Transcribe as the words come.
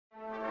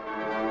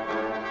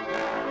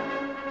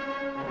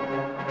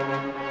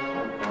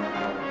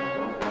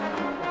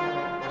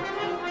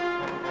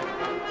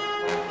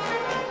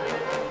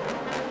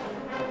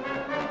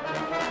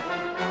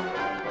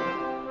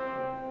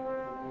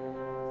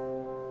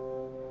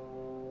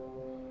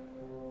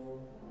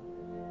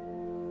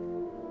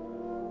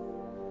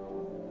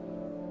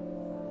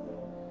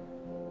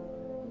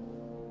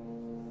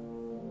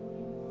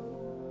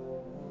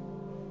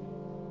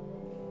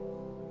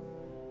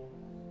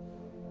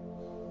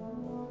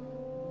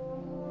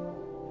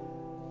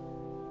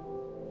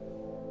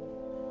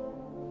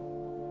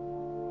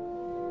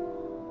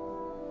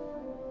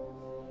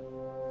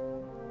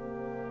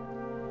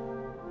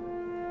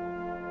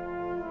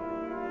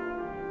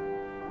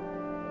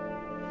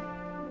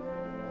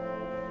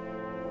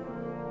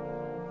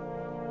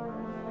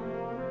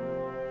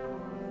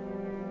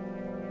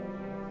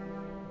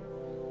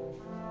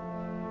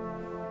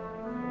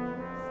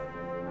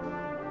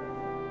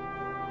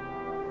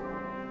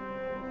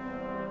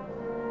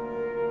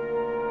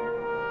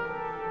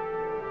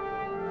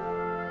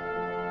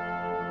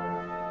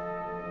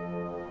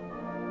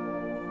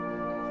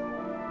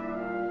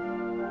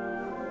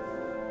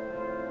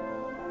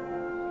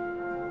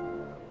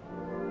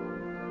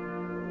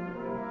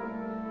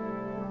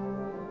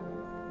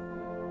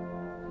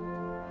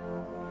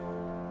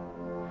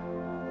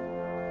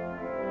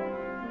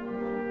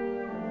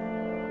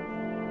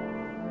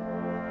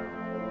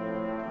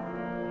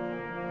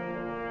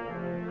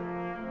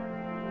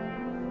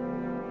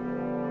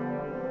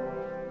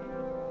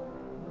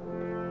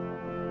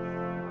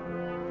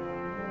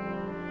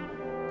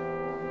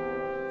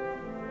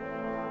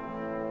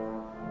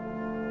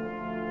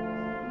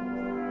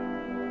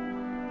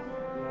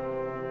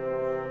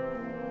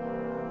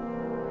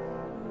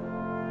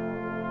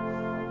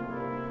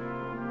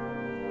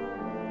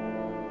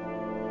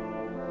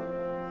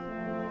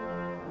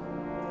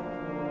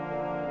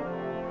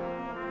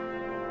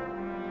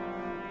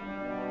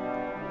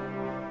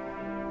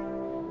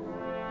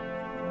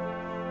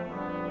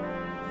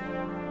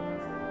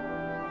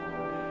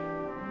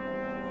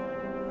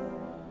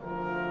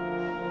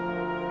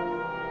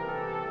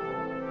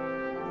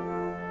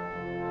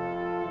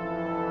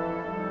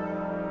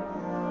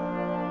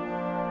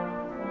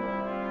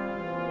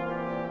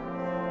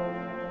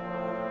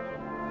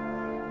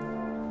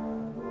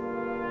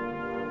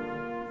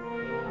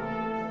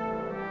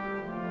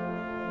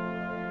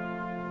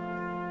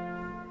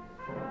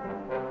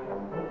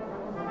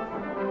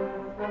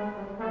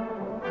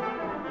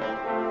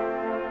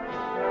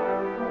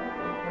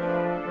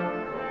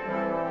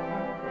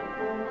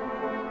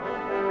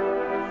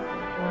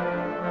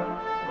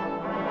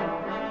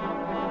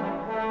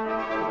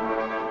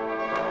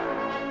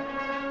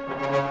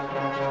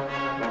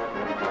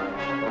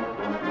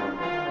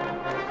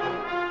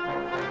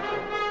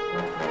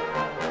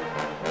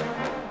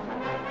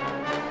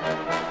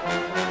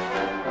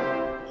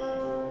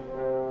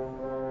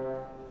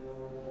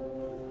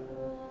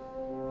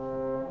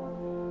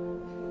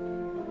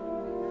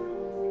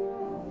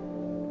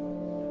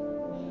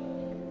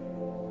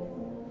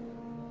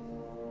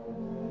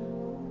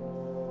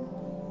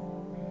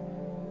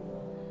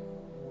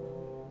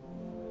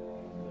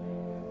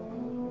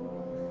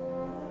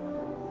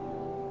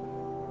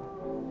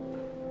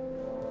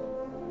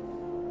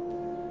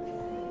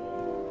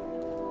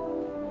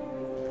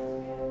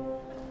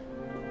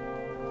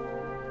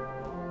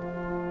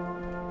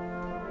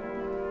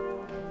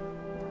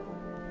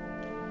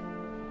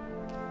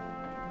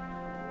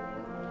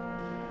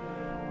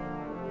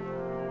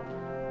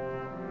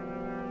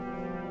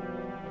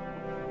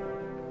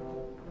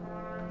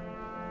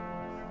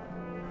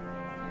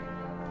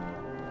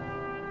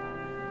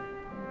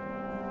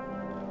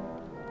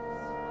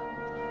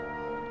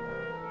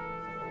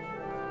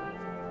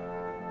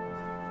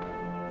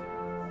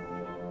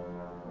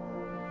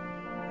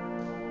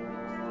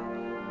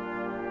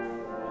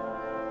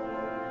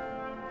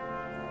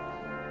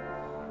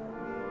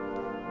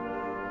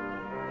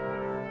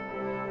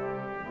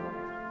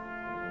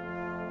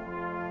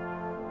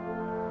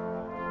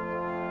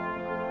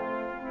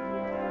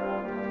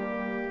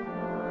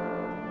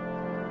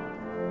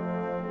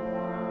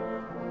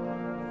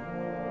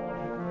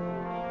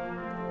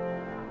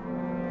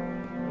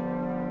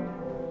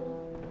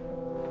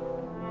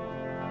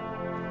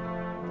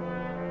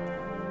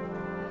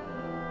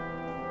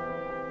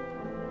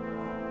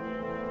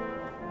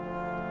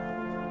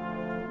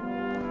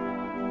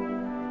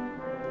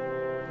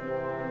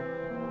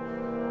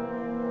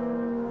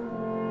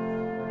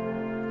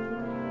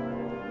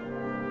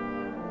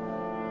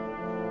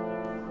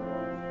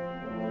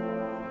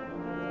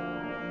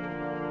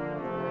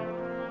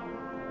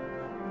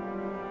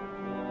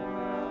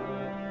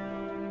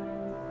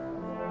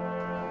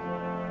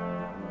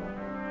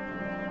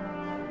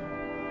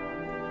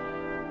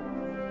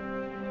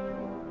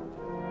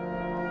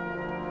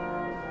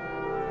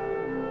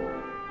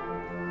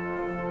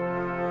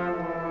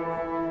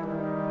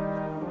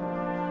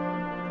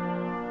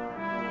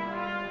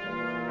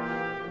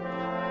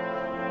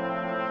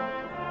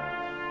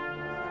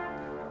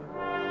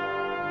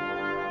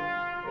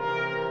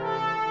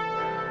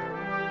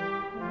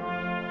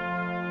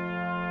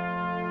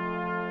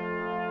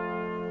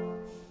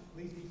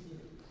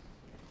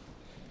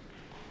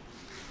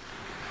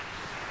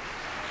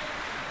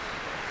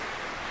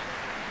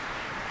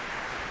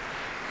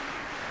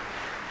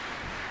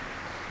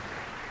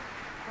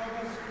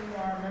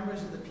Kumar,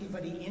 members of the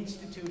Peabody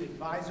Institute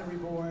Advisory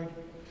Board,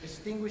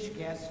 distinguished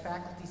guests,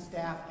 faculty,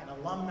 staff, and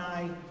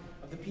alumni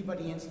of the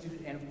Peabody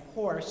Institute, and of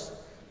course,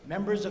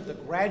 members of the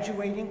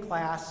graduating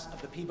class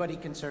of the Peabody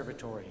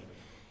Conservatory.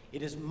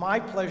 It is my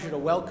pleasure to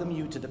welcome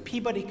you to the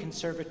Peabody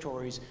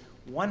Conservatory's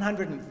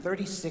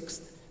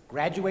 136th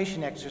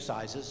graduation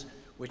exercises,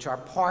 which are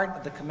part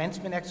of the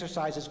commencement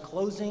exercises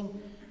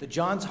closing the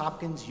Johns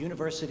Hopkins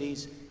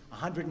University's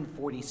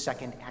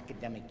 142nd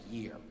academic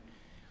year.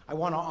 I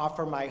want to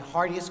offer my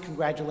heartiest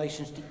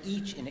congratulations to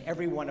each and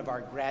every one of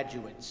our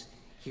graduates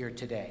here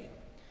today.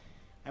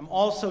 I'm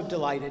also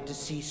delighted to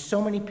see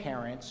so many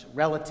parents,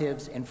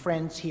 relatives, and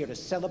friends here to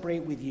celebrate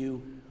with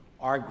you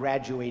our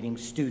graduating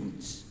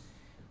students.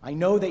 I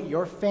know that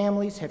your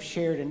families have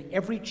shared in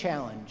every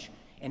challenge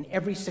and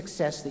every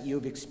success that you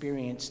have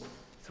experienced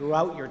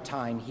throughout your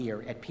time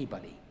here at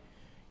Peabody.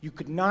 You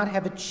could not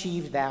have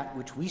achieved that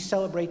which we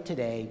celebrate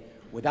today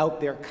without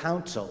their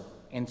counsel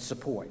and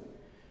support.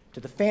 To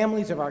the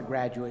families of our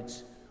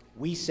graduates,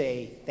 we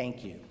say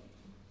thank you.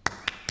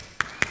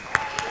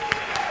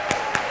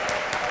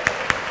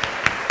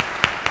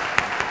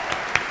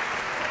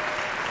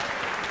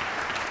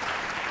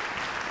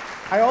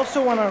 I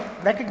also want to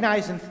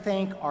recognize and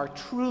thank our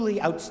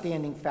truly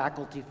outstanding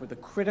faculty for the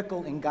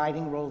critical and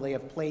guiding role they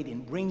have played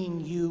in bringing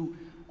you,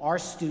 our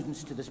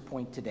students, to this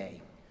point today.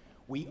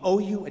 We owe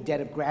you a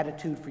debt of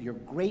gratitude for your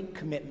great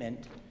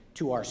commitment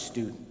to our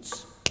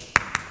students.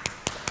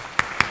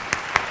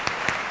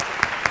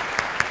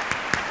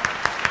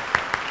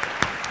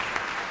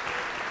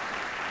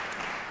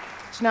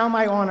 It's now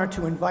my honor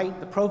to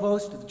invite the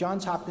Provost of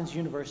Johns Hopkins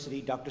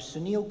University, Dr.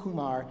 Sunil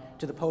Kumar,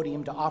 to the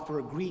podium to offer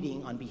a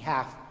greeting on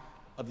behalf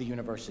of the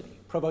university.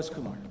 Provost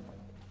Kumar.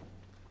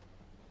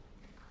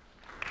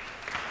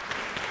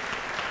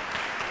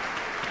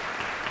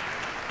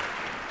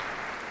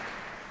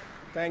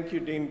 Thank you,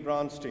 Dean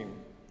Bronstein.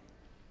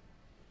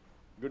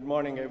 Good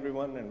morning,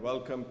 everyone, and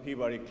welcome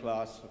Peabody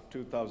class of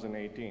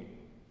 2018.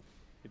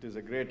 It is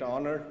a great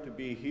honor to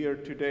be here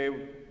today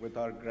with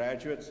our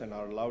graduates and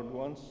our loved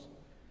ones.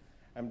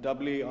 I'm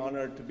doubly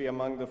honored to be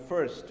among the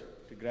first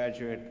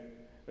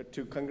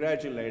to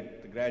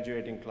congratulate the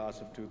graduating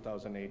class of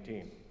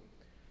 2018.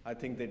 I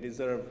think they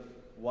deserve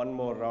one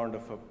more round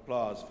of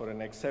applause for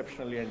an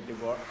exceptionally and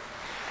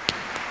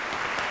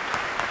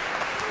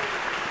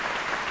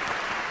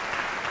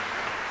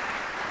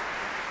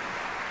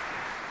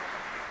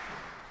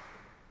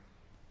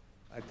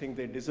I think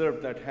they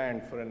deserve that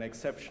hand for an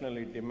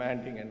exceptionally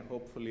demanding and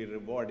hopefully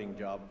rewarding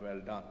job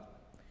well done.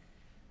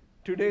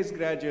 Today's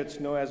graduates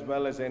know as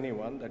well as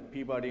anyone that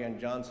Peabody and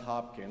Johns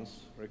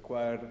Hopkins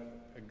require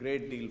a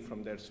great deal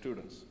from their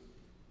students.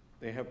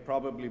 There have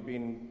probably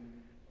been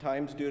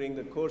times during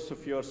the course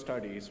of your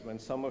studies when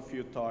some of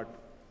you thought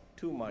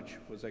too much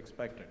was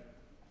expected.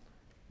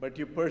 But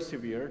you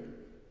persevered,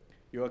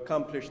 you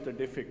accomplished the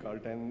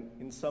difficult and,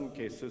 in some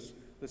cases,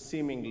 the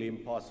seemingly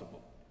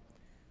impossible.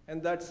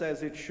 And that's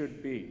as it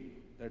should be.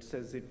 That's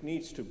as it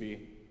needs to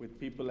be with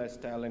people as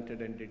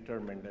talented and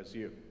determined as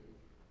you.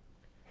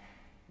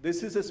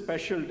 This is a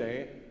special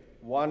day,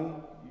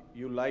 one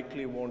you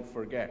likely won't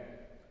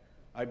forget.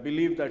 I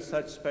believe that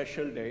such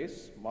special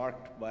days,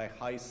 marked by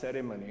high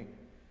ceremony,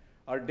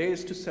 are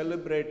days to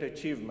celebrate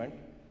achievement,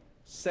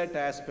 set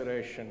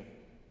aspiration,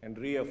 and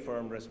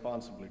reaffirm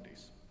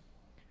responsibilities.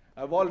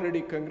 I've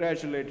already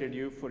congratulated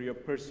you for your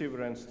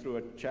perseverance through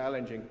a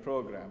challenging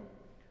program.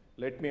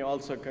 Let me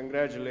also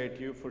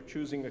congratulate you for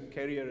choosing a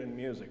career in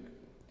music.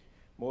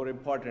 More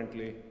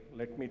importantly,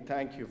 let me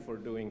thank you for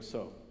doing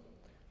so.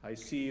 I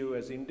see you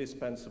as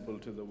indispensable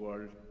to the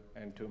world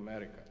and to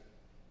America.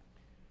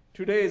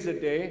 Today is a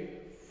day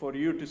for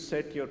you to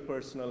set your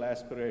personal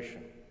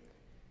aspiration.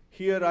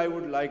 Here I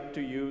would like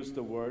to use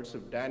the words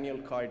of Daniel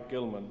Coit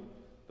Gilman,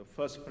 the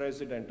first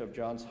president of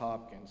Johns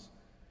Hopkins,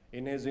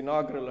 in his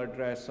inaugural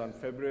address on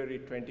February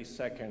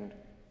 22nd,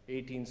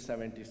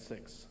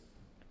 1876.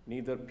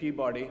 Neither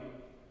Peabody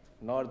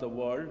nor the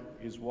world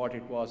is what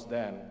it was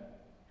then,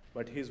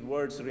 but his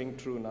words ring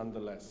true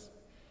nonetheless.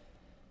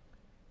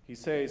 He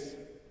says,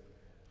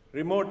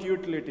 "Remote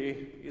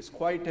utility is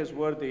quite as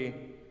worthy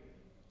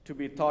to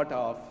be thought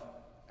of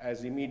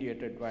as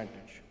immediate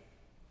advantage.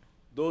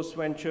 Those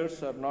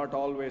ventures are not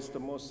always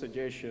the most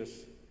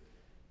sagacious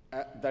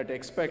that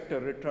expect a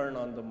return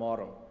on the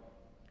morrow.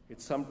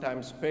 It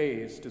sometimes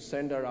pays to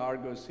send our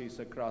argosies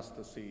across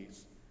the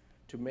seas,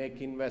 to make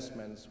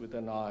investments with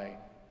an eye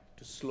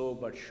to slow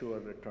but sure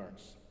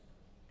returns."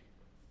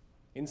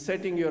 In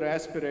setting your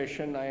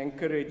aspiration, I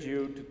encourage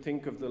you to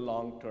think of the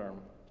long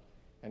term,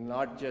 and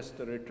not just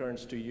the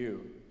returns to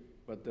you,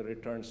 but the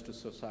returns to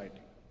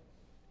society.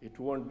 It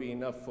won't be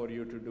enough for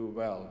you to do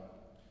well.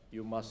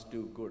 You must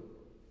do good.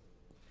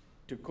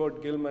 To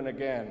quote Gilman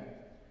again,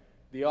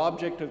 the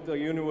object of the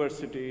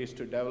university is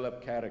to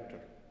develop character.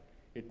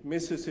 It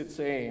misses its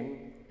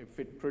aim if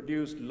it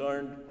produced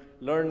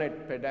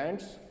learned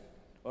pedants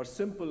or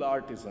simple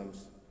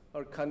artisans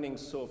or cunning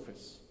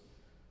sophists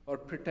or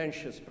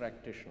pretentious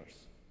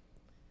practitioners.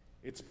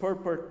 Its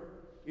purpose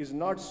is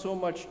not so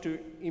much to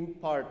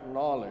impart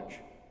knowledge,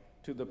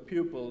 to the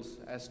pupils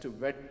as to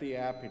whet the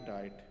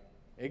appetite,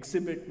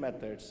 exhibit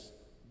methods,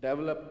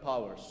 develop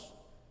powers,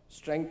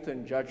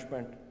 strengthen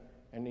judgment,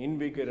 and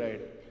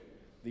invigorate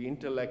the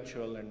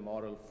intellectual and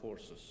moral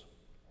forces.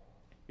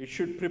 It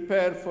should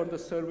prepare for the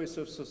service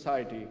of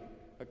society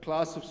a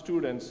class of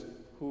students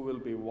who will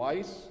be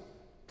wise,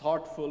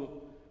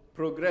 thoughtful,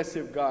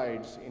 progressive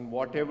guides in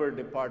whatever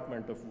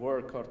department of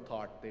work or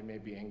thought they may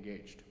be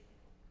engaged.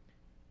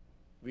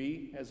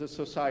 We, as a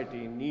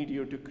society, need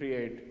you to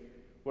create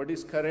what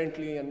is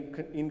currently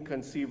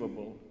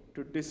inconceivable,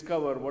 to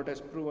discover what has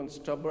proven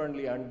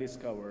stubbornly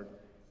undiscovered,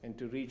 and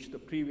to reach the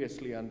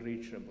previously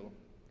unreachable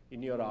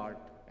in your art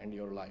and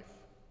your life.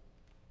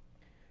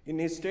 In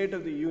his State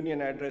of the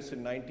Union address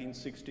in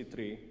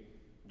 1963,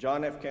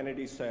 John F.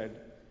 Kennedy said,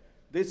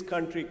 "This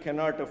country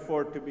cannot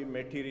afford to be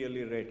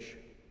materially rich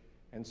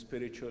and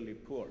spiritually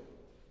poor."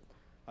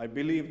 I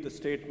believe the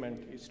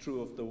statement is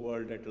true of the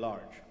world at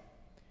large.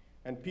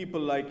 And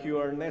people like you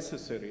are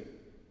necessary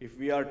if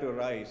we are to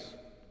rise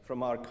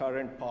from our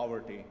current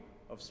poverty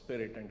of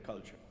spirit and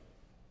culture.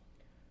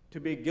 To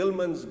be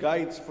Gilman's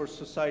guides for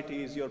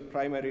society is your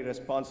primary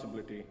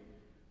responsibility,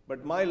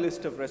 but my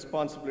list of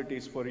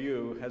responsibilities for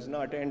you has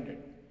not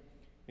ended.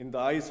 In the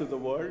eyes of the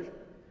world,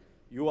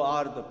 you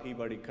are the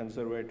Peabody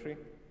Conservatory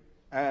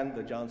and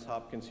the Johns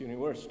Hopkins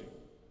University.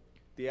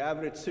 The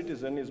average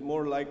citizen is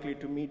more likely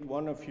to meet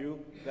one of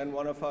you than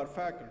one of our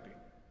faculty.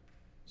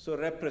 So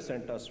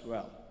represent us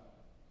well.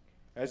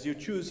 As you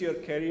choose your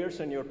careers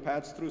and your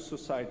paths through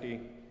society,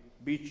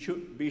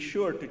 be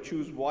sure to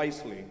choose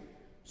wisely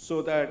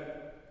so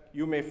that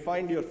you may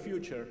find your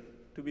future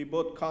to be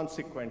both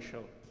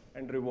consequential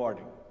and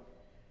rewarding.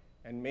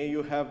 And may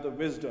you have the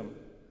wisdom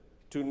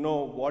to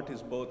know what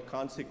is both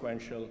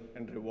consequential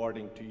and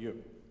rewarding to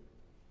you.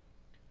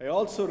 I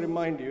also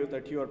remind you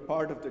that you are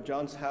part of the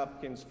Johns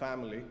Hopkins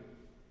family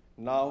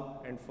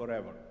now and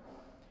forever.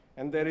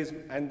 And there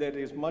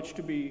is much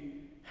to be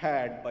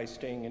had by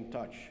staying in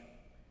touch.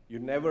 You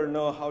never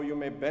know how you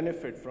may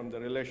benefit from the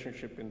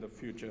relationship in the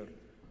future,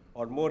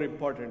 or more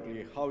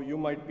importantly, how you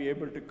might be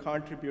able to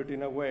contribute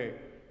in a way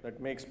that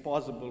makes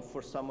possible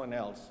for someone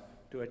else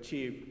to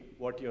achieve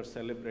what you're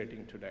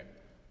celebrating today.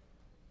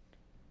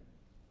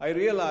 I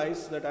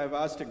realize that I've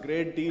asked a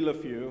great deal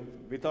of you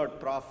without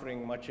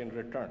proffering much in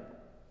return.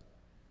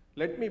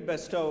 Let me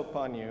bestow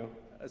upon you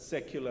a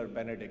secular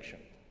benediction.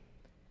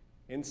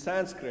 In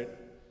Sanskrit,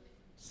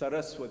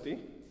 Saraswati,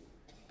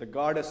 the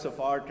goddess of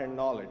art and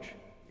knowledge,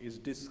 is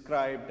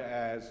described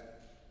as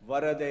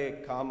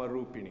Varade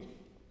Kamarupini,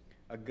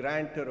 a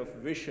granter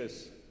of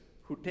wishes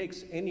who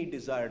takes any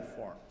desired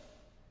form.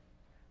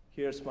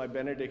 Here's my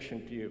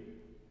benediction to you.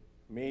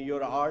 May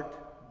your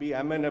art be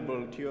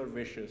amenable to your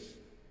wishes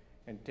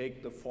and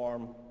take the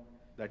form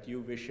that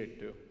you wish it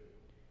to,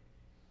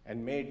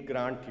 and may it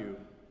grant you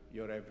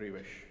your every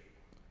wish.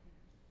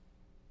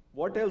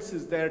 What else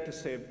is there to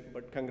say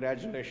but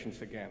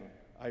congratulations again?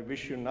 I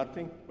wish you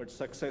nothing but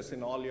success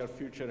in all your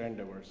future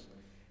endeavors.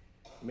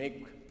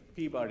 Make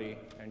Peabody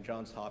and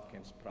Johns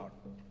Hopkins proud.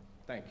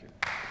 Thank you.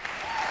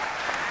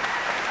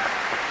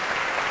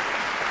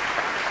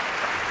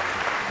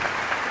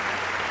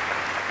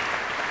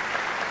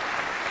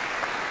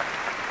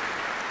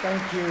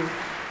 Thank you.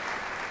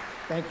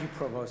 Thank you,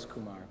 Provost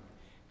Kumar.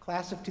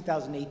 Class of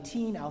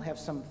 2018, I'll have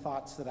some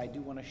thoughts that I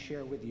do want to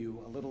share with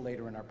you a little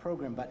later in our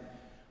program, but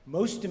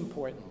most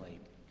importantly,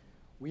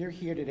 we are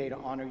here today to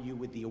honor you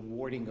with the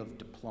awarding of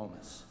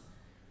diplomas.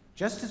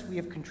 Just as we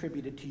have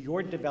contributed to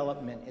your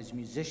development as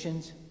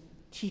musicians,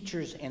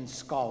 teachers, and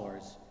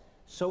scholars,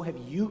 so have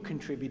you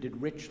contributed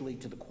richly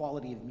to the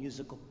quality of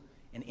musical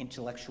and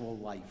intellectual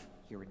life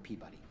here at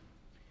Peabody.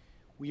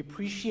 We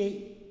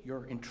appreciate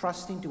your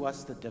entrusting to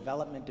us the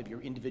development of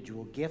your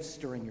individual gifts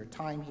during your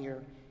time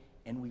here,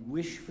 and we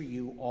wish for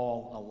you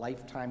all a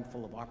lifetime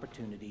full of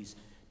opportunities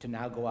to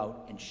now go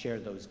out and share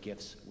those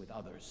gifts with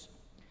others.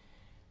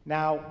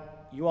 Now,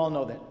 you all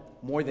know that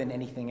more than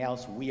anything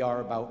else, we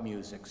are about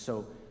music.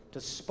 So to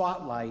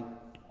spotlight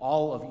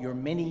all of your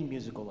many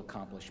musical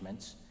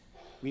accomplishments,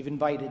 we've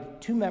invited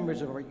two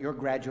members of your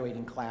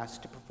graduating class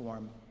to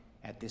perform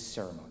at this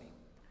ceremony.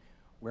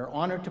 We're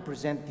honored to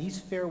present these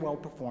farewell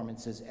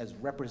performances as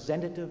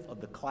representative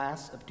of the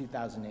class of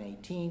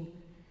 2018.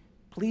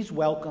 Please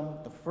welcome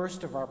the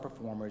first of our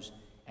performers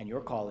and your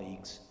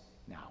colleagues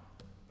now.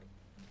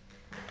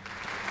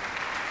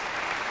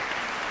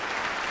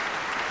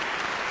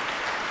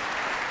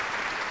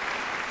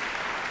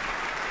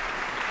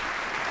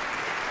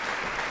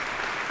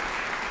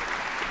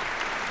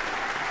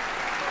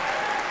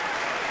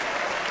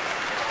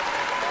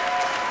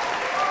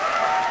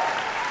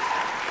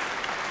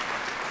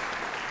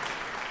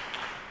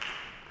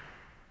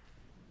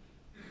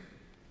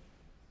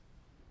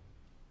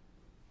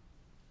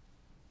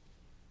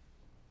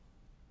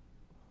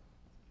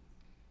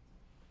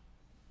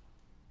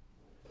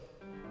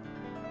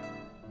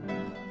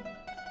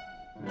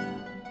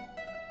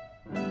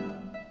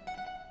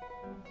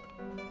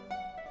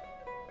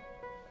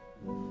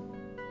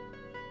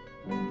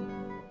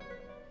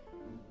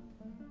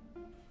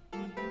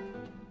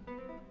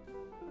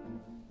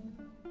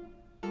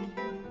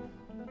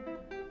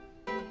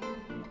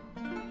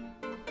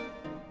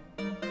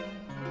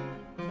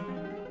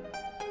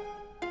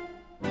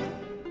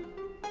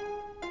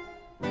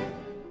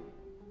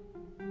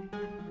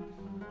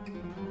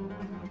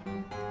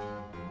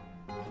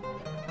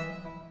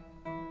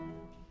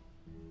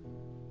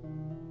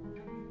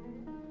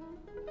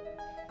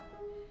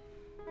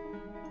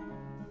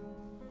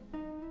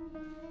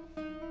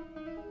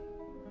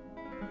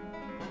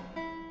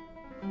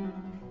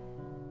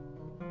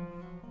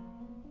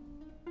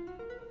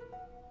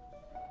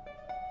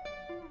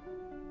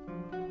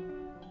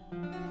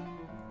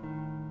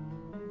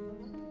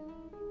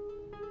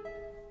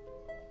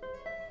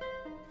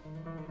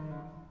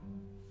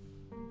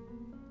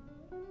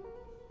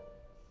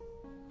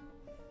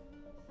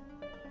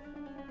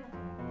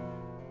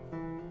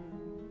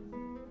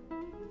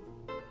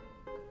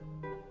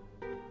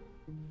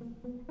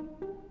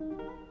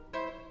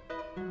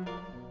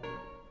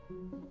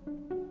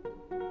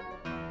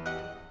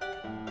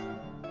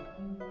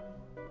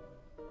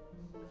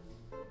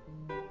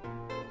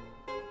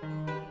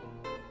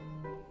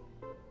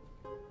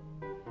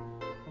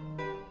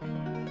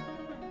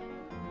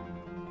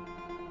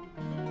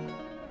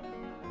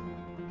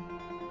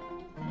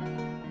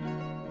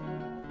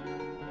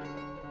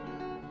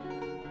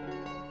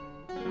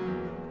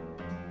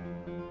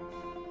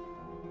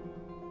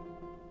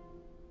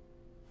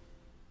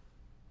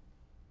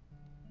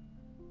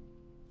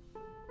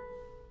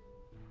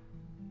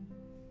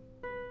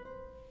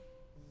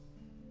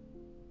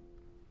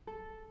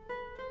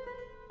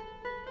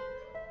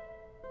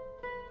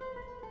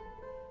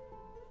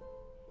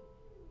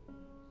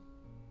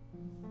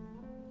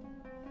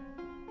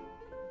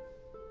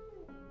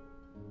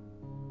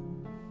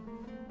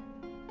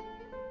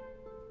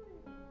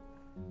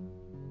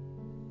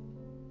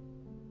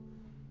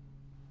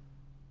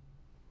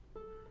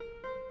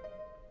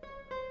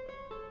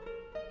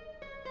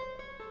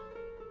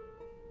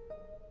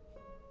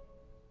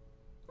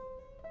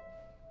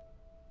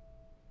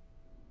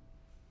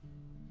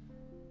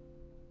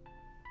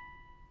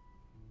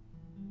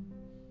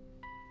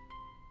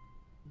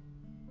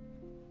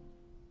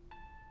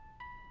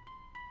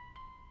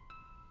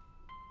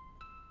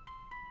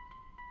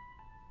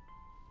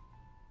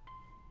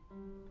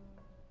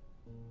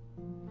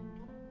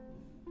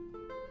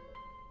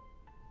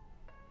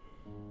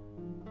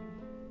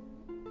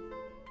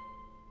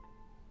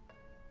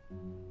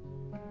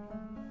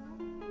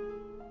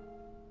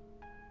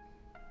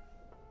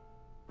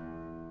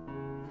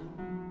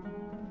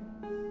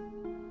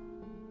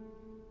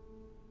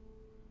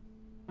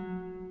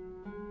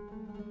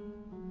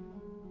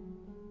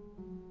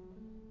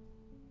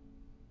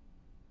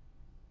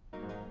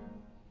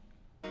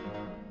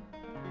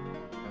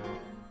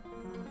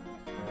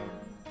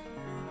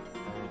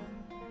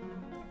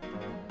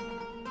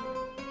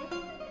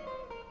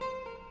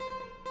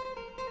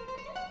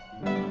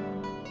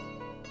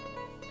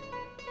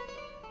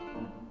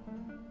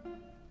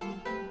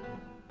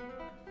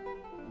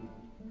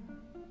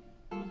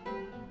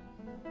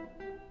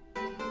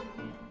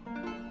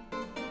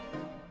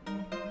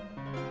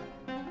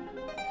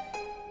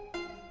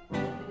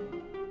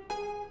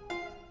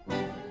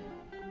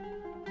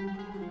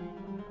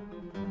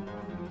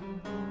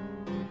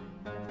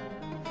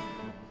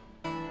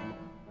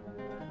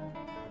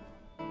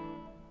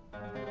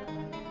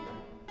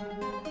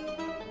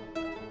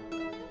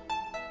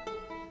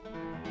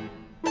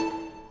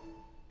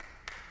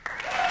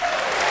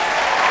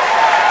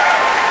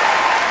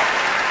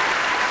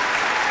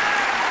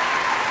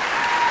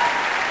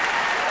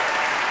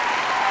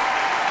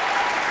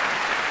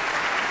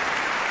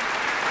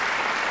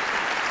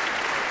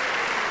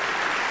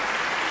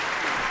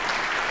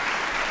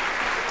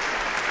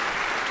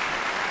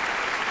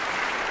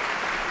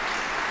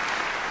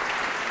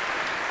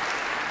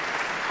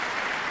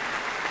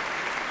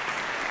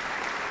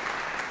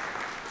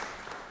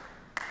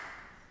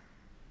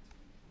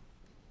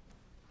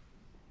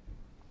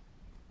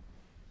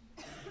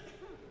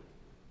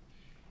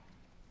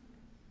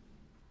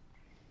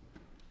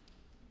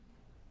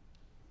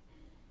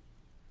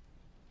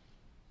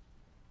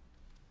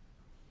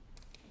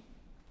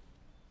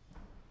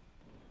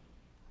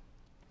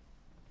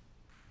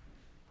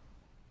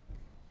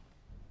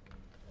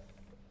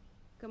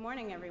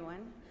 morning,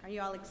 everyone. Are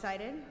you all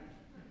excited?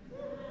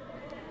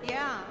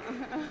 Yeah.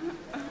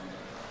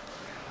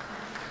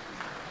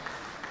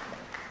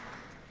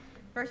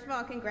 First of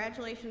all,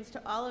 congratulations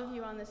to all of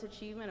you on this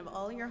achievement of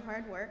all your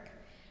hard work.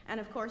 And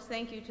of course,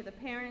 thank you to the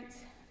parents,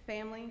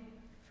 family,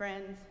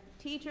 friends,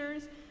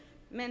 teachers,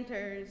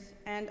 mentors,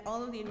 and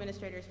all of the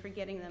administrators for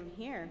getting them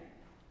here.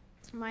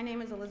 My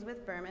name is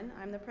Elizabeth Berman.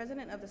 I'm the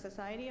president of the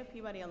Society of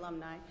Peabody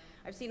Alumni.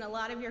 I've seen a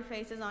lot of your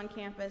faces on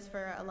campus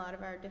for a lot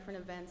of our different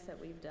events that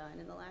we've done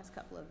in the last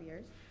couple of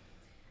years.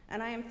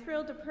 And I am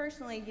thrilled to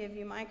personally give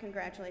you my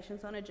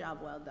congratulations on a job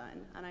well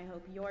done, and I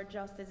hope you're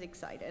just as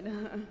excited.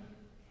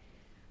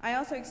 I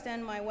also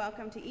extend my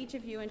welcome to each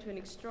of you into an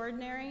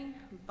extraordinary,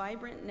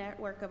 vibrant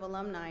network of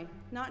alumni,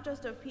 not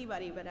just of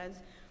Peabody, but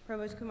as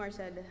Provost Kumar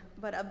said,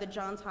 but of the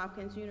Johns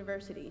Hopkins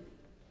University.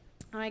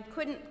 I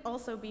couldn't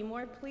also be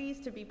more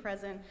pleased to be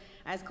present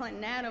as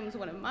Clinton Adams,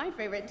 one of my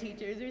favorite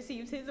teachers,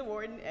 receives his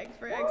award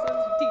for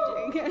excellence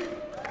in teaching.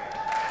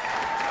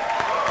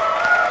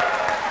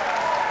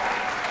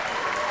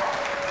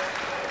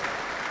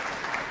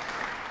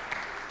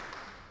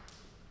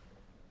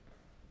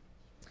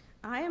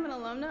 I am an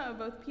alumna of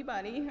both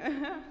Peabody.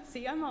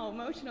 See, I'm all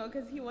emotional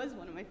because he was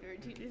one of my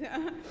favorite teachers.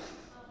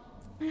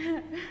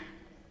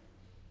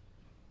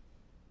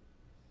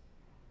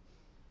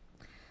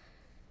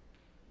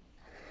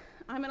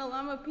 I'm an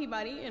alum of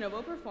Peabody in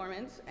oboe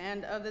performance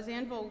and of the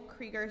Zanville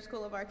Krieger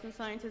School of Arts and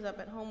Sciences up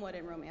at Homewood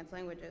in Romance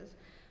Languages.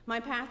 My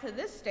path to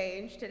this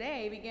stage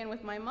today began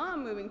with my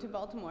mom moving to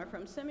Baltimore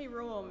from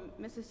semi-rural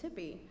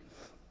Mississippi,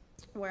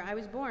 where I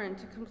was born,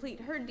 to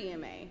complete her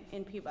DMA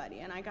in Peabody,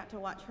 and I got to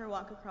watch her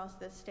walk across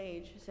this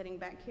stage, sitting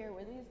back here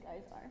where these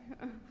guys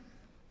are.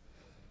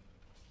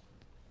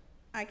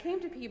 I came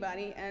to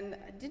Peabody and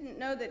didn't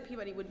know that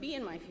Peabody would be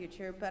in my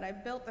future, but I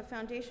built the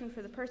foundation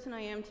for the person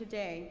I am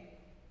today.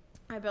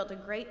 I built a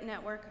great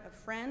network of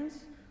friends,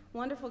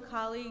 wonderful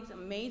colleagues,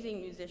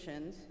 amazing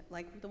musicians,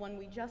 like the one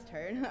we just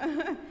heard,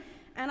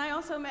 and I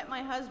also met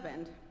my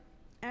husband.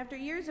 After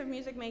years of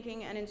music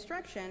making and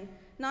instruction,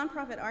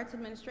 nonprofit arts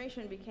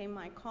administration became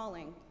my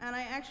calling, and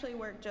I actually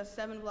worked just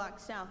 7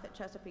 blocks south at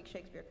Chesapeake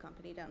Shakespeare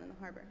Company down in the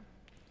harbor.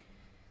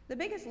 The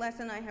biggest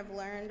lesson I have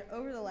learned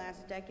over the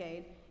last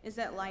decade is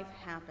that life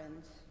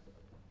happens.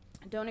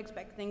 Don't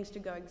expect things to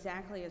go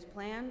exactly as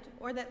planned,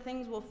 or that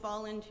things will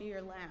fall into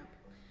your lap.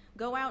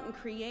 Go out and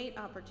create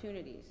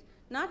opportunities,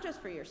 not just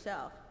for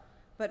yourself,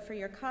 but for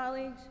your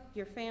colleagues,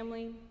 your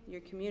family, your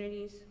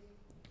communities.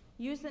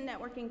 Use the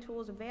networking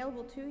tools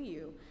available to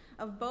you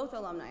of both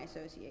alumni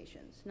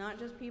associations, not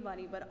just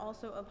Peabody, but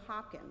also of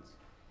Hopkins,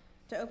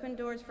 to open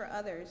doors for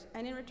others,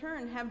 and in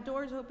return, have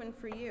doors open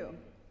for you.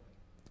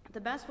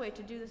 The best way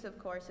to do this, of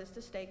course, is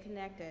to stay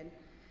connected.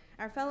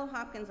 Our fellow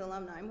Hopkins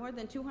alumni, more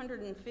than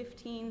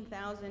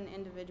 215,000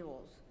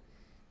 individuals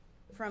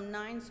from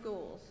 9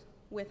 schools,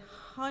 with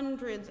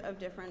hundreds of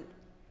different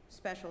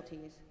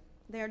specialties.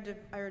 They are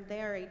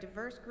a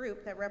diverse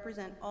group that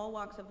represent all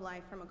walks of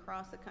life from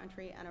across the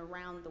country and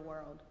around the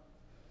world.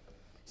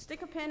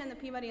 Stick a pin in the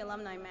Peabody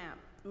alumni map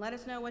and let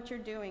us know what you're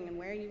doing and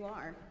where you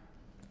are.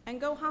 And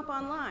go hop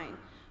online,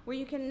 where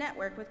you can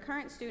network with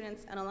current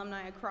students and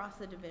alumni across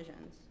the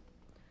divisions.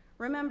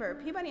 Remember,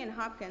 Peabody and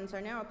Hopkins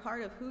are now a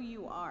part of who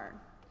you are.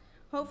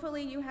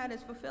 Hopefully you had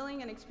as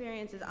fulfilling an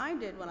experience as I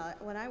did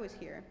when I was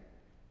here.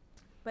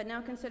 But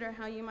now consider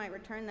how you might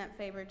return that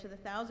favor to the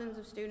thousands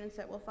of students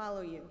that will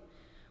follow you.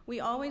 We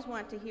always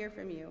want to hear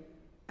from you,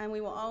 and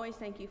we will always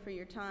thank you for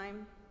your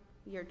time,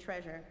 your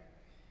treasure,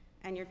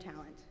 and your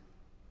talent.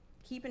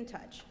 Keep in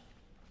touch.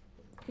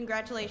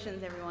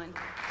 Congratulations, everyone.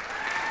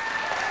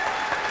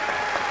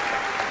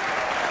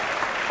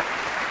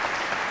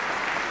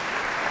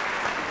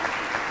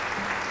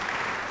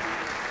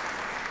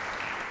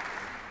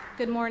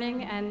 Good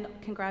morning and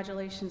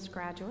congratulations,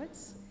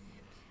 graduates.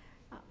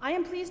 I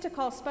am pleased to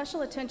call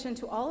special attention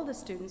to all of the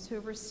students who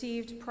have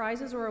received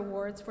prizes or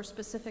awards for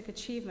specific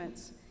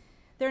achievements.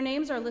 Their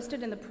names are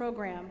listed in the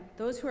program,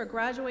 those who are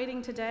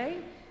graduating today,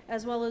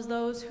 as well as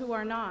those who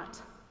are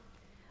not.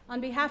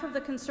 On behalf of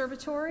the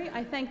Conservatory,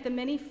 I thank the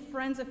many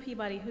friends of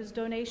Peabody whose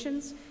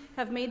donations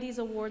have made these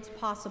awards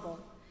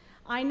possible.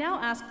 I now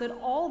ask that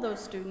all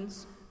those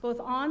students, both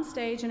on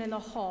stage and in the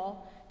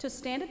hall, to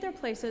stand at their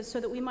places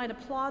so that we might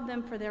applaud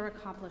them for their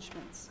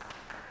accomplishments.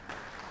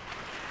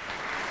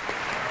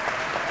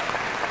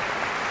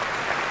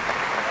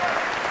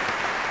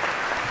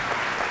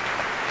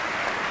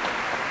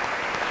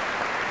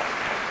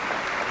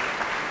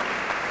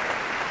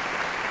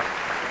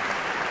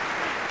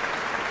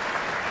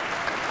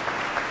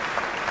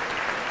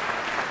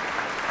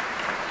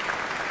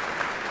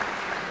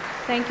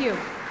 Thank you.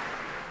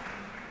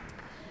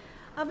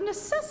 Of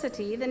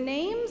necessity, the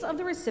names of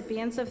the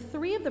recipients of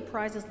 3 of the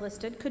prizes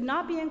listed could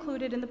not be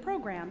included in the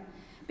program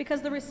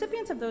because the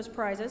recipients of those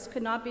prizes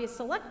could not be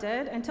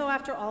selected until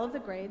after all of the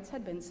grades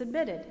had been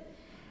submitted.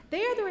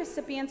 They are the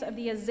recipients of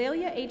the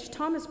Azalea H.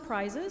 Thomas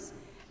Prizes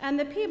and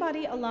the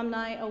Peabody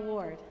Alumni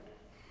Award.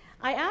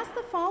 I ask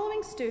the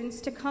following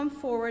students to come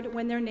forward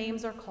when their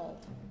names are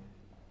called.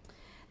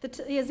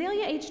 The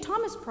Azalea H.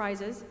 Thomas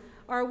Prizes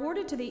are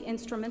awarded to the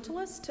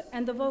instrumentalist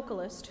and the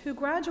vocalist who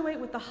graduate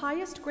with the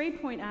highest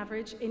grade point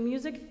average in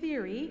music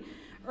theory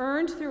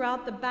earned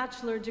throughout the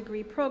bachelor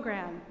degree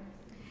program.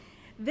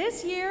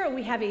 This year,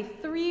 we have a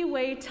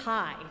three-way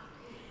tie.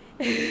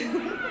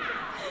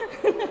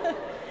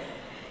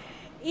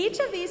 Each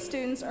of these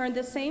students earned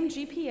the same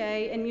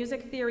GPA in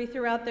music theory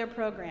throughout their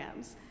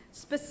programs,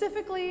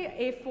 specifically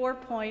a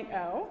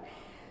 4.0,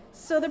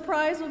 so the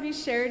prize will be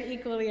shared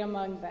equally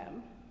among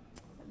them.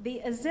 The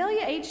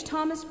Azalea H.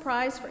 Thomas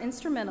Prize for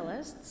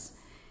Instrumentalists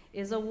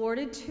is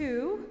awarded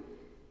to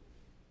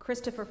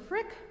Christopher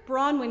Frick,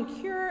 Bronwyn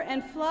Cure,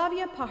 and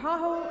Flavia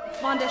Pajajo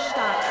von der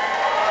Stadt.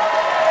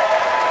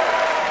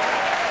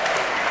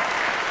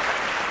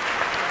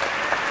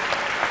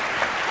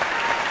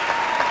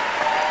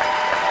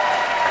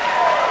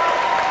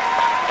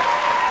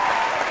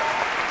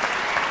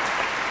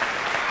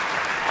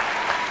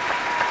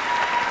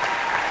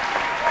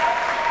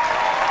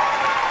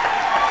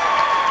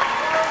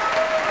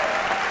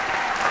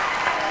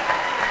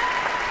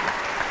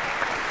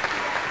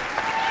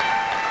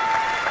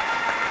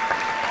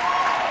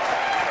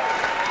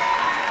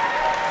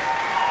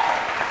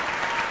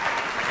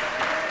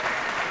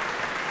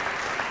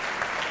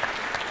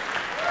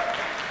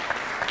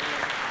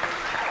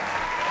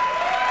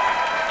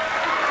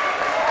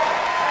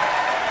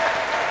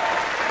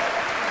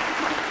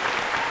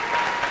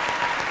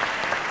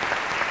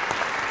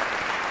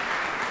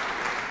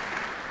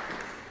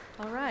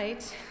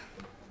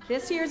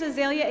 This year's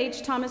Azalea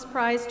H. Thomas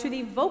Prize to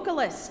the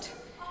vocalist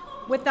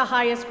with the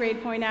highest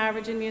grade point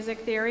average in music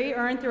theory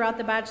earned throughout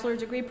the bachelor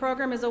degree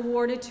program is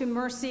awarded to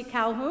Mercy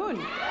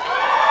Calhoun.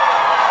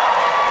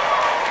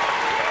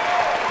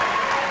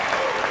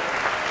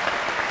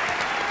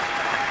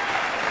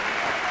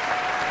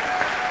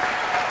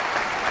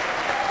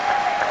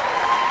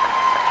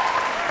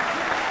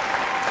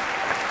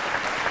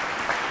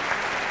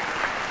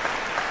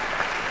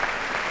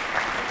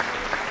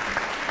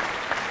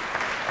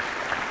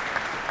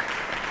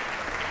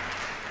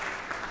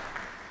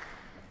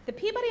 The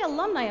Peabody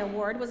Alumni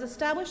Award was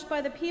established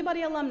by the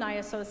Peabody Alumni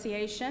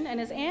Association and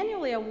is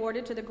annually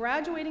awarded to the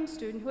graduating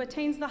student who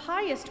attains the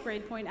highest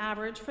grade point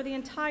average for the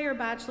entire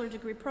bachelor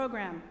degree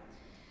program.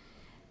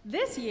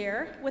 This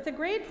year, with a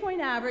grade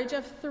point average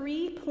of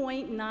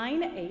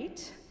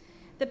 3.98,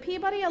 the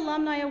Peabody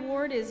Alumni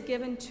Award is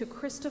given to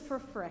Christopher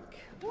Frick.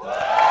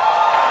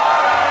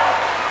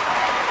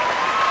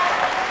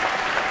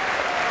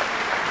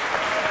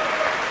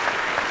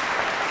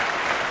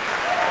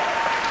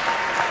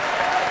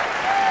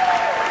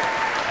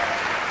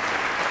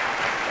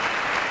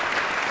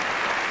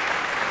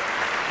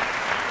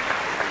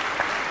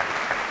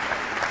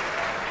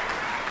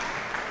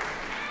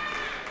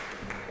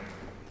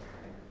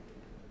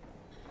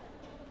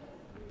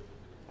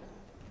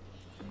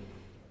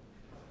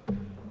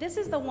 This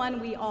is the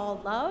one we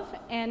all love,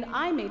 and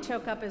I may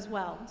choke up as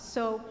well,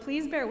 so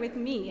please bear with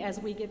me as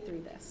we get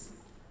through this.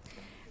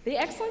 The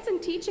Excellence in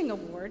Teaching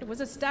Award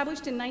was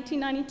established in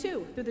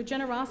 1992 through the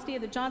generosity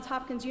of the Johns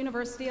Hopkins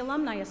University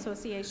Alumni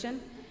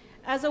Association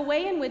as a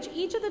way in which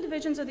each of the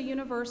divisions of the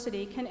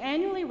university can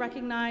annually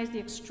recognize the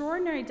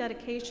extraordinary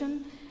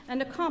dedication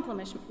and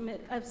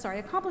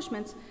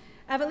accomplishments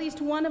of at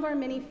least one of our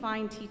many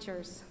fine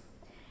teachers.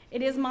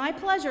 It is my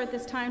pleasure at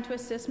this time to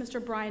assist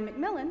Mr. Brian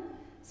McMillan,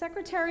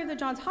 Secretary of the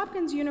Johns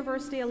Hopkins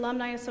University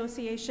Alumni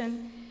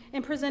Association,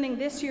 in presenting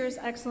this year's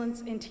Excellence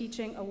in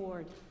Teaching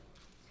Award.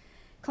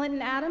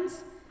 Clinton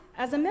Adams,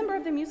 as a member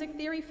of the music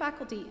theory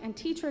faculty and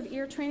teacher of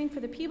ear training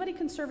for the Peabody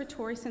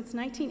Conservatory since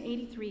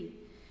 1983,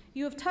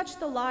 you have touched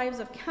the lives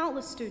of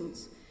countless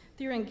students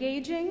through your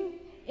engaging,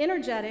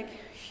 energetic,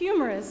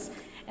 humorous,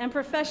 and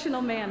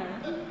professional manner.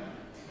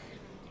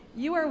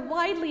 You are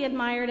widely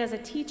admired as a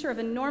teacher of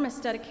enormous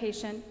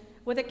dedication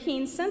with a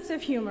keen sense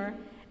of humor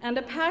and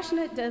a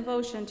passionate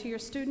devotion to your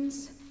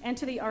students and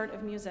to the art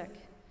of music.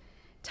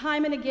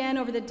 Time and again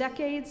over the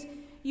decades,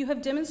 you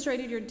have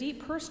demonstrated your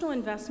deep personal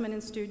investment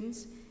in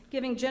students,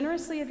 giving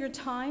generously of your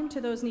time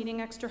to those needing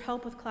extra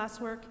help with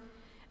classwork,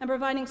 and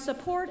providing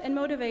support and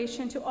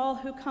motivation to all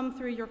who come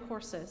through your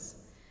courses.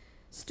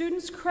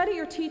 Students credit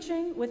your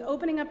teaching with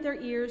opening up their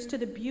ears to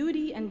the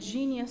beauty and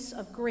genius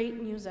of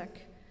great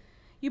music.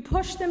 You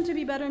push them to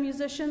be better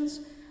musicians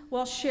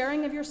while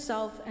sharing of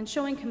yourself and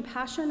showing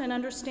compassion and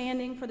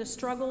understanding for the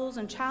struggles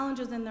and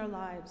challenges in their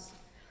lives.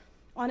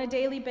 On a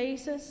daily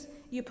basis,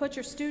 you put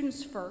your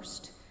students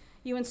first,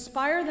 you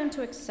inspire them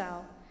to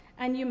excel,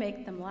 and you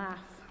make them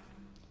laugh.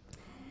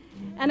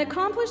 An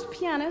accomplished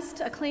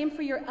pianist acclaimed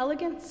for your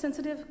elegant,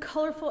 sensitive,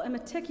 colorful, and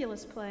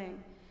meticulous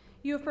playing,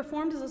 you have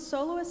performed as a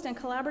soloist and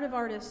collaborative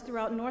artist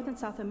throughout North and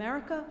South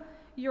America,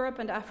 Europe,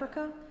 and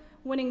Africa,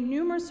 winning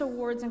numerous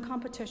awards and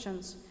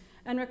competitions,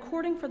 and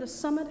recording for the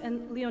Summit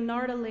and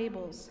Leonardo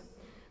labels.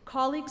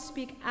 Colleagues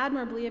speak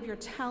admirably of your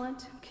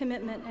talent,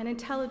 commitment, and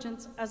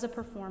intelligence as a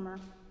performer.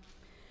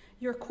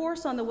 Your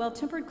course on the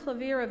Well-Tempered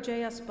Clavier of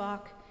J.S.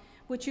 Bach,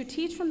 which you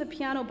teach from the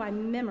piano by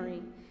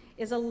memory,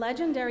 is a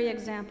legendary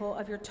example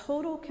of your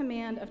total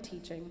command of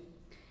teaching.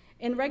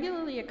 In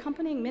regularly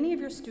accompanying many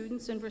of your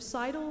students in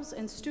recitals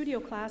and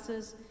studio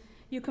classes,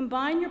 you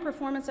combine your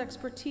performance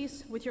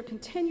expertise with your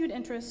continued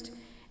interest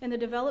in the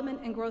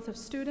development and growth of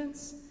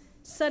students,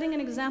 setting an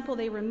example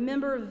they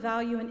remember,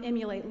 value, and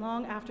emulate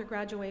long after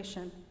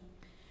graduation.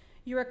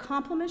 Your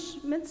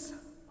accomplishments,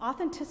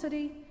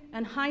 authenticity,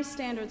 and high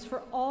standards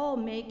for all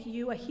make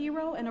you a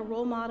hero and a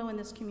role model in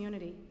this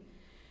community.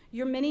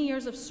 Your many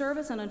years of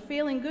service and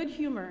unfailing good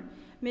humor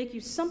make you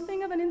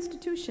something of an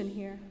institution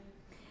here.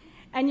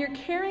 And your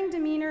caring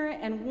demeanor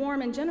and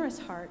warm and generous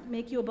heart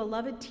make you a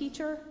beloved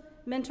teacher,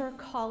 mentor,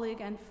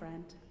 colleague, and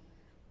friend.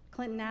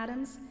 Clinton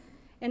Adams,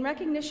 in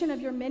recognition of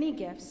your many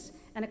gifts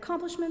and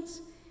accomplishments,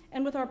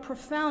 and with our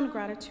profound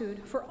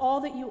gratitude for all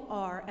that you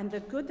are and the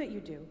good that you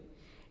do,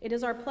 it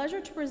is our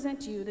pleasure to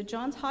present you the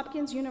Johns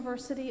Hopkins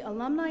University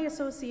Alumni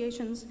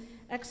Association's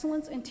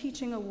Excellence in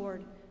Teaching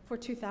Award for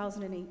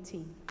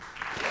 2018.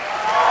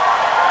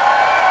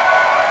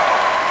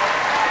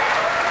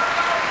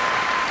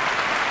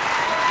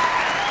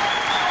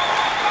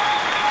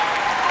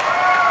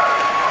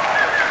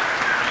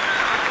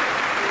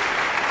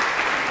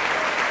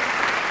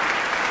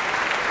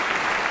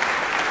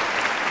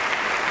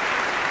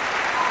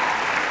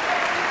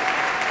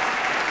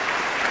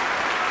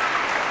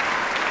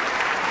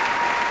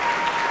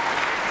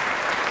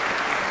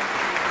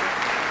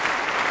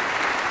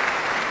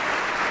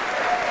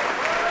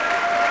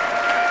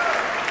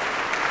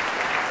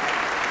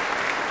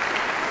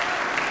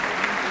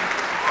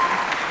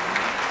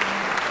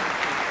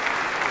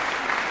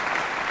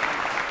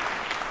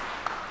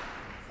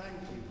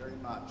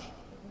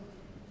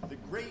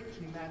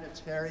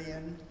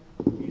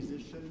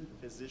 Musician,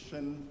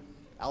 physician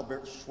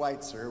Albert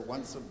Schweitzer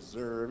once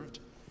observed,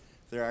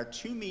 "There are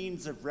two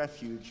means of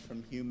refuge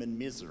from human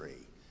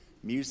misery,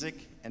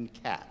 music and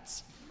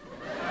cats."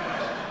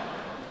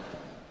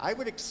 I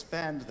would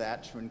expand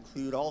that to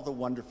include all the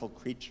wonderful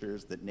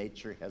creatures that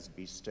nature has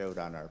bestowed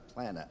on our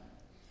planet.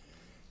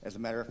 As a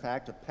matter of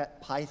fact, a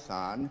pet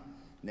python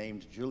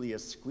named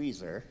Julius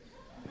Squeezer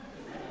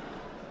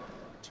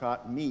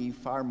taught me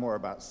far more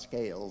about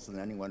scales than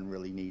anyone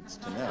really needs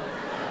to know.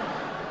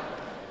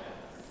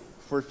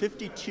 For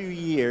 52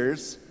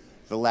 years,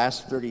 the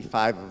last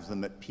 35 of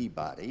them at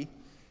Peabody,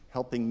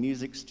 helping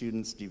music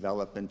students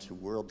develop into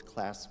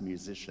world-class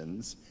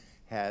musicians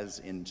has,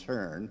 in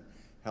turn,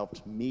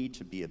 helped me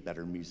to be a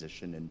better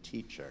musician and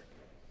teacher.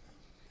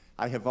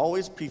 I have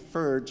always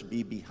preferred to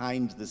be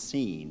behind the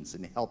scenes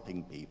in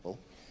helping people,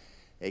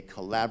 a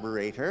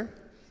collaborator,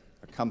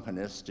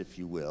 accompanist, if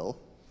you will,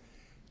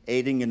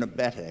 aiding and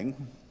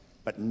abetting,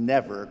 but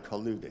never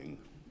colluding.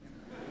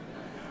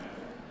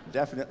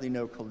 Definitely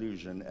no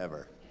collusion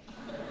ever.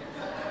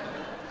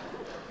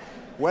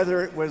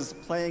 Whether it was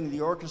playing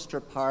the orchestra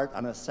part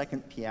on a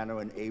second piano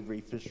in Avery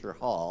Fisher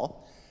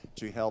Hall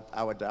to help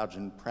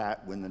Awadagin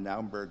Pratt win the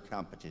Naumburg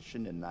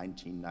competition in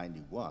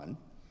 1991,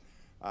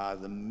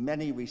 the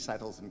many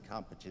recitals and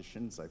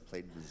competitions I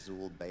played with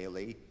Zool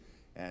Bailey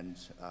and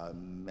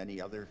many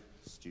other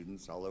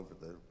students all over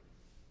the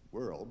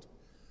world,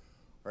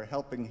 or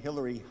helping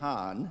Hilary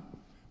Hahn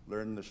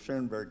learn the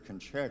Schoenberg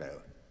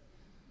Concerto,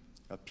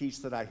 a piece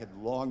that I had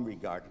long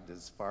regarded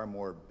as far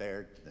more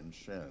Berg than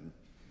Schoen,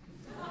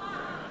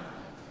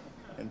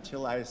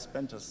 until I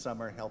spent a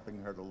summer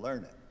helping her to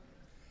learn it.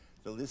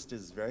 The list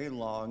is very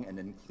long and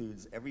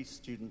includes every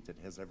student that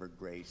has ever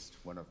graced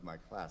one of my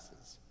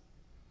classes.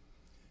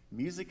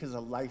 Music is a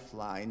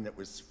lifeline that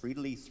was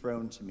freely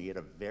thrown to me at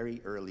a very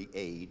early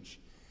age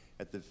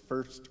at the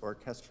first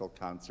orchestral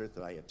concert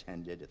that I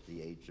attended at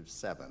the age of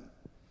 7.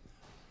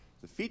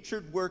 The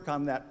featured work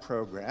on that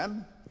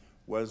program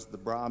was the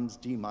Brahms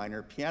D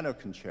minor piano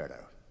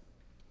concerto.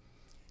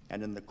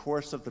 And in the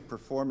course of the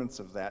performance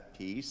of that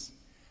piece,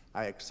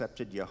 I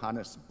accepted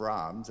Johannes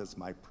Brahms as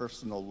my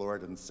personal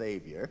Lord and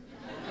Savior,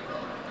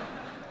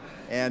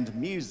 and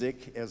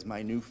music as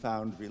my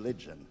newfound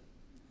religion.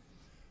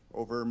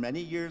 Over many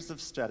years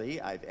of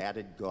study, I've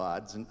added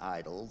gods and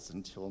idols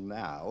until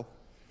now,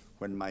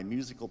 when my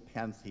musical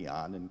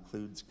pantheon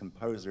includes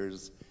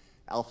composers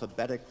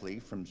alphabetically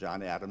from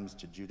John Adams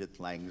to Judith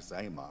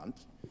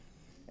Lang-Zaymont,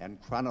 and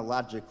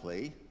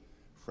chronologically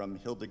from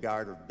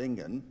Hildegard of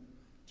Bingen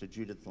to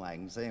Judith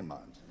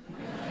Lang-Zaymont.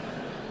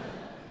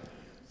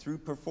 Through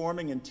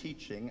performing and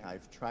teaching,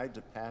 I've tried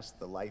to pass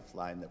the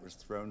lifeline that was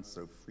thrown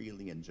so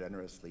freely and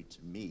generously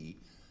to me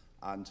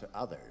on to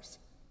others.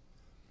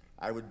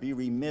 I would be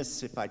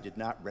remiss if I did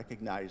not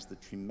recognize the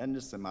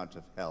tremendous amount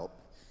of help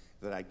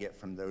that I get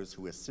from those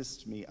who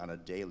assist me on a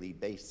daily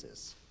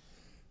basis.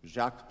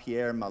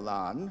 Jacques-Pierre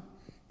Malan,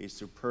 a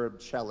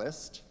superb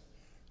cellist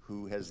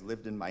who has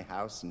lived in my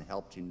house and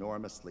helped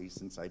enormously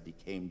since I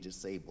became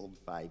disabled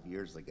 5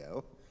 years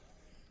ago.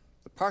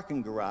 The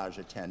parking garage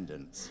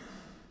attendants,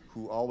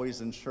 who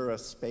always ensure a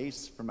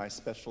space for my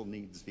special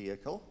needs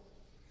vehicle.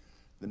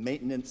 The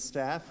maintenance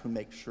staff, who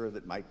make sure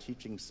that my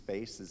teaching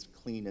space is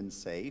clean and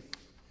safe.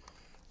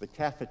 The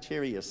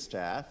cafeteria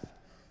staff,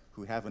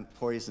 who haven't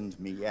poisoned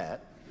me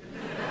yet.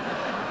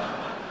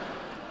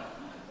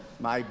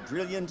 My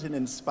brilliant and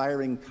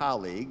inspiring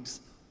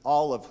colleagues,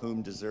 all of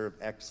whom deserve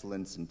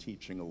excellence in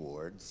teaching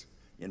awards,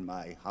 in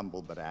my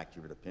humble but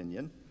accurate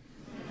opinion.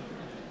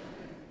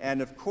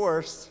 And of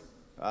course,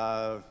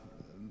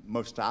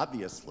 most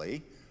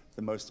obviously,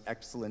 the most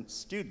excellent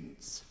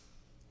students.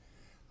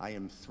 I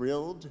am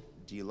thrilled,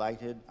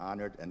 delighted,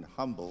 honored, and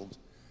humbled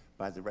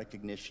by the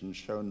recognition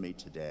shown me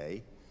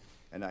today,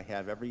 and I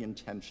have every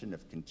intention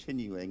of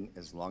continuing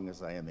as long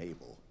as I am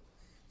able.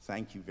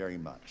 Thank you very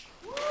much.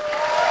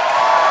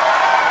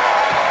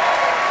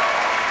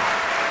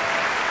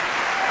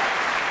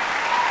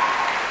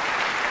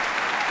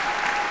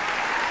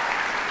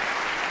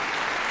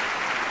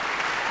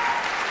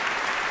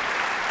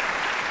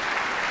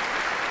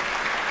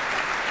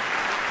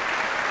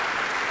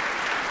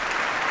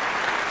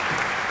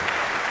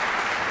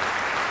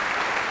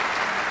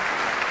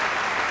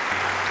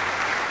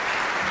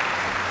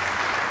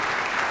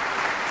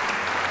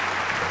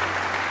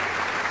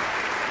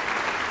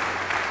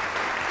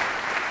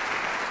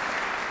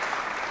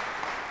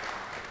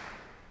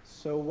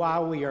 So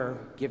while we are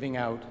giving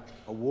out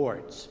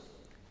awards,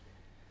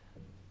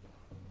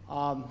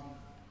 I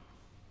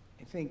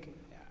think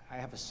I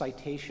have a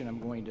citation I'm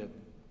going to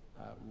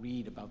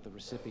read about the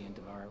recipient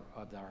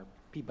of our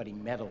Peabody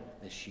Medal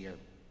this year.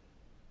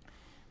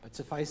 But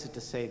suffice it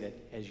to say that,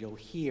 as you'll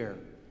hear,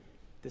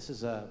 this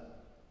is an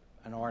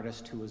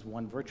artist who has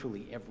won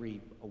virtually every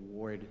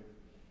award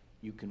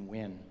you can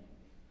win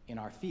in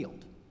our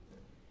field.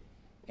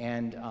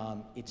 And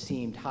it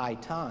seemed high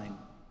time,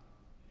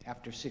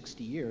 after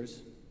 60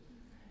 years,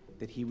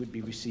 that he would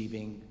be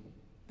receiving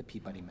the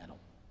Peabody Medal.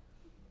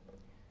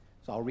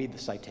 So I'll read the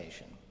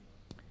citation.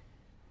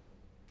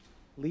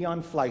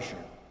 Leon Fleischer,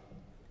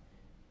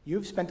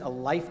 you've spent a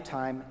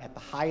lifetime at the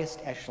highest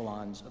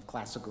echelons of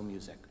classical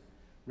music,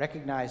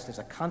 recognized as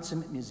a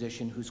consummate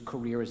musician whose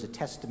career is a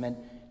testament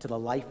to the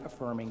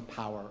life-affirming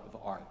power of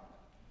art.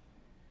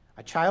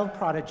 A child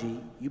prodigy,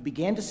 you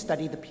began to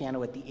study the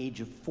piano at the age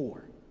of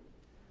 4.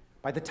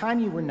 By the time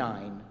you were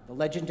 9, the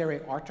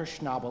legendary Arthur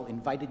Schnabel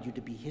invited you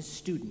to be his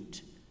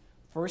student,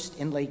 first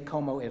in Lake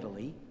Como,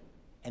 Italy,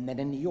 and then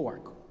in New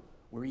York,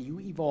 where you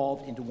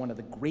evolved into one of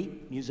the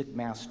great music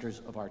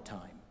masters of our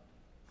time.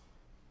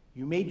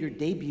 You made your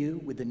debut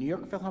with the New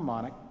York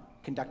Philharmonic,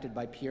 conducted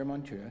by Pierre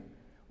Monteur,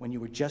 when you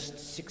were just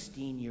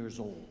 16 years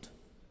old.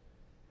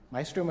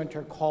 Maestro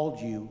Monteur called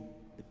you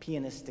the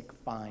pianistic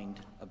find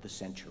of the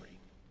century.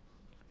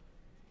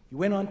 You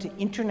went on to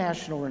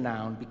international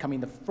renown, becoming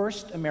the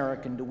first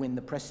American to win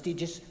the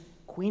prestigious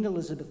Queen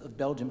Elizabeth of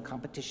Belgium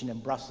competition in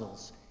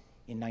Brussels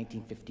in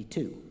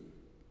 1952.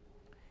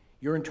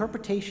 Your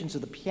interpretations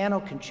of the piano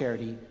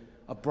concerti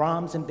of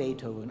Brahms and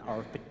Beethoven are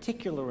of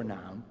particular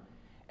renown,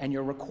 and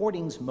your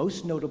recordings,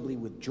 most notably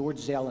with George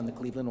Zell and the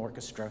Cleveland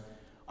Orchestra,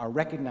 are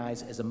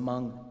recognized as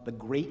among the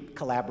great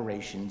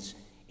collaborations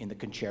in the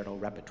concerto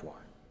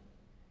repertoire.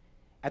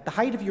 At the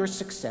height of your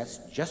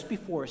success, just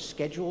before a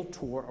scheduled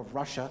tour of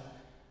Russia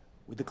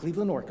with the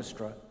Cleveland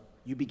Orchestra,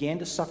 you began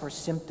to suffer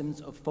symptoms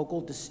of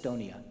focal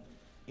dystonia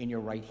in your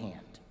right hand.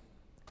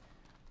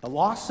 The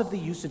loss of the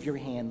use of your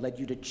hand led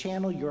you to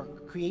channel your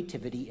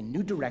creativity in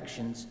new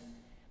directions,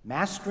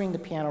 mastering the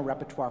piano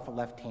repertoire for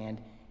left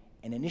hand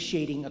and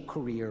initiating a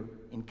career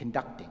in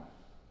conducting.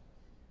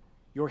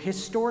 Your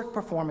historic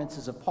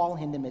performances of Paul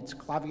Hindemith's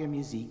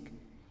Klaviermusik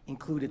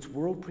include its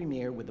world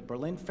premiere with the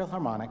Berlin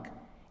Philharmonic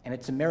and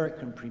its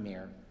American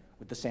premiere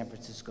with the San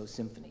Francisco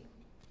Symphony.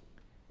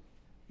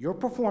 Your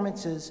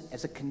performances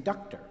as a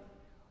conductor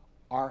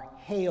are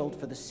hailed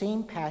for the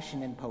same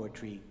passion and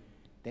poetry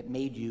that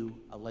made you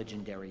a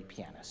legendary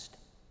pianist.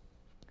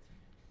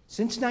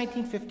 Since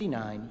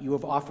 1959, you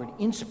have offered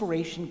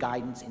inspiration,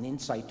 guidance, and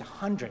insight to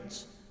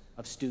hundreds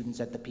of students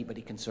at the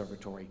Peabody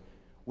Conservatory,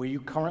 where you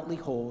currently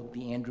hold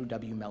the Andrew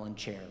W. Mellon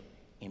Chair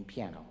in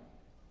piano.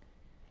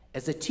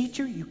 As a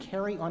teacher, you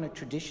carry on a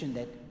tradition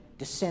that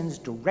descends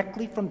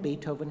directly from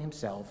Beethoven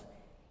himself,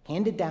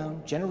 handed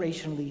down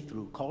generationally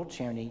through Karl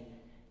Czerny,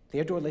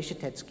 Theodor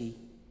Leschetizky,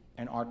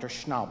 and Arthur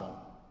Schnabel,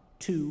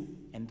 to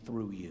and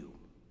through you.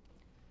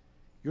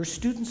 Your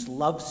students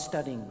love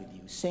studying with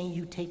you, saying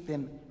you take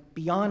them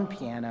beyond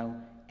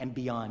piano and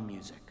beyond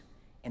music,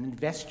 and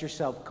invest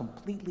yourself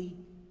completely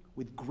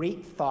with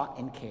great thought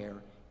and care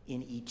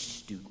in each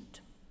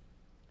student.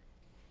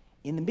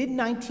 In the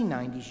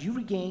mid-1990s, you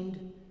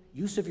regained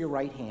use of your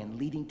right hand,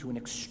 leading to an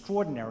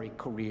extraordinary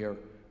career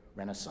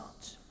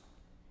renaissance.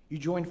 You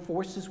joined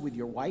forces with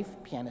your wife,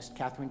 pianist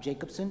Catherine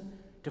Jacobson,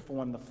 to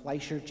form the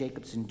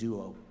Fleischer-Jacobson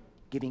duo,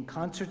 giving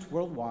concerts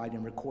worldwide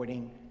and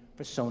recording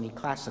for Sony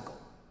Classical.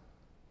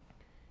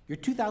 Your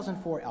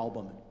 2004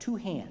 album, Two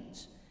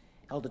Hands,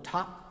 held a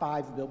top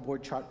 5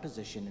 Billboard chart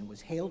position and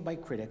was hailed by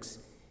critics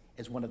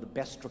as one of the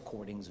best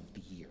recordings of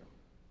the year.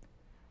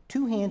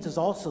 Two Hands is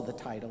also the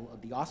title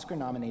of the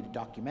Oscar-nominated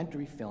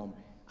documentary film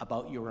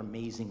about your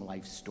amazing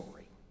life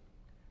story.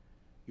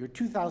 Your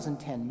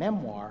 2010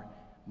 memoir,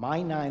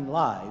 My 9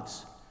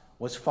 Lives,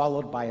 was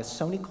followed by a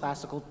Sony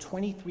Classical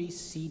 23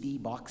 CD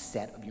box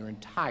set of your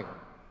entire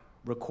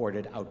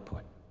recorded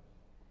output.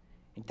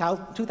 In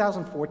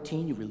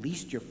 2014, you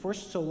released your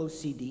first solo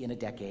CD in a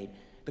decade,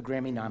 the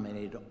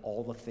Grammy-nominated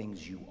All the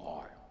Things You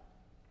Are.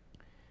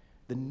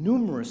 The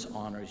numerous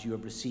honors you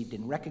have received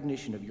in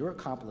recognition of your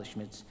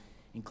accomplishments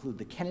include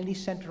the Kennedy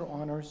Center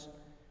Honors,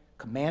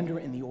 Commander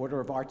in the Order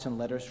of Arts and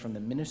Letters from the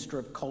Minister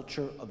of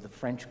Culture of the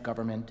French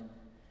government,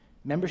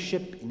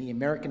 membership in the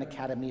American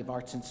Academy of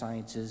Arts and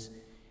Sciences,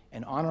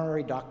 and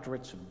honorary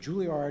doctorates from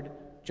Juilliard,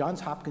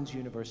 Johns Hopkins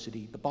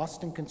University, the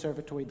Boston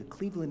Conservatory, the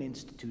Cleveland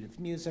Institute of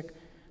Music,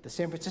 the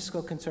San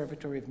Francisco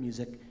Conservatory of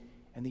Music,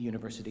 and the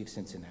University of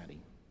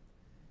Cincinnati.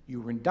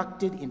 You were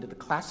inducted into the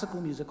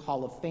Classical Music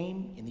Hall of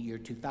Fame in the year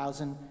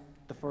 2000,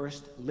 the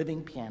first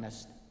living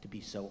pianist to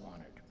be so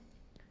honored.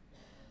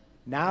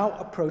 Now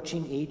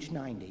approaching age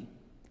 90,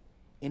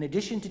 in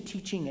addition to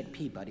teaching at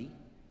Peabody,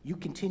 you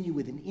continue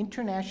with an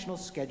international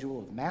schedule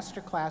of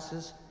master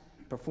classes,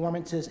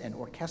 performances, and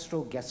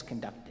orchestral guest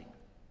conducting.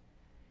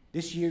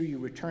 This year you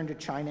return to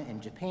China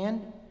and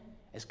Japan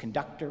as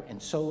conductor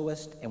and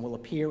soloist and will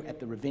appear at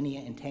the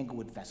Ravinia and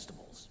Tanglewood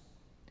festivals.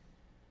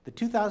 The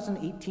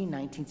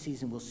 2018-19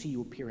 season will see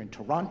you appear in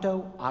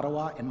Toronto,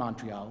 Ottawa, and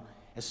Montreal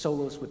as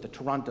soloist with the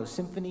Toronto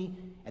Symphony,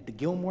 at the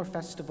Gilmore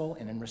Festival,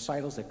 and in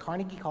recitals at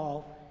Carnegie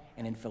Hall,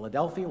 and in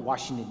Philadelphia,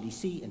 Washington,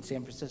 D.C., and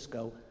San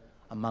Francisco,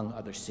 among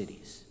other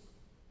cities.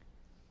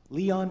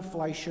 Leon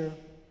Fleischer,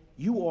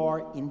 you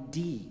are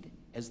indeed,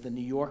 as the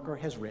New Yorker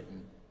has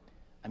written,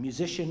 a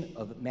musician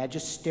of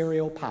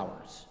magisterial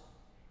powers,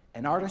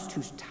 an artist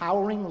whose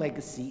towering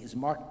legacy is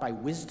marked by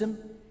wisdom,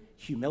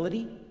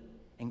 humility,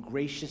 and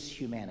gracious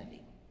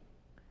humanity.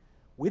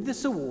 With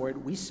this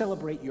award, we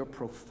celebrate your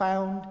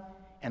profound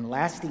and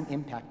lasting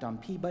impact on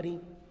Peabody,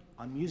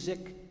 on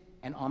music,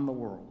 and on the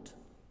world.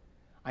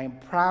 I am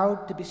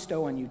proud to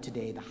bestow on you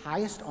today the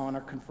highest honor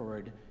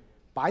conferred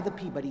by the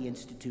Peabody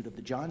Institute of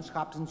the Johns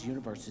Hopkins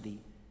University,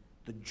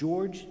 the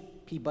George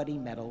Peabody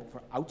Medal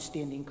for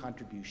Outstanding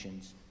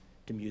Contributions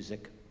to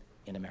Music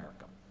in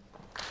America.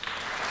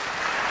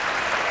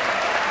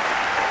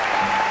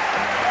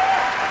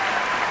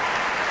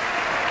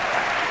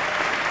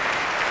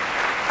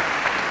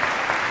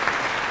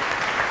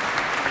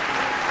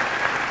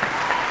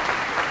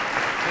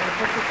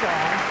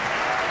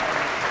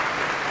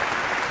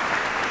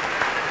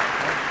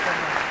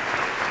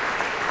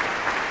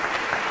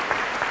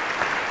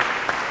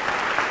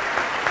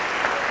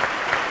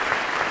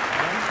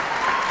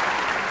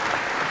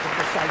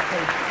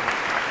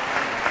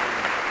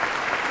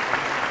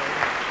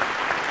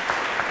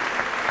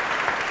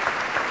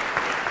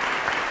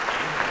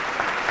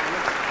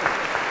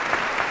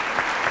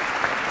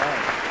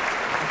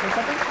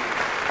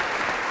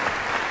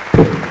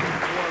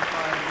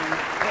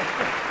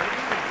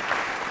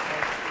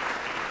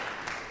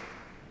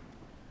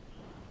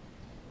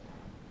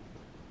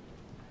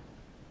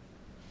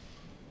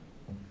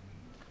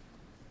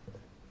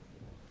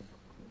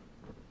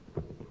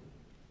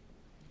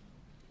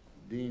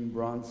 Dean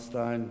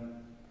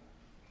Bronstein,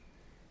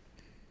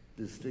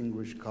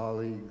 distinguished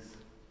colleagues,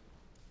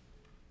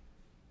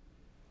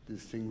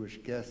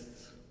 distinguished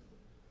guests,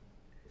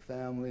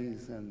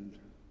 families, and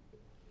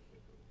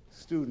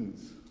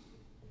students.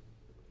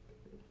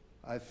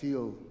 I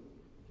feel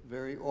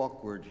very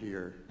awkward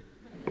here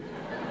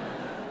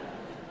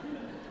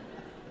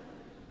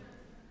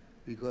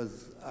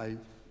because I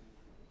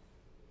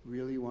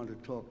really want to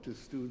talk to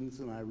students,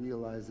 and I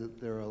realize that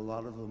there are a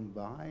lot of them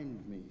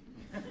behind me.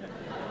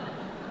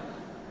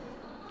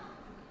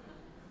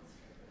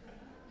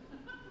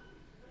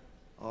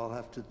 I'll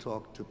have to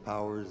talk to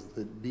powers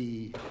that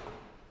be.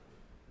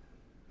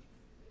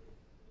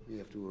 We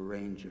have to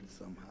arrange it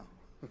somehow.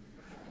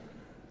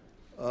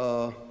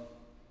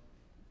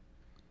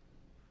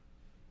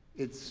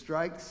 It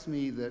strikes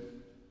me that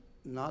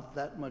not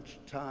that much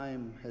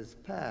time has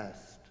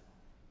passed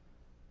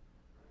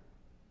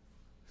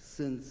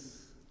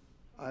since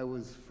I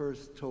was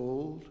first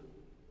told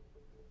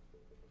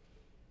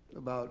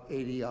about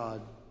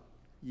 80-odd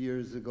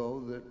years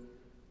ago that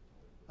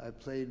I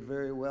played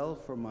very well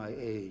for my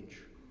age.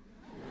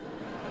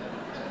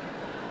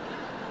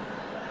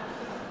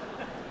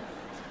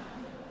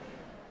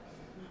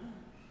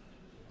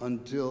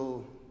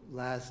 Until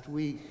last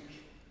week,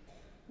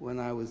 when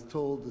I was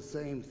told the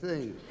same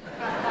thing.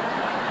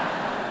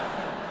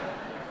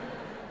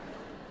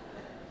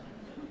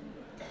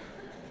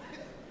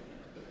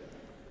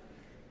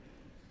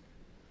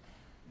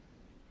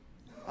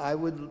 I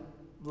would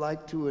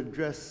like to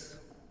address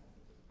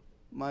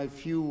my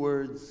few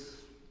words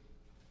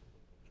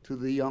to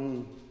the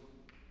young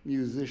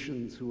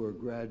musicians who are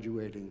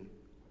graduating.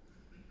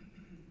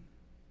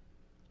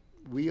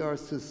 We are a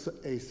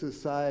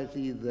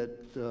society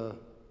that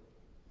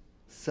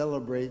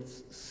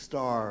celebrates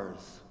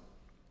stars.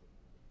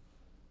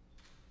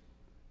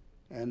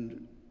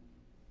 And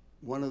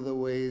one of the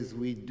ways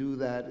we do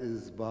that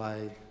is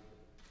by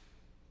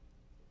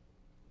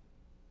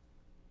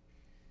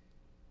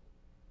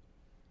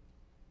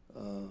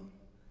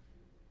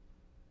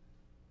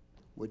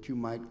what you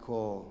might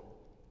call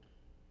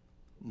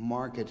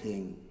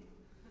marketing,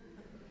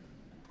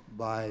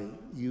 by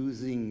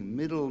using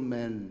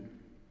middlemen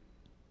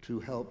to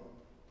help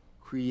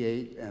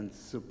create and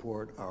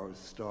support our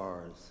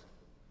stars.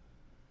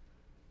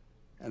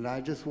 And I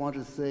just want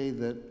to say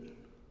that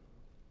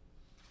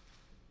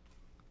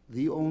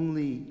the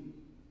only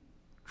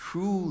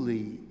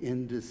truly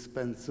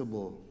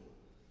indispensable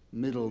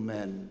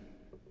middlemen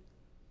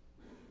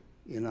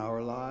in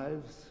our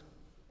lives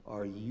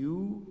are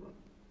you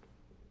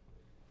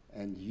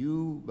and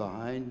you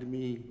behind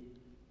me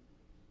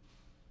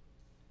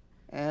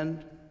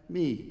and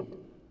me.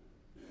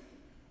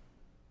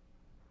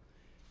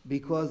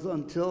 Because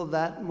until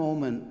that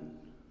moment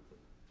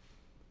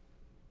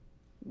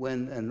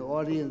when an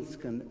audience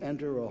can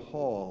enter a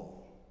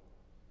hall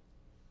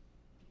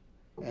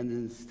and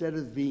instead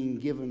of being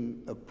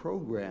given a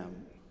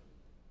program,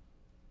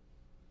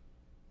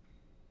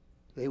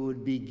 they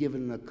would be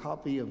given a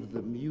copy of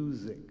the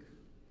music,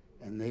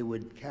 and they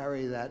would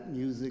carry that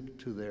music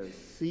to their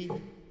seat,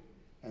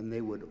 and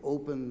they would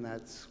open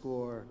that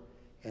score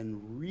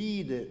and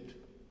read it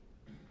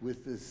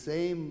with the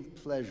same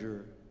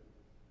pleasure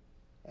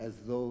as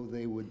though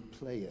they would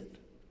play it.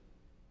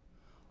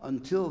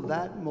 Until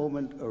that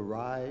moment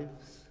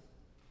arrives,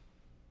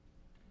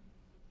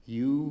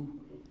 you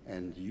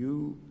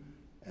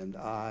and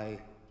I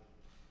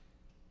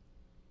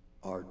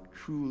are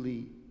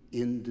truly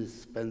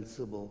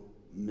indispensable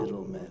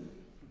middlemen.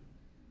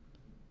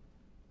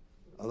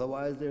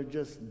 Otherwise, they're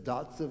just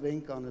dots of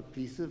ink on a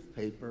piece of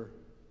paper.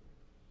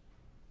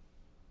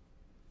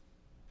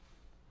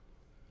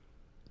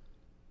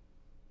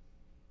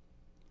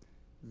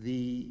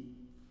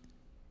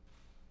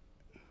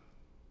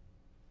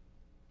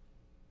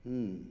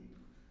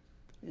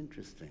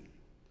 Interesting.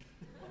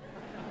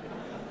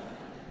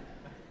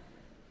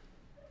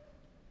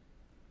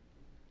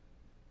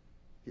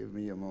 Give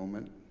me a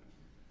moment.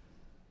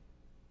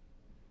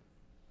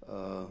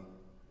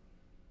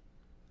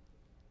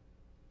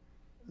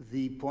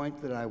 The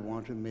point that I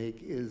want to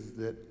make is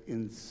that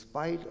in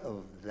spite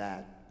of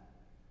that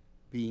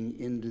being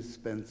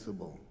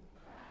indispensable,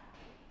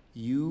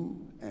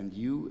 you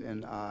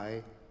and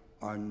I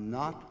are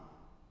not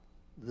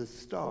the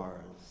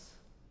stars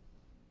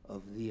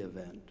of the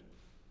event.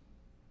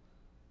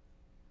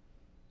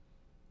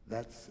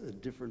 That's a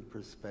different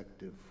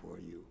perspective for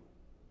you.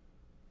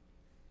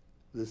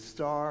 The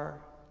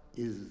star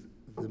is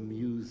the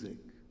music.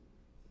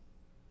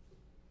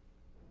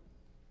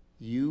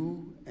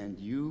 You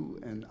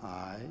and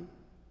I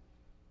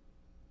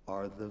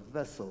are the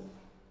vessel,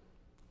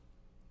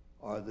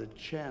 are the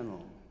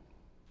channel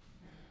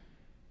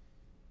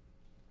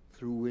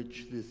through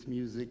which this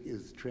music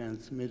is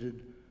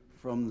transmitted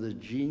from the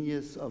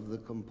genius of the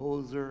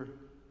composer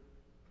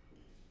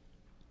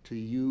to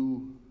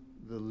you,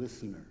 the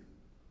listener.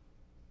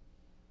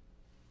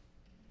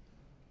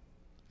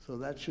 So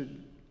that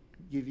should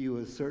give you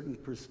a certain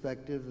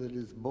perspective that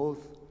is both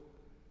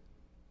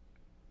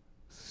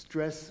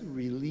stress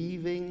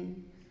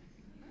relieving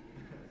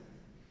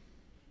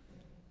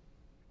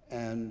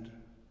and,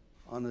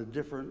 on a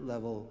different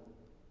level,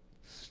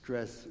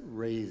 stress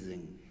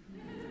raising.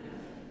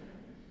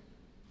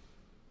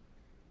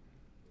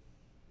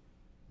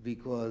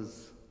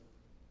 Because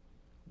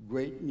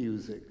great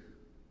music,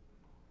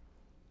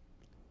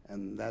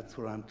 and that's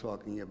what I'm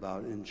talking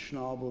about in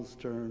Schnabel's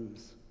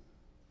terms,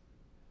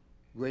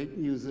 great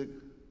music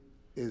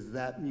is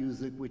that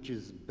music which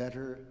is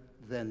better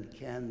than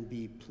can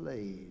be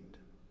played.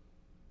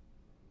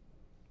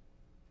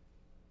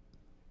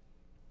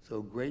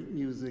 So great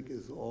music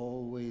is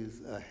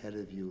always ahead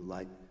of you,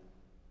 like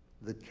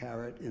the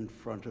carrot in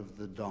front of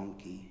the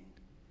donkey.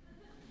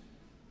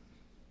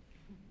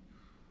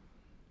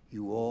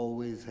 You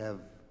always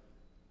have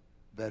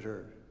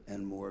better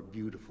and more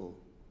beautiful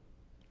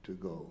to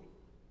go.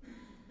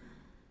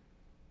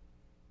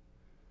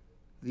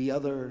 The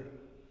other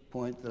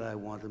point that I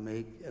want to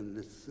make, and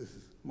this is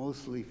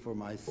mostly for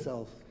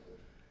myself,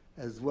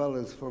 as well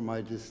as for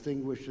my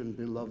distinguished and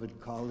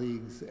beloved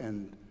colleagues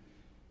and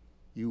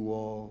you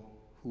all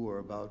who are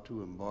about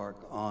to embark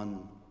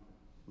on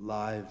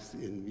lives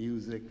in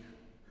music,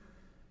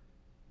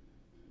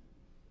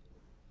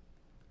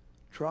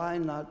 try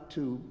not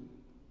to,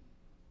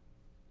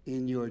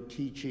 in your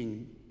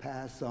teaching,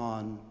 pass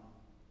on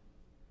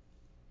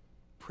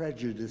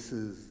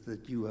prejudices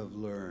that you have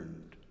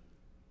learned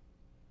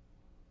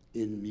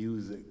in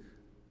music.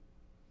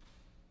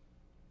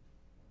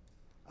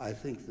 I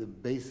think the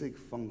basic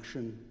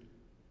function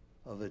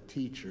of a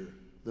teacher,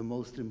 the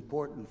most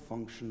important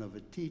function of a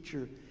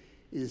teacher,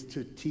 is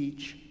to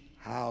teach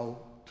how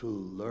to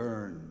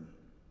learn.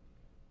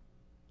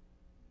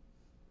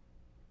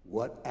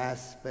 What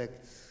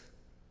aspects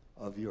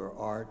of your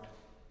art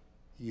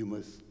you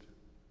must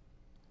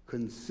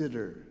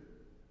consider,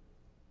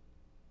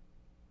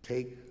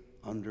 take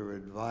under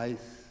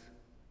advice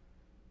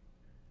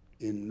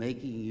in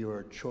making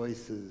your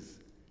choices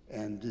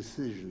and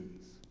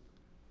decisions.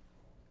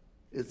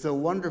 It's a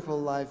wonderful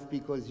life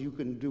because you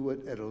can do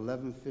it at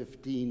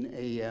 11:15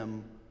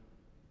 a.m.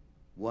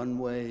 one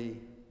way,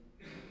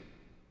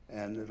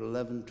 and at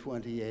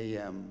 11:20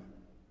 a.m.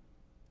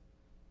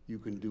 you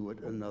can do it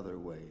another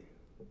way.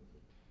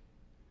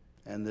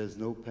 and there's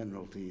no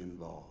penalty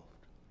involved.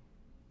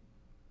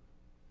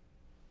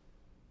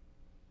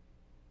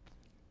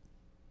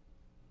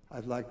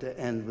 I'd like to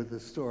end with a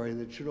story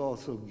that should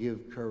also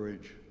give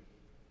courage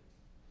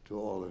to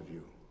all of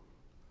you.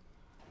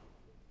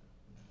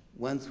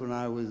 Once when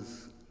I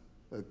was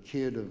a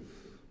kid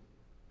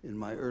in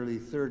my early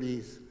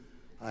 30s,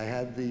 I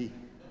had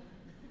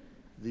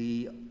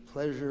the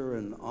pleasure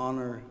and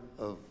honor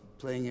of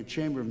playing a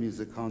chamber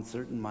music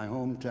concert in my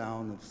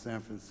hometown of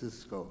San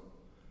Francisco,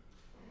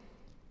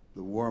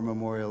 the War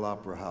Memorial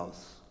Opera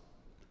House.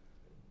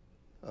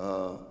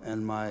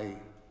 And my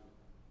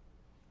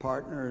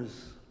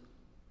partners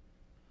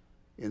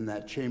in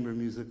that chamber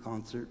music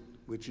concert,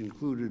 which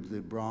included the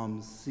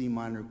Brahms C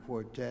minor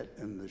quartet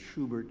and the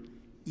Schubert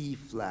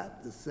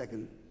E-flat, the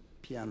second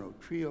piano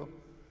trio,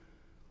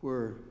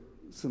 were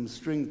some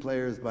string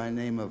players by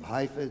name of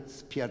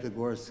Heifetz,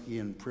 Piatigorsky,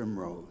 and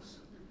Primrose.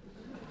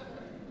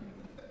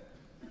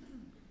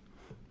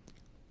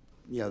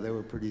 Yeah, they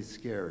were pretty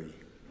scary.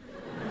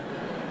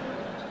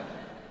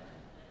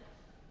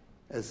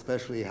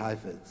 Especially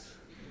Heifetz,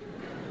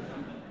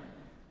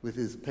 with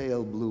his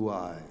pale blue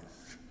eyes,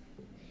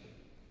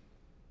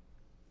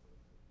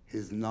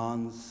 his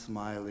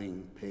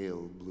non-smiling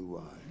pale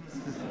blue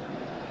eyes.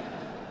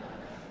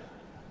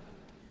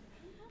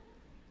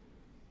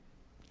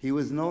 He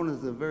was known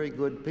as a very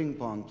good ping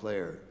pong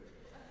player.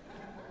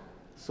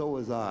 So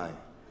was I.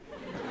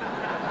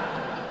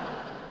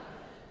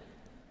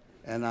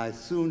 And I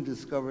soon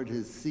discovered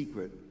his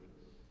secret.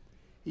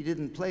 He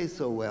didn't play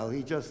so well,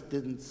 he just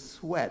didn't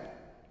sweat.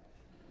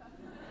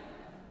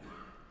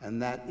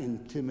 And that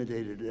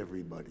intimidated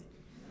everybody.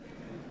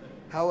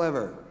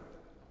 However,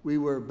 we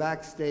were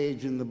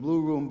backstage in the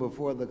Blue Room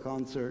before the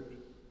concert,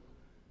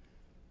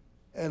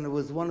 and it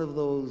was one of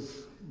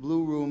those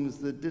blue rooms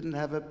that didn't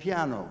have a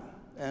piano.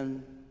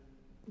 And,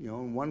 you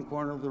know, in one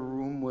corner of the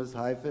room was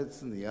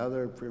Heifetz, and the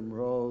other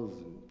Primrose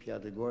and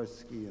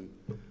Piatigorsky, and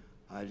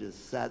I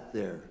just sat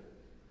there.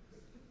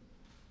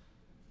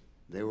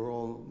 They were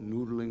all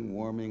noodling,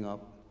 warming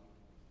up.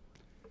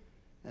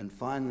 And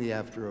finally,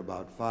 after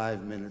about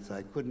 5 minutes,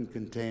 I couldn't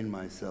contain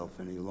myself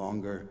any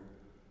longer.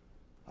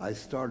 I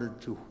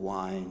started to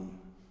whine.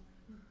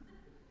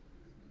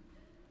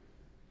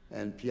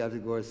 And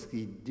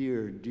Piatigorsky,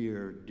 dear,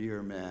 dear,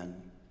 dear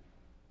man,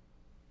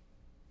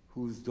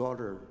 whose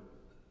daughter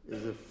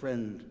is a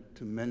friend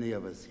to many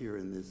of us here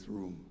in this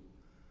room,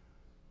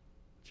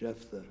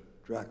 Jephthah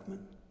Drachman.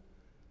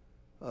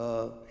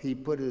 He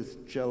put his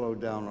cello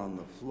down on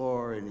the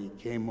floor, and he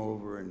came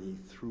over and he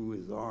threw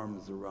his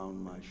arms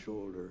around my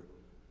shoulder.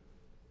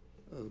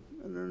 An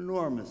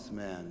enormous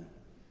man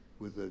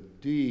with a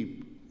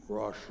deep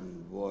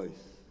Russian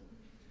voice.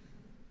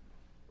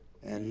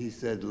 And he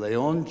said,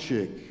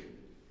 "Leonchik,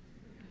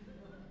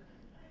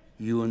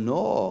 you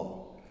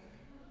know,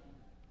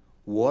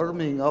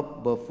 warming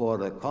up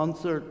before a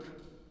concert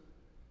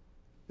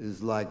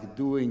is like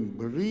doing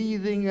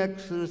breathing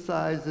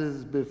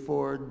exercises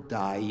before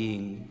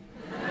dying."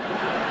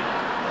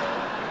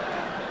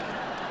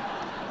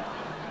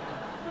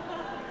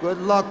 Good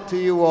luck to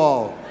you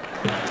all.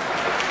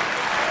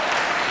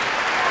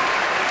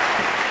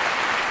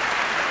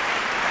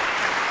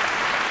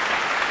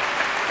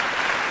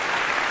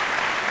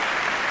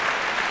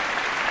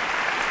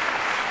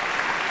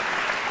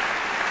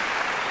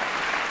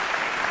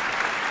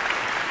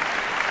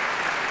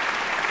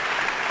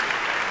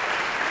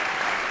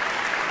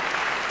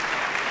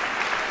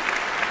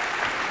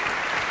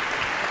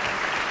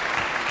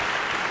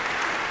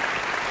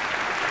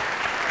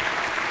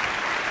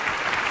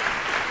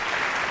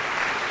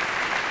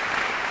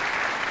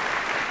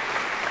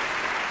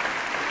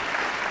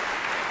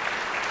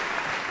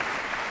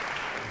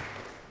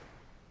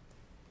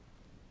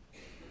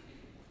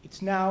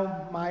 It's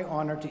now my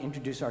honor to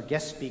introduce our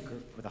guest speaker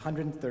for the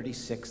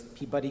 136th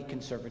Peabody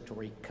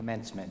Conservatory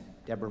Commencement,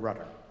 Deborah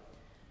Rutter.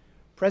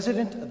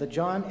 President of the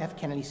John F.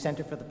 Kennedy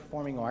Center for the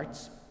Performing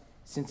Arts,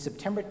 since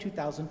September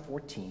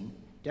 2014,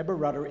 Deborah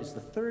Rutter is the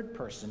third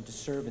person to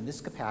serve in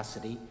this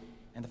capacity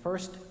and the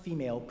first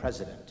female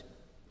president.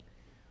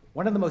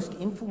 One of the most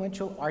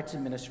influential arts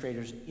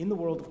administrators in the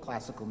world of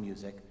classical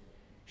music,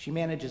 she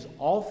manages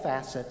all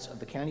facets of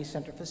the Kennedy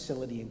Center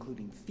facility,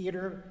 including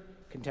theater,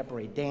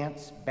 contemporary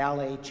dance,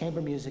 ballet,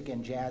 chamber music,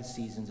 and jazz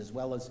seasons, as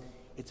well as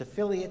its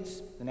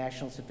affiliates, the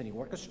National Symphony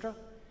Orchestra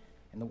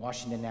and the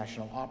Washington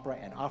National Opera,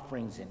 and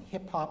offerings in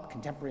hip-hop,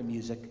 contemporary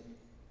music,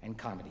 and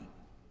comedy.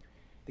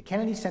 The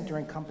Kennedy Center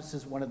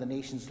encompasses one of the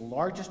nation's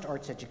largest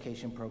arts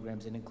education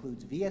programs and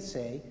includes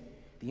VSA,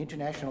 the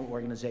International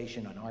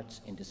Organization on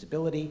Arts and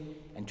Disability,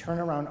 and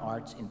Turnaround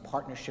Arts in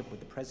partnership with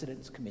the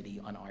President's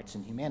Committee on Arts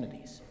and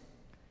Humanities.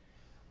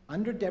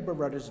 Under Deborah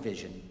Rutter's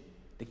vision,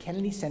 the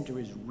Kennedy Center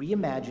is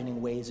reimagining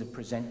ways of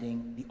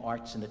presenting the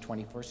arts in the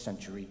 21st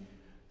century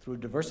through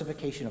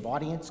diversification of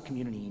audience,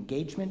 community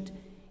engagement,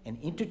 and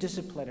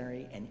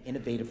interdisciplinary and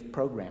innovative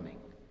programming.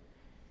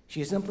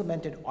 She has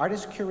implemented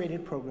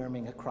artist-curated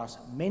programming across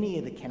many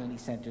of the Kennedy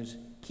Center's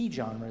key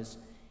genres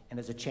and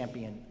is a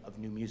champion of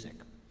new music.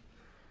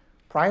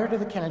 Prior to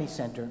the Kennedy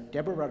Center,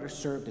 Deborah Rutter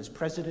served as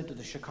president of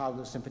the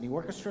Chicago Symphony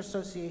Orchestra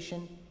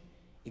Association,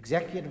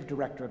 executive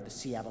director of the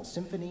Seattle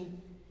Symphony,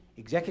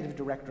 executive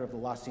director of the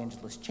Los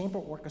Angeles Chamber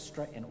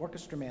Orchestra, and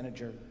orchestra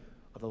manager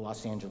of the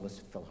Los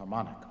Angeles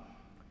Philharmonic.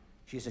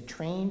 She is a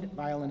trained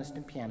violinist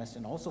and pianist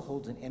and also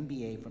holds an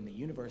MBA from the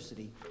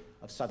University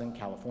of Southern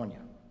California.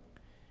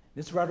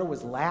 Ms. Rutter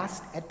was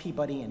last at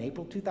Peabody in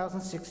April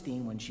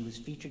 2016 when she was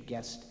featured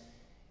guest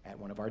at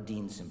one of our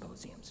Dean's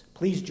Symposiums.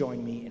 Please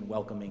join me in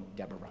welcoming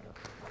Deborah Rutter.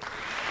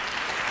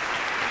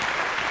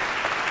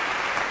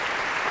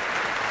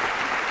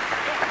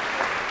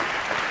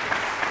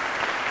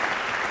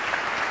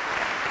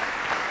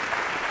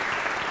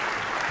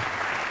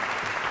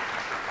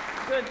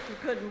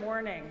 Good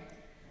morning,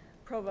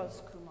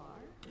 Provost Kumar,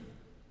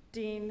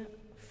 Dean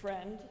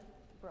Friend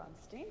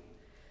Bronstein,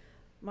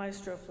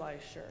 Maestro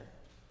Fleischer,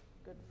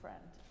 good friend,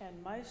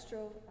 and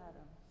Maestro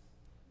Adams,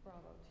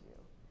 bravo to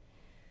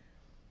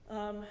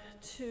you.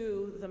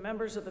 To the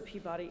members of the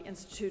Peabody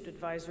Institute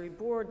Advisory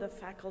Board, the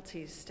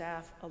faculty,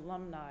 staff,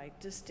 alumni,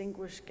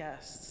 distinguished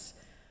guests,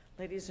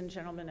 ladies and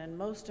gentlemen, and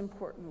most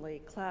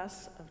importantly,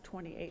 class of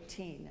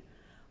 2018,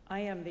 I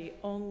am the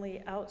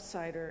only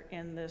outsider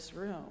in this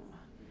room.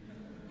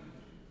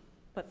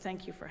 But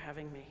thank you for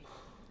having me.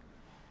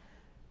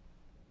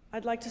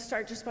 I'd like to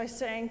start just by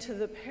saying to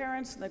the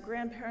parents and the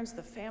grandparents,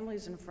 the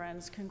families and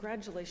friends,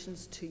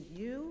 congratulations to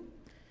you.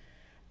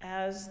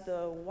 As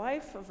the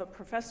wife of a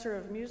professor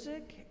of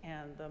music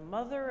and the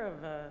mother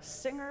of a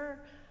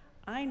singer,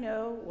 I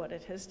know what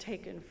it has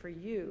taken for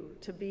you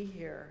to be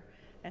here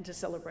and to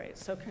celebrate.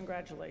 So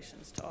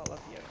congratulations to all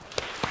of you.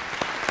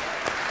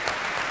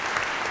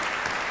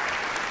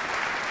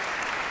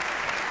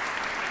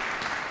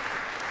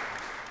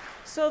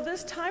 So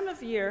this time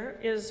of year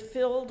is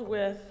filled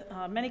with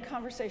many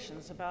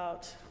conversations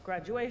about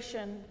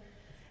graduation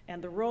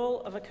and the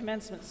role of a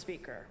commencement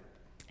speaker,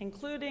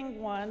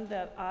 including one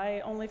that I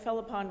only fell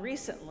upon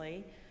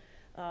recently.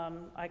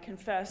 I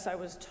confess I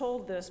was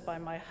told this by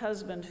my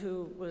husband,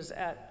 who was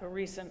at a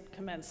recent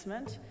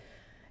commencement.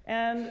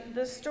 And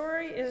the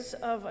story is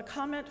of a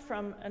comment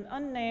from an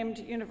unnamed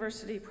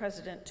university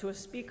president to a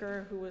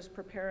speaker who was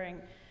preparing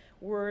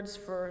words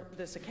for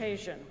this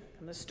occasion.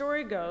 And the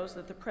story goes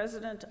that the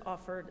president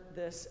offered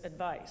this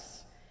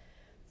advice: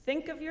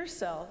 think of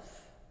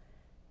yourself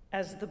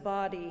as the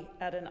body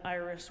at an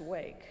Irish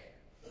wake.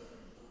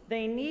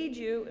 They need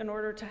you in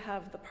order to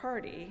have the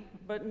party,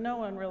 but no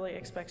one really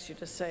expects you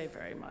to say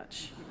very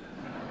much.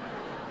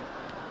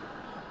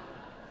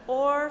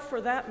 Or, for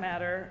that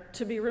matter,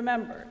 to be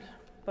remembered.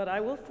 But I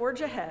will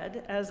forge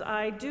ahead, as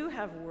I do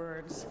have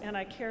words, and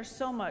I care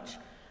so much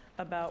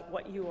about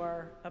what you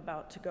are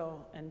about to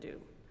go and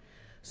do.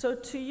 So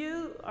to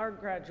you, our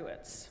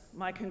graduates,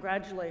 my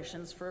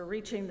congratulations for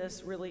reaching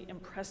this really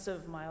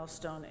impressive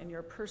milestone in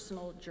your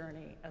personal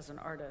journey as an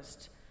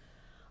artist.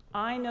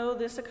 I know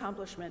this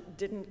accomplishment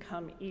didn't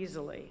come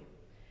easily.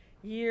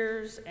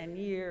 Years and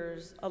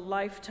years, a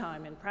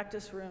lifetime in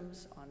practice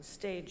rooms, on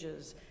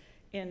stages,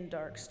 in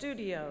dark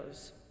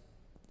studios,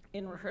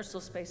 in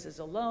rehearsal spaces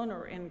alone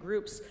or in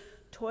groups,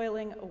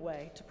 toiling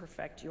away to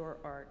perfect your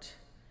art.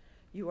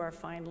 You are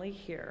finally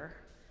here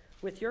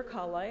with your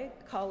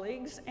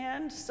colleagues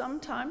and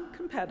sometime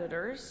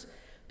competitors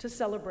to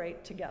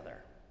celebrate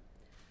together.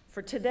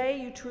 For today,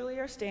 you truly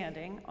are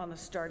standing on the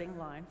starting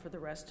line for the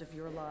rest of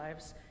your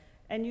lives,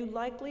 and you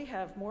likely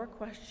have more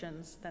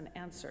questions than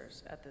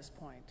answers at this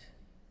point.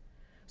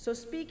 So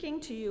speaking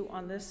to you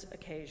on this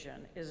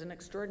occasion is an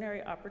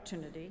extraordinary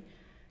opportunity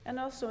and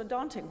also a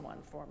daunting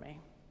one for me.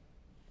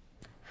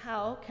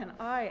 How can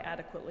I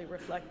adequately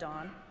reflect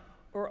on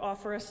or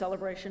offer a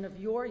celebration of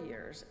your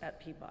years at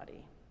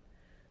Peabody?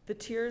 The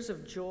tears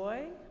of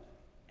joy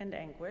and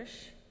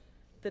anguish,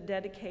 the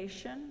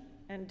dedication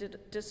and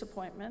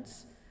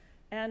disappointments,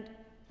 and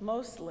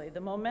mostly the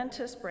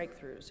momentous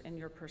breakthroughs in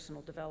your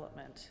personal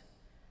development.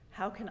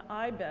 How can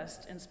I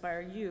best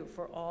inspire you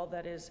for all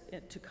that is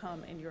to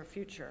come in your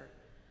future?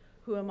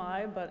 Who am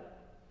I but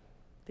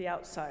the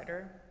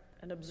outsider,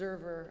 an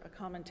observer, a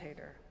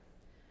commentator?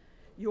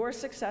 Your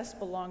success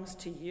belongs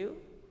to you,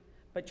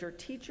 but your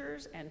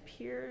teachers and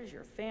peers,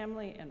 your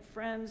family and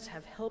friends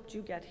have helped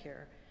you get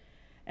here.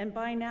 And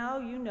by now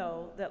you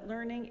know that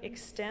learning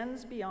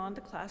extends beyond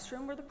the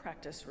classroom or the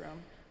practice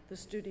room, the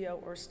studio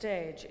or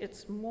stage.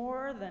 It's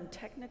more than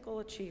technical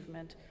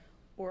achievement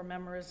or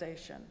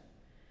memorization.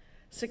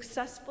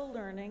 Successful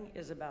learning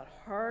is about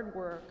hard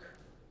work,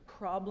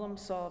 problem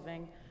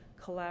solving,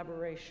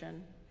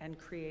 collaboration, and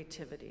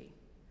creativity.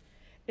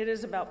 It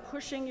is about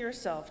pushing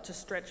yourself to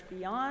stretch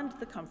beyond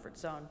the comfort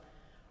zone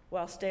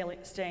while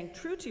staying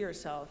true to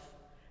yourself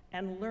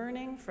and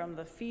learning from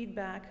the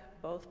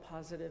feedback, both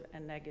positive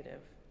and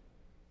negative.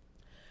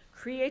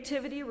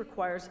 Creativity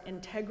requires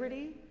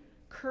integrity,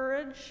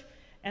 courage,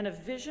 and a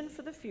vision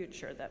for the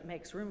future that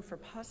makes room for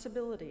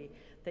possibility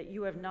that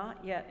you have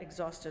not yet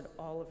exhausted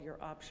all of your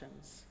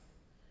options.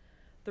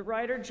 The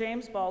writer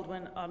James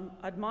Baldwin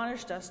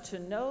admonished us to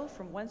know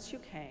from whence you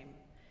came.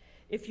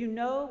 If you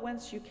know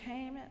whence you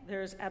came,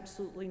 there is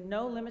absolutely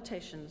no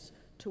limitations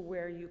to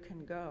where you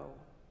can go.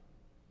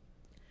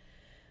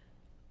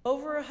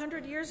 Over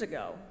 100 years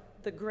ago,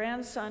 the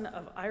grandson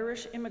of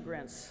Irish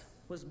immigrants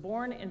was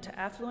born into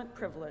affluent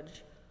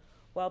privilege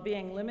while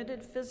being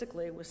limited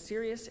physically with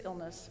serious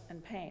illness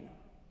and pain.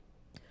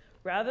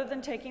 Rather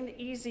than taking the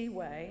easy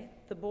way,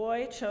 the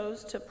boy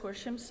chose to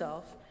push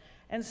himself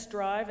and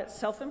strive at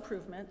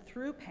self-improvement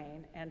through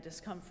pain and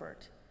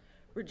discomfort,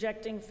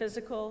 rejecting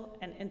physical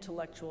and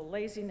intellectual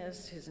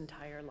laziness his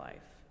entire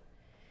life.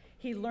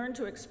 He learned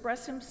to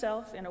express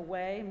himself in a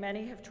way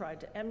many have tried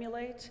to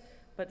emulate,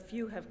 but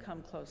few have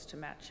come close to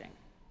matching.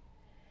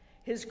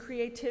 His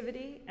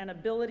creativity and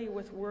ability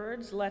with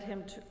words led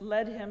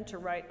him to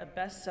write a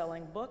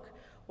best-selling book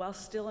while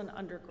still an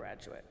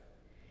undergraduate.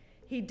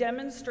 He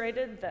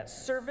demonstrated that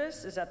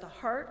service is at the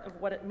heart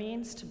of what it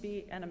means to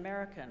be an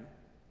American,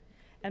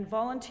 and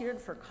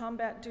volunteered for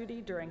combat duty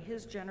during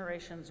his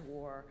generation's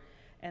war,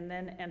 and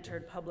then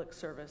entered public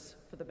service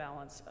for the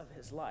balance of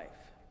his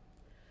life.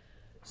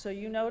 So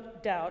you no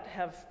doubt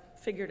have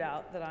figured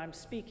out that I'm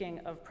speaking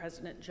of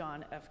President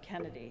John F.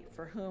 Kennedy,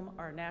 for whom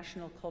our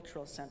National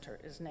Cultural Center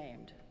is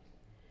named.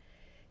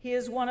 He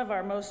is one of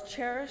our most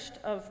cherished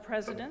of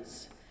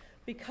presidents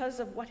because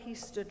of what he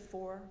stood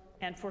for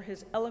and for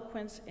his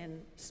eloquence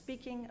in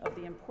speaking of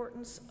the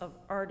importance of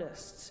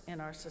artists in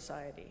our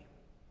society.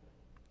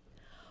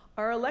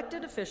 Our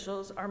elected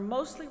officials are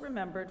mostly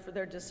remembered for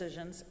their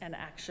decisions and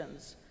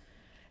actions.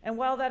 And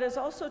while that is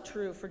also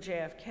true for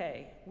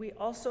JFK, we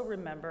also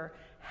remember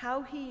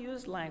how he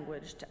used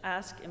language to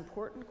ask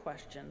important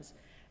questions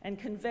and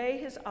convey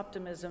his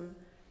optimism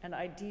and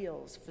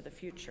ideals for the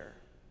future.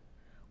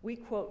 We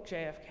quote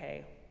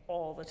JFK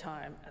all the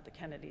time at the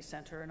Kennedy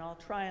Center, and I'll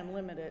try and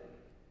limit it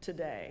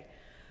today.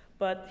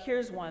 But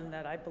here's one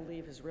that I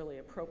believe is really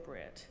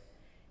appropriate.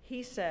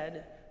 He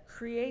said,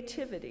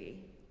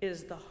 "Creativity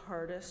is the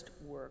hardest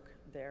work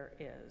there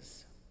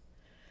is."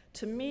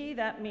 To me,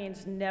 that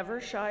means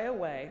never shy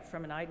away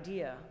from an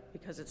idea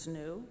because it's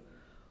new,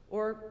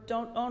 or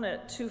don't own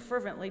it too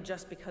fervently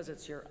just because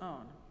it's your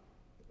own.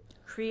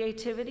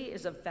 Creativity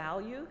is a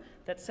value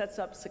that sets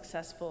up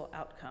successful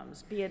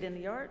outcomes, be it in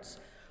the arts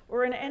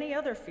or in any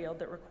other field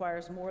that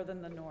requires more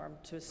than the norm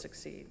to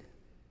succeed.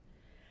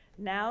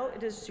 Now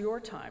it is your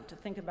time to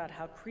think about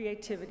how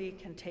creativity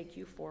can take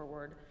you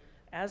forward,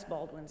 as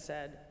Baldwin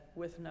said,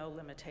 with no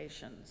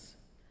limitations.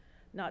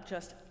 Not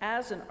just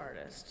as an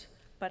artist,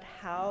 but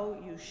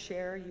how you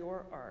share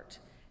your art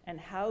and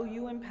how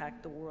you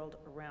impact the world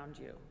around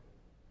you.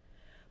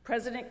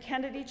 President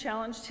Kennedy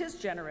challenged his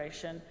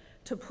generation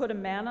to put a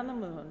man on the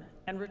moon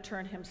and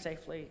return him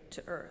safely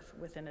to Earth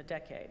within a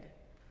decade.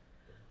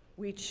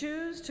 We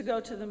choose to go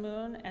to the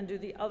moon and do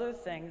the other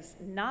things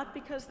not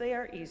because they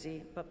are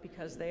easy, but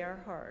because they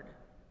are hard.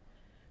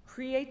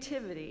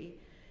 Creativity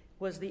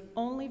was the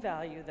only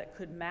value that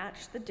could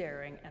match the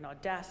daring and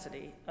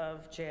audacity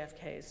of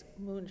JFK's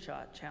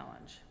moonshot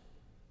challenge.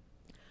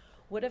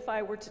 What if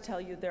I were to tell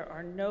you there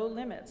are no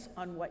limits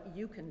on what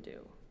you can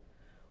do?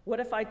 What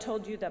if I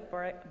told you that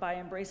by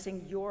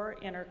embracing your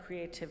inner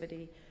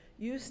creativity,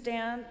 you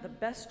stand the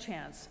best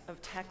chance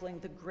of tackling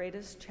the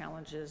greatest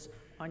challenges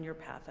on your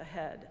path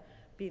ahead,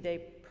 be they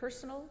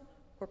personal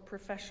or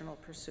professional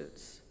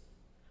pursuits?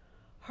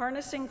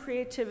 Harnessing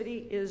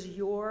creativity is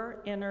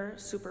your inner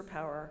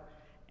superpower,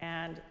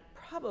 and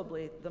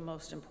probably the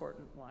most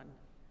important one.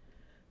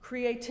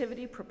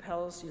 Creativity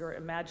propels your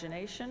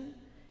imagination,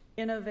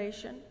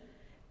 innovation,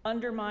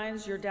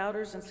 undermines your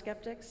doubters and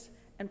skeptics,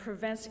 and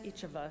prevents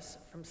each of us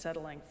from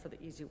settling for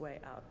the easy way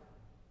out.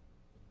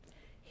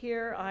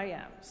 Here I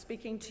am,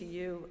 speaking to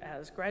you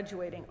as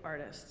graduating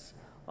artists,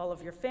 all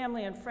of your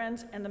family and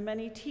friends, and the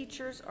many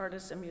teachers,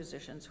 artists, and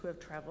musicians who have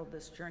traveled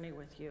this journey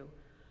with you.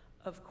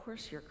 Of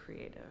course you're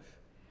creative.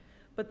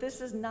 But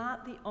this is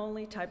not the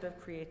only type of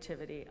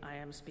creativity I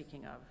am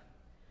speaking of.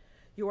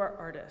 You are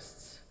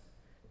artists.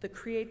 The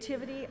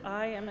creativity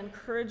I am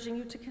encouraging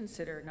you to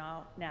consider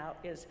now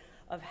is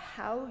of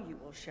how you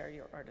will share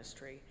your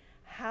artistry,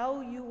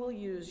 how you will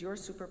use your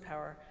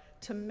superpower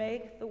to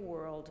make the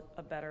world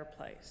a better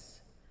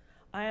place.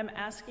 I am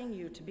asking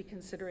you to be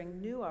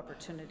considering new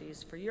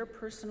opportunities for your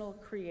personal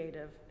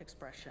creative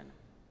expression.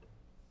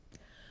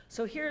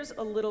 So here's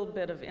a little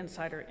bit of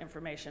insider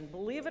information.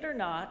 Believe it or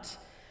not,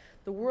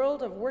 the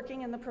world of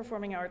working in the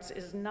performing arts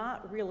is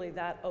not really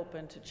that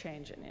open to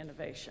change and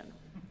innovation.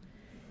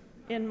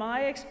 Am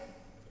I right?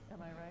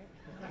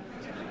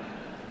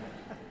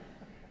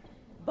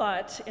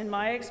 But in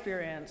my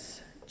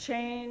experience,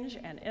 change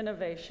and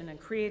innovation and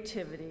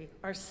creativity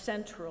are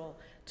central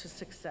to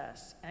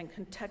success and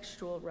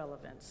contextual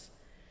relevance,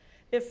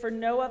 if for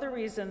no other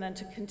reason than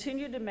to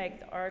continue to make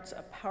the arts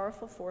a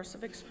powerful force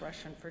of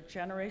expression for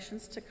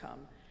generations to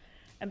come,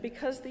 and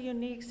because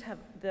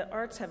the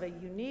arts have a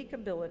unique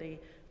ability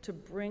to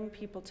bring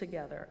people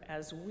together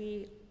as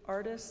we,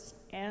 artists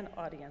and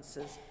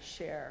audiences,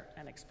 share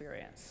and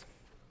experience.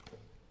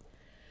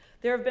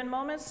 There have been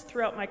moments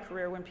throughout my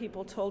career when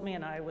people told me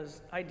an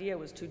idea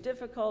was too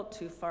difficult,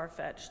 too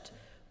far-fetched,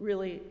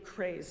 really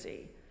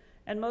crazy.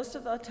 And most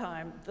of the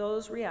time,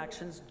 those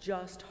reactions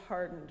just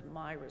hardened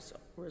my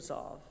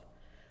resolve.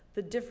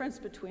 The difference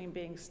between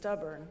being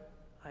stubborn,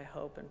 I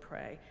hope and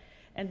pray,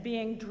 and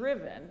being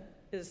driven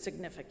is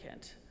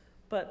significant,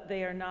 but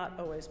they are not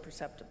always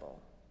perceptible.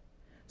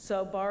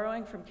 So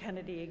borrowing from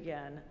Kennedy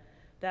again,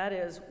 that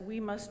is, we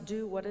must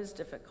do what is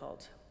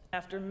difficult.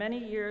 After many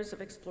years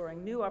of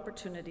exploring new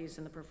opportunities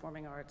in the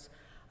performing arts,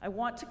 I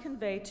want to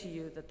convey to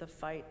you that the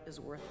fight is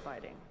worth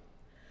fighting.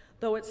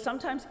 Though it's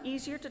sometimes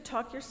easier to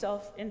talk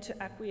yourself into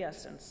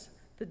acquiescence,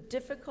 the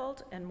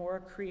difficult and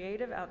more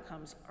creative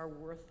outcomes are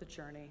worth the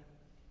journey.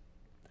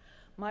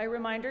 My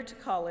reminder to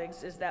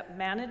colleagues is that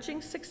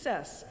managing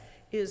success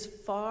is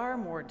far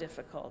more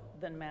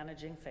difficult than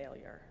managing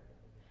failure.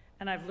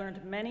 And I've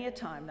learned many a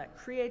time that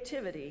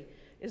creativity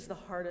is the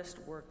hardest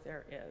work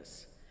there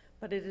is,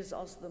 but it is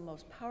also the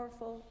most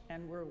powerful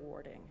and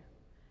rewarding.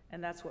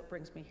 And that's what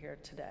brings me here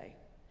today.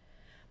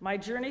 My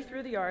journey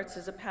through the arts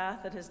is a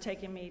path that has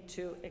taken me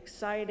to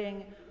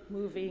exciting,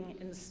 moving,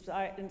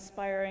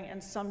 inspiring,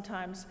 and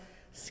sometimes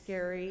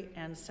scary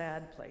and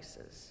sad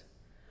places.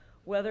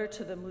 Whether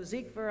to the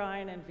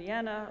Musikverein in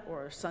Vienna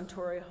or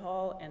Suntory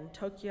Hall in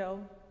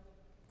Tokyo,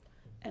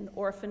 an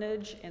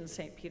orphanage in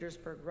St.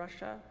 Petersburg,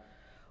 Russia,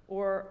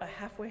 or a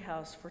halfway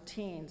house for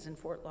teens in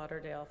Fort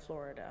Lauderdale,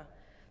 Florida,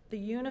 the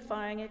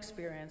unifying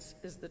experience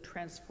is the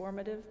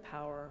transformative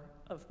power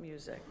of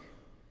music.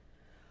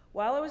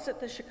 While I was at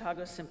the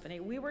Chicago Symphony,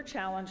 we were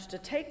challenged to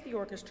take the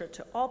orchestra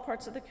to all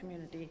parts of the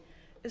community,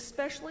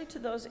 especially to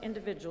those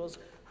individuals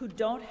who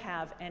don't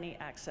have any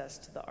access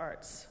to the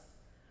arts.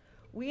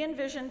 We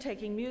envision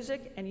taking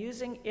music and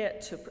using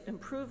it to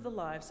improve the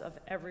lives of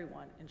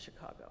everyone in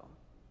Chicago.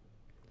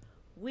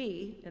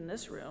 We, in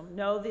this room,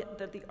 know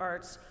that the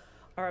arts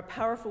are a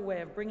powerful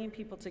way of bringing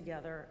people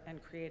together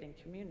and creating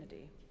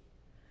community.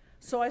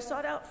 So I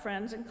sought out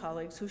friends and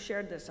colleagues who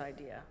shared this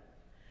idea,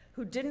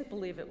 who didn't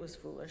believe it was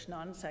foolish,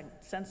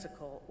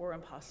 nonsensical, or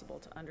impossible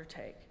to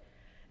undertake.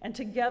 And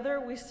together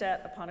we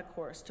set upon a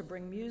course to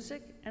bring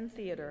music and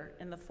theater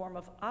in the form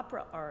of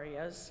opera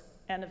arias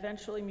and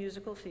eventually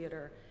musical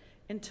theater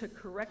into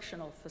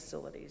correctional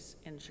facilities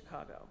in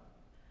Chicago.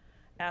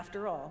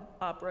 After all,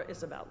 opera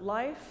is about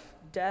life,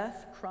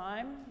 death,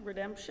 crime,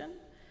 redemption.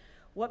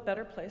 What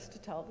better place to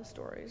tell the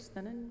stories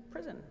than in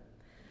prison?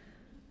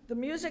 The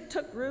music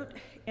took root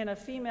in a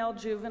female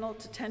juvenile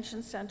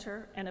detention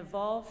center and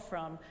evolved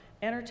from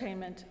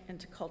entertainment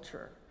into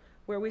culture,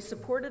 where we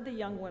supported the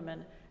young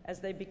women as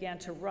they began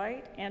to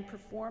write and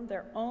perform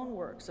their own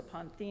works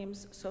upon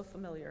themes so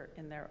familiar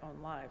in their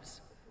own lives.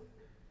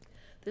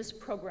 This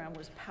program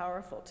was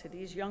powerful to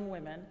these young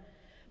women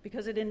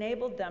because it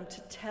enabled them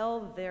to tell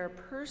their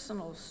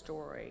personal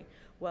story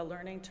while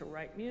learning to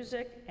write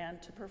music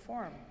and to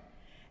perform.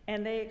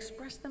 And they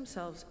expressed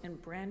themselves in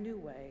brand new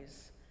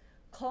ways,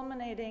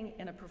 culminating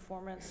in a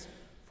performance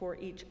for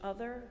each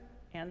other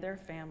and their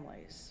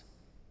families.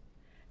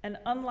 An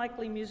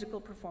unlikely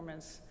musical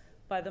performance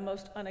by the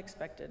most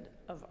unexpected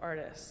of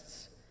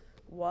artists.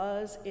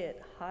 Was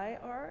it high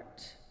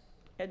art,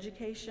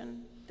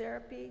 education,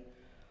 therapy,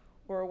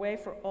 or a way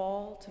for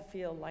all to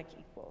feel like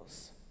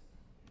equals?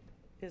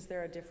 Is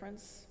there a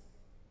difference?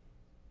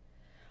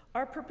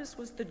 Our purpose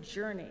was the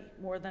journey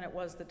more than it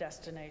was the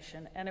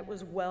destination, and it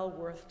was well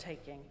worth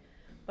taking,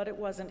 but it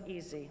wasn't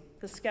easy.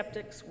 The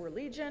skeptics were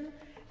legion,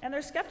 and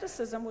their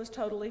skepticism was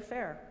totally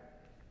fair.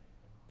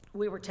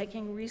 We were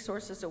taking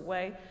resources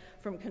away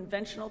from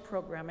conventional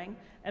programming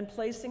and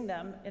placing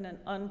them in an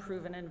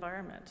unproven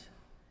environment.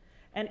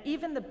 And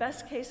even the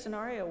best case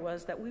scenario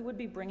was that we would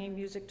be bringing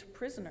music to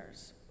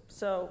prisoners.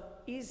 So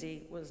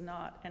easy was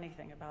not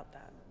anything about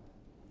that.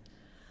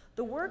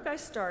 The work I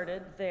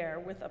started there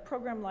with a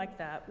program like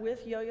that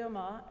with Yo-Yo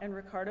Ma and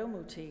Riccardo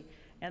Muti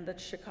and the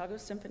Chicago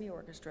Symphony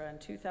Orchestra in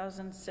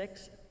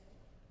 2006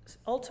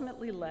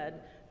 ultimately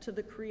led to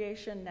the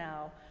creation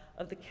now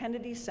of the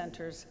Kennedy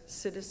Center's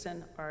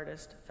Citizen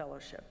Artist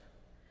Fellowship.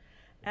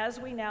 As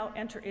we now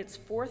enter its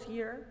 4th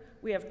year,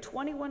 we have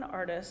 21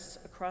 artists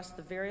across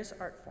the various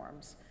art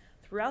forms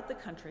throughout the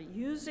country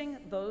using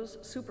those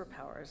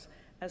superpowers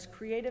as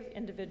creative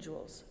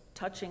individuals,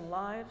 touching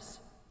lives,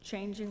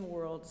 changing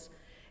worlds,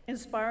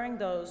 inspiring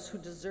those who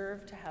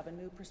deserve to have a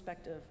new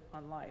perspective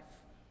on life.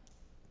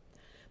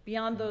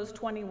 Beyond those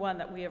 21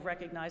 that we have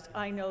recognized,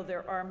 I know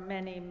there are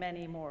many,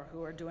 many more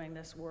who are doing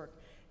this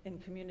work in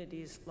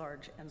communities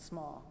large and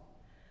small.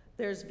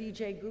 There's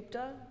Vijay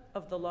Gupta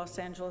of the Los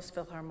Angeles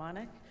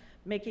Philharmonic,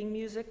 making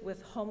music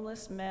with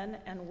homeless men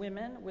and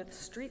women with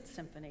street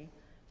symphony,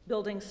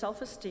 building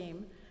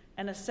self-esteem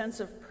and a sense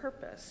of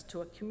purpose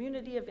to a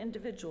community of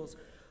individuals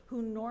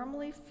who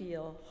normally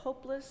feel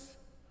hopeless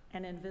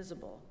and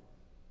invisible.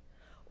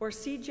 Or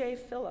C.J.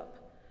 Phillip,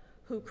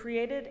 who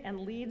created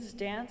and leads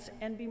Dance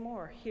and Be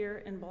More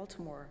here in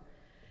Baltimore.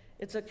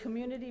 It's a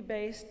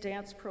community-based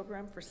dance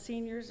program for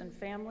seniors and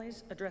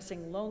families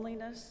addressing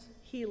loneliness,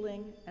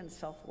 healing, and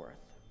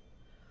self-worth.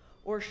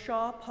 Or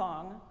Shaw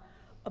Pong,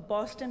 a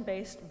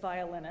Boston-based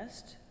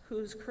violinist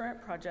whose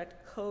current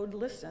project, Code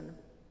Listen,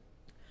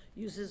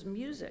 uses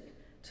music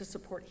to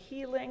support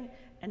healing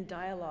and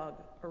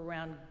dialogue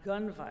around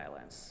gun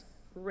violence,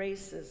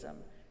 racism,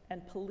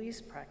 and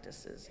police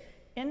practices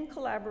in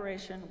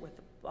collaboration with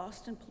the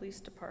Boston Police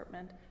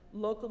Department,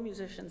 local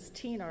musicians,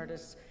 teen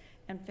artists,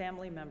 and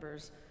family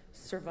members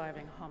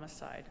surviving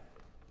homicide.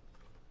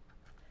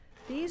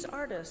 These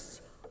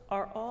artists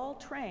are all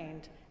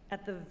trained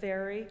at the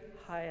very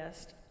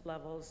highest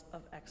levels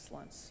of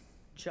excellence,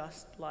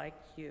 just like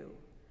you.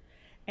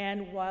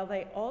 And while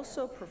they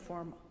also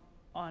perform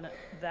on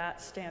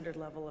that standard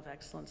level of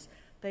excellence,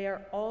 they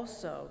are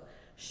also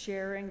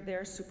sharing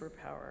their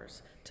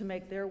superpowers to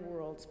make their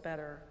worlds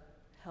better,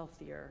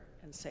 healthier,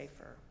 and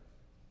safer.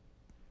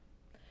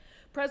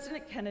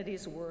 President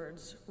Kennedy's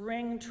words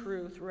ring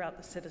true throughout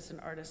the Citizen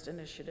Artist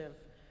Initiative.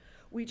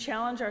 We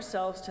challenge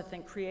ourselves to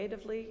think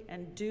creatively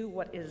and do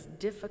what is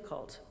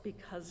difficult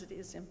because it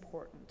is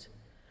important.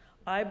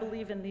 I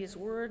believe in these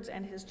words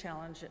and his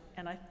challenge,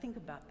 and I think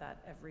about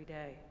that every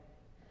day.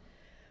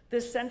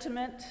 This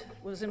sentiment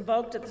was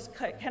invoked at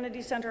the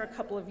Kennedy Center a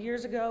couple of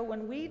years ago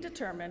when we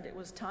determined it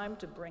was time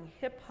to bring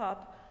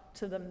hip-hop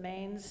to the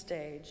main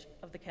stage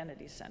of the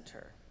Kennedy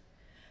Center.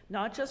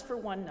 Not just for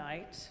one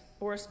night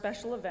or a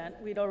special event,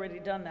 we'd already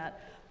done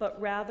that, but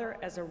rather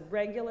as a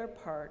regular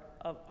part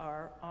of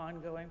our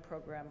ongoing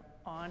program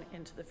on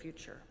into the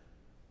future.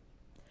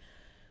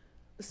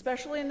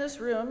 Especially in this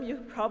room, you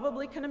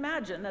probably can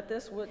imagine that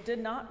this did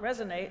not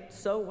resonate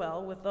so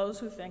well with those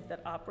who think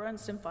that opera and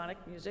symphonic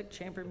music,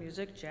 chamber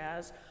music,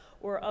 jazz,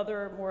 or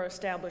other more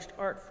established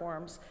art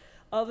forms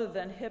other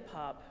than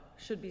hip-hop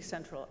should be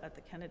central at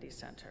the Kennedy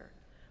Center.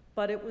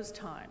 But it was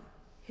time.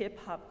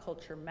 Hip-hop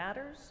culture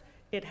matters,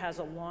 it has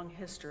a long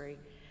history,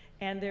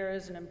 and there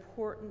is an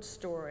important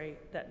story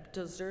that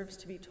deserves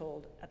to be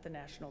told at the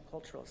National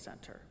Cultural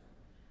Center.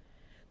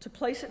 To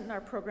place it in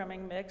our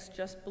programming mix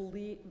just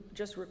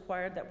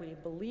required that we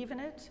believe in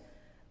it,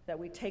 that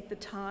we take the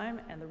time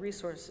and the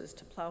resources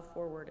to plow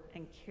forward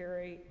and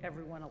carry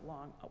everyone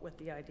along with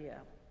the idea.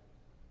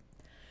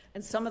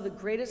 And some of the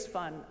greatest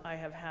fun I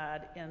have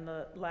had in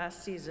the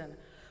last season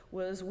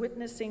was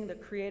witnessing the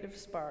creative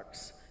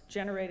sparks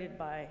generated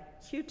by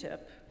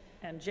Q-Tip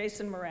and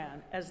Jason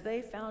Moran as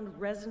they found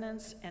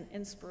resonance and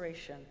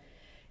inspiration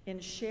in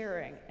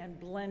sharing and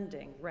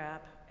blending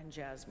rap and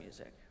jazz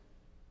music.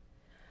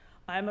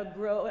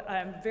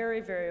 I'm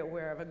very, very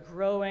aware of a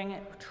growing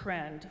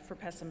trend for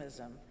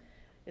pessimism.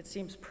 It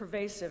seems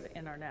pervasive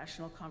in our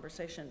national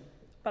conversation.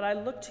 But I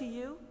look to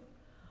you,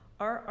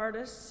 our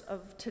artists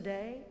of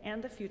today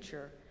and the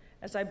future,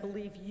 as I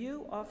believe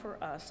you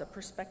offer us a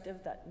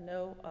perspective that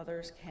no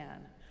others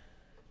can.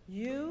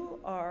 You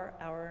are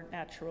our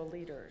natural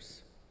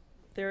leaders.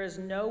 There is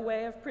no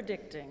way of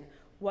predicting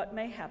what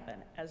may happen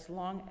as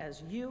long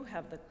as you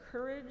have the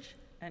courage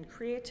and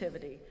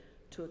creativity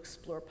to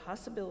explore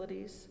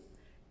possibilities,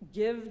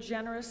 give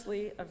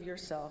generously of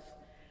yourself,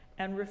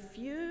 and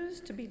refuse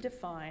to be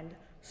defined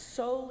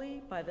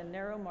solely by the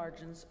narrow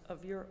margins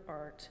of your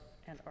art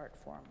and art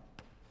form.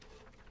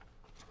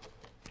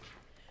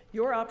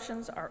 Your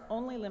options are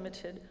only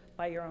limited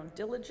by your own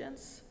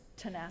diligence,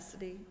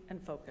 tenacity, and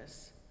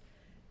focus.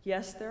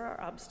 Yes, there are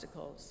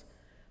obstacles,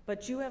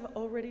 but you have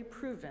already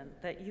proven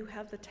that you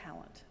have the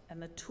talent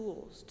and the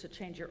tools to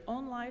change your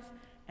own life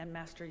and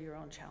master your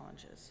own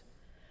challenges.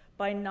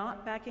 By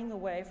not backing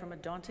away from a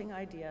daunting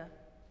idea,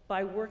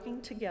 by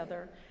working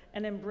together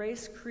and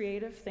embrace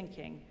creative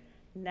thinking,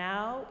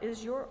 now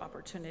is your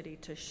opportunity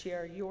to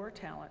share your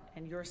talent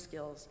and your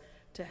skills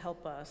to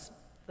help us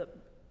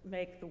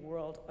make the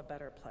world a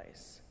better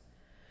place.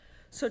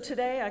 So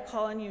today I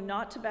call on you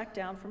not to back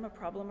down from a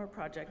problem or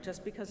project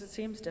just because it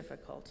seems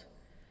difficult.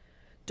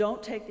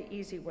 Don't take the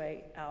easy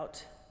way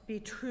out. Be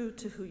true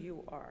to who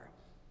you are.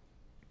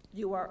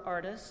 You are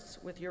artists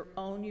with your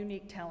own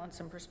unique talents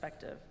and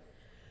perspective.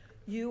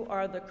 You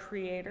are the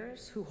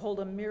creators who hold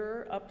a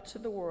mirror up to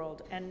the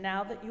world, and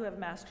now that you have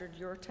mastered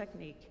your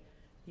technique,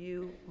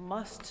 you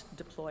must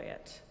deploy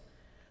it.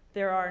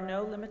 There are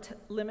no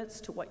limits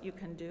to what you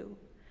can do,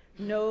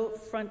 no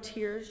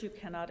frontiers you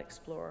cannot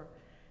explore,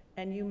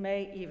 and you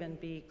may even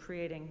be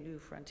creating new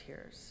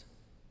frontiers.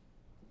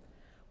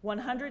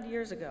 100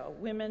 years ago,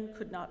 women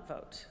could not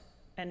vote,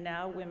 and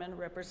now women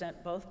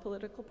represent both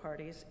political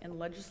parties in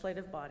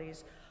legislative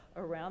bodies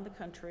around the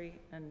country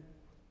and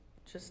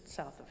just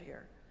south of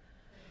here.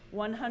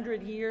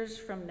 100 years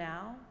from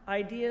now,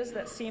 ideas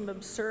that seem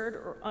absurd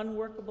or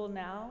unworkable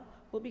now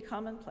will be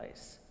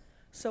commonplace.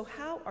 So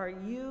how are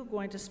you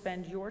going to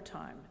spend your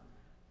time,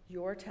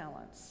 your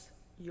talents,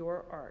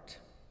 your art?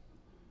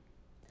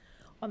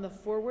 On the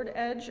forward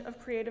edge of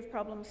creative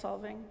problem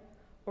solving,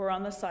 or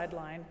on the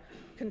sideline,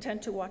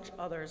 content to watch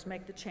others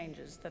make the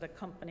changes that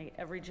accompany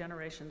every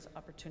generation's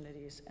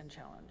opportunities and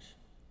challenge?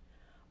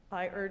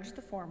 I urge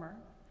the former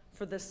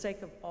for the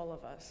sake of all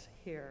of us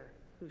here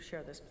who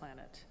share this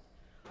planet.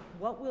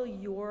 What will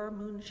your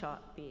moonshot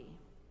be?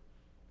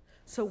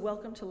 So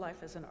welcome to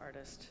life as an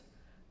artist,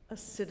 a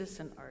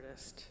citizen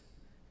artist.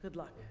 Good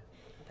luck.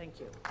 Thank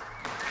you.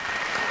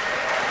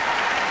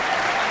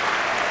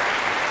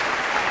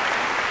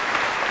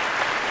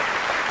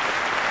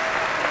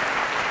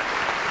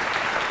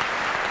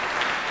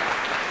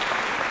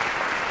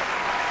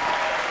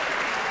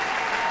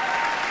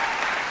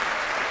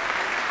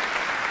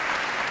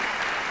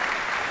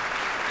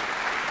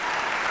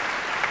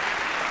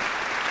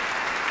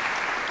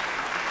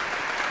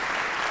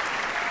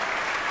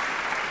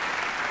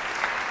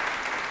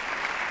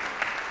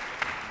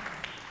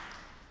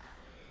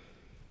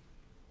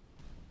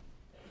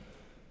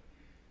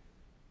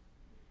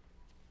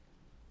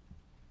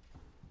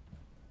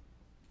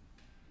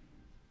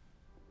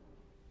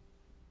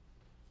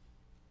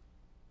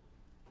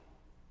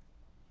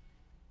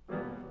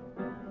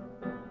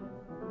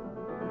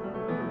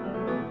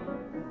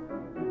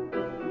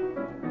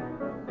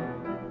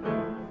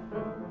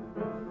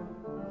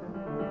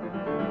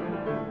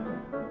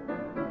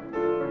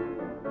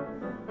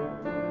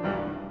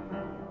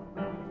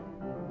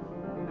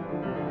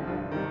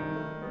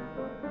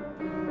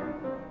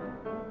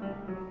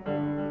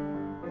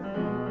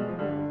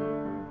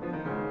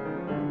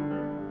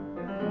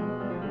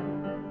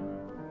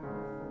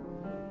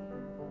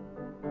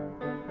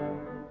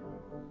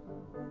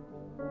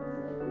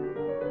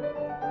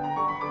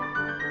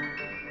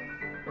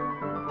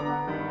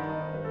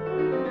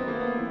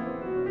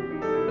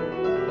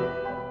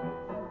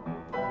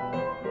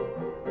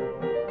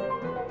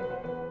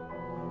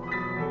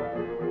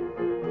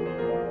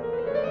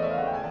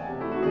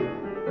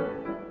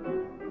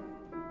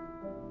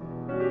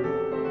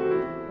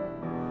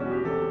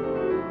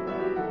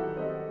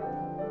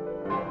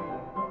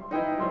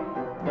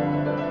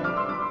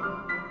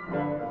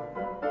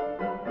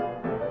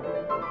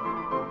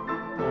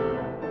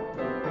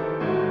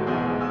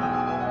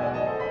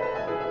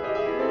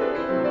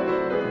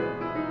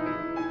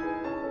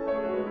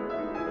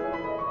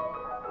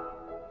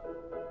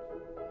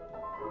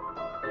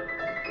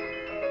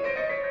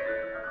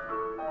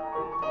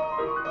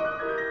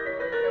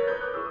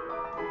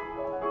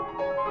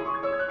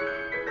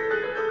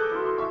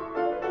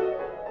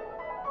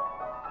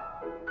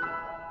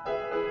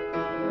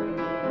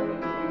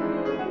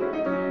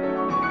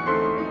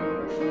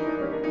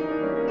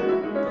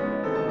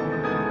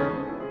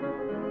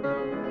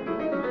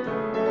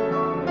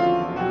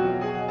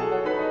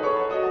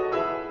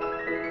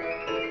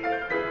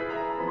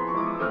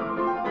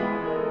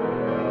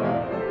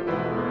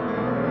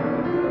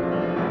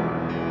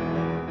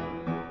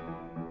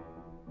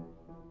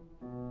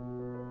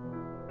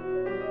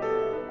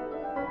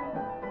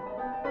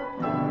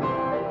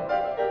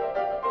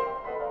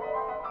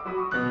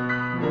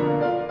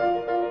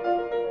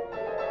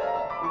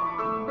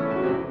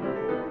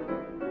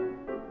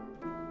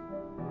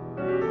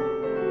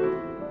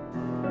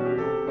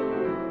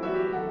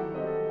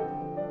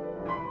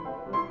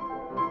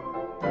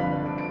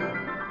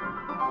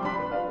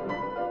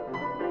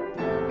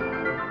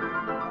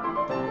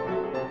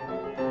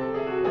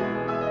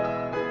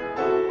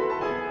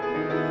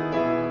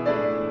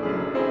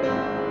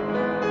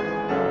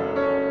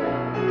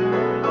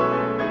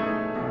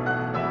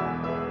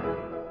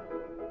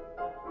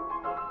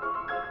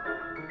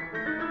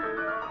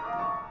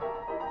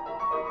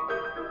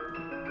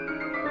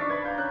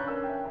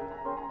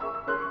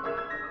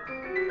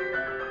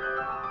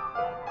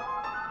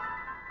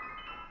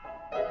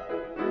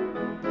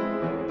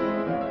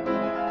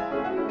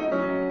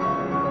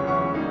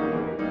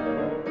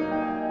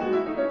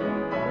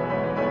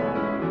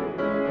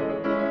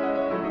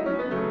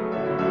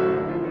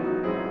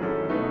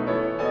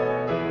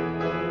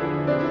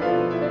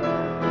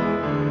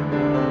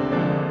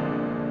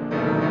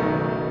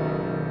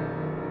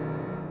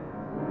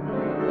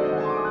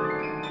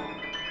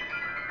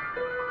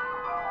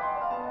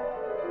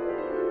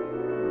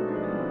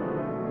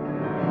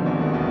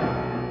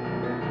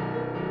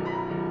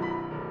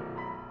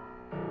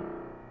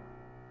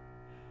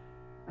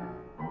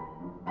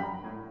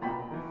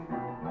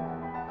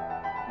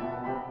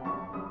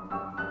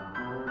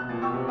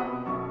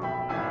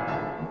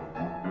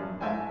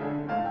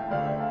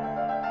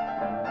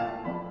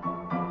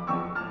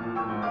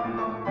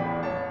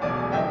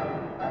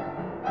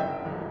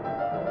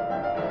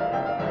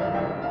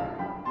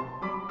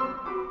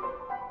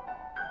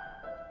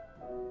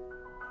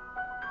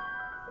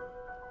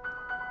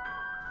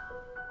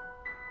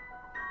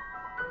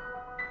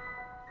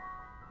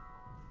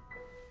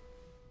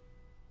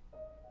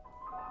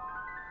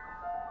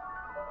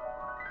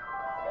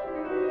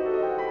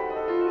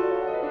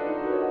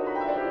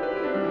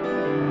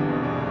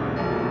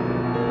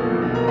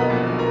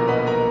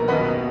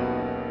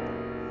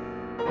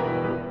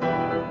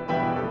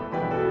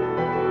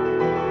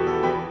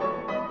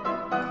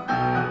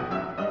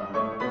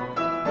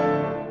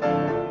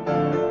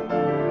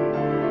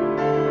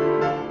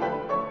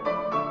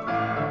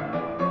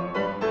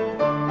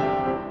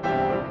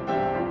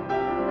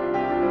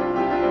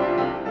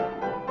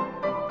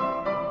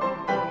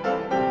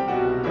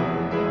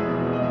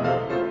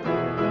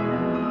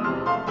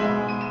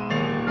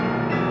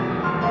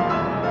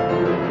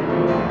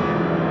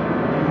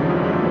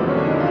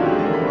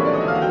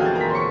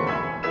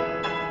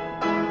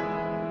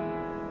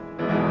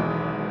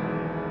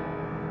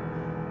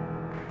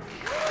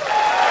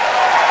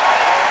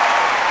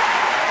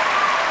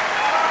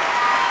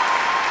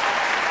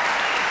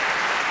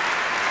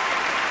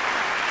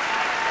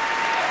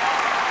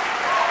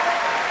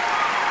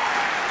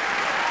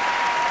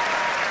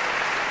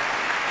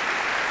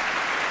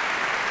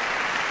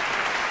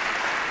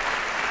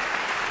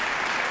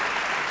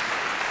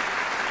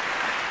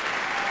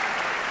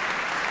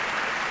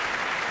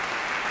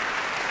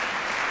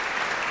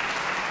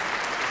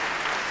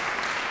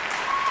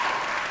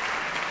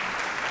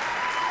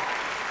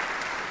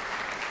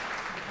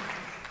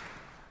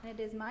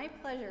 is my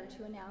pleasure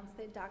to announce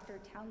that Dr.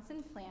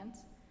 Townsend Plant,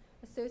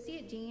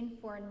 Associate Dean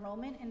for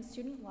Enrollment and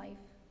Student Life,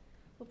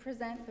 will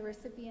present the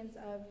recipients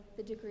of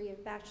the degree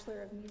of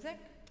Bachelor of Music,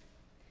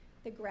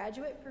 the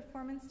Graduate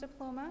Performance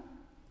Diploma,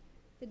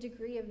 the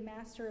degree of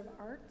Master of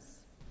Arts,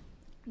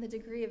 the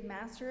degree of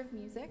Master of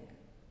Music,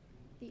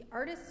 the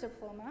Artist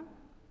Diploma,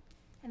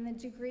 and the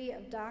degree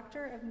of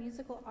Doctor of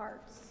Musical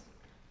Arts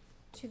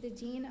to the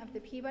Dean of the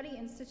Peabody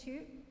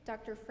Institute,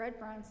 Dr. Fred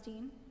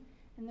Bronstein,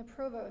 and the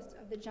Provost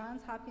of the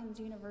Johns Hopkins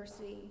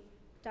University,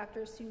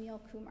 Dr. Sunil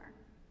Kumar.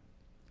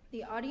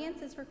 The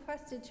audience is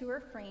requested to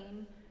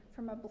refrain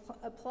from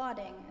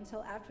applauding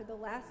until after the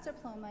last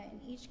diploma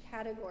in each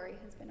category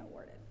has been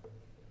awarded.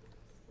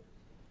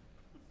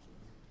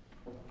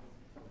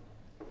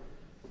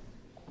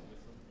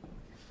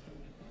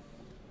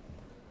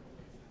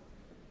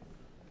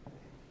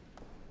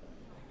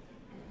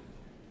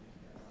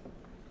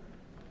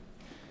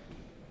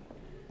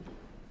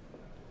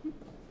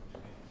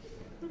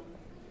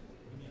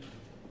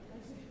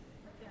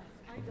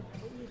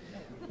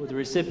 Would the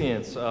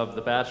recipients of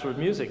the Bachelor of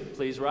Music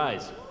please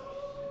rise?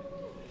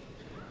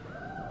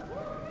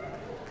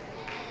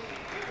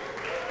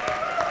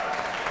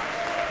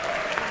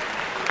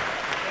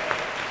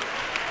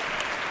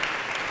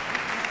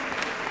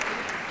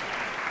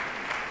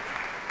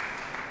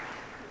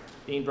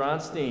 Dean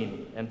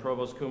Bronstein and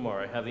Provost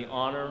Kumar, I have the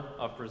honor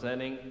of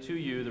presenting to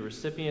you the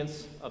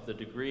recipients of the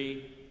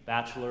degree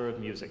Bachelor of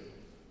Music.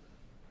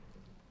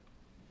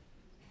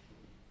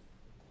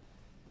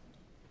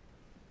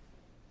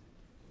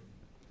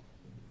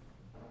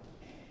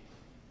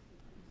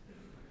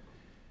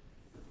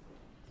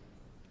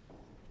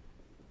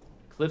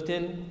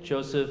 Clifton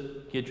Joseph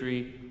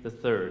Guidry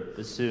III,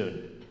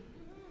 bassoon.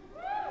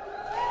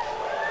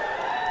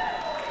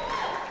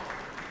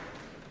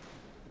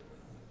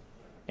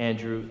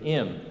 Andrew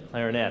M.,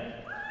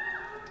 clarinet.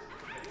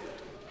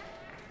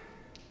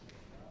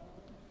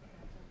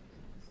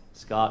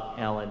 Scott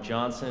Allen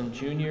Johnson,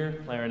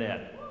 Jr.,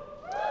 clarinet.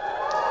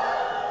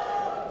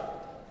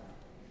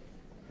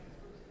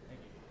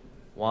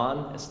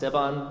 Juan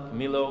Esteban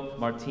Camilo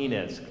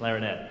Martinez,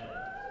 clarinet.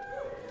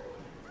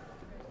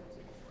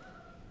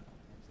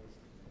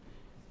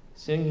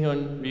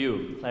 Seung-hyun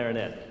Ryu,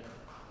 clarinet.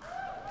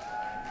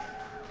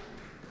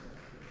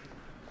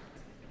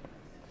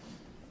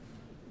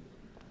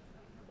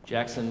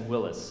 Jackson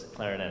Willis,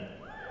 clarinet.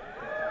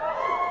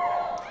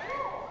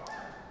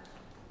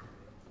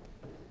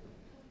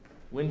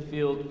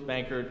 Winfield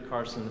Bankard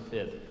Carson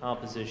V,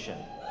 composition.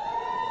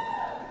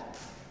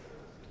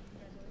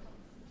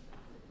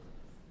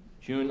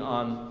 Jun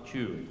An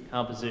Chu,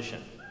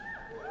 composition.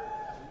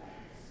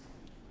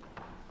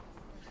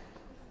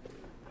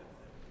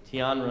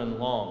 Tianren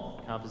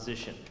Long,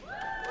 composition.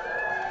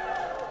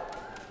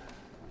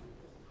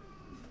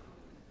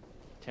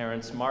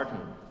 Terrence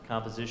Martin,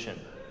 composition.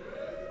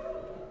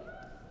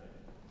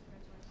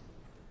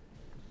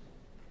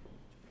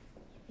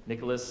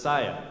 Nicholas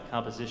Saya,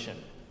 composition.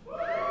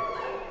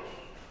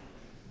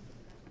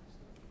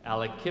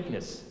 Alec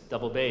Kipnis,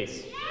 double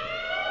bass.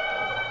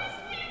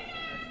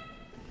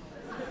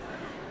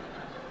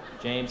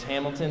 James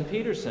Hamilton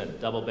Peterson,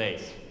 double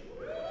bass.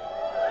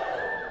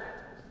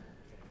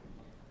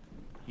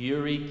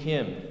 Yuri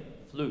Kim,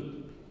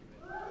 flute.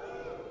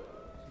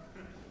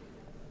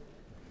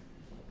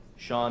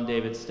 Sean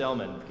David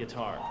Stellman,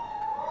 guitar.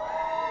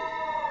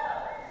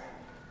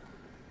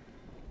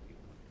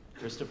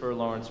 Christopher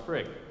Lawrence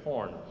Frick,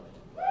 horn.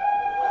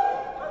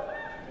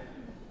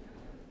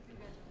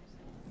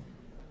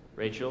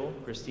 Rachel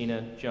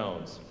Christina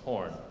Jones,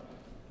 horn.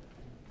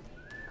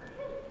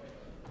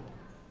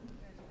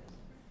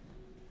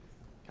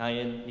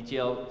 Kyan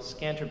Etiel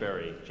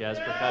Scanterbury, jazz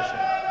percussion.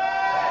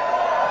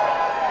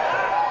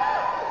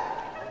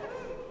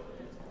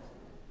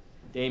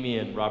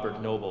 Damian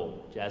Robert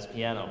Noble, jazz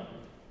piano.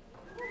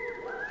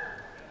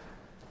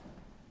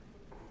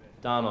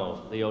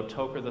 Donald Leo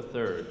Toker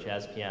III,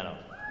 jazz piano.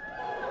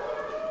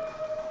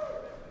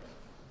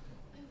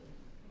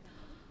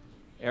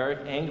 Eric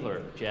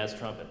Angler, jazz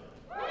trumpet.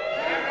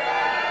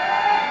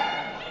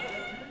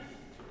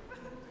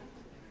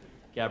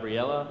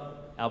 Gabriella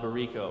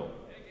Alberico,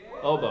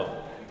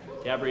 oboe.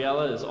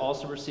 Gabriella is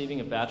also receiving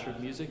a Bachelor of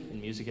Music in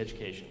Music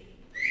Education.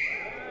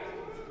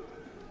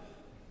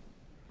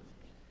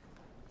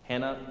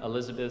 Hannah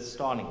Elizabeth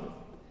Staudinger,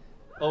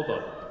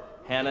 oboe.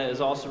 Hannah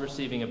is also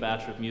receiving a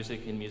Bachelor of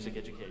Music in Music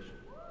Education.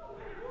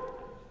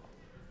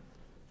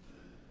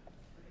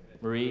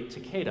 Marie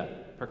Takeda,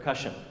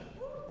 percussion.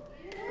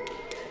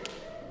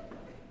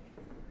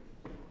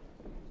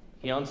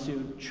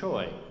 Hyunsu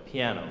Choi,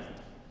 piano.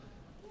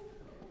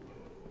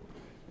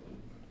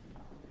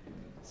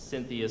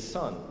 Cynthia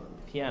Sun,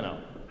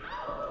 piano.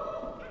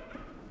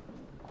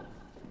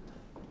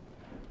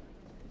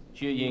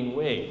 Juying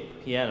Wei,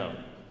 piano.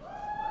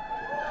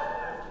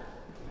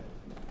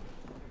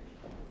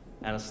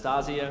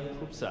 Anastasia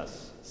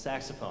Kupsas,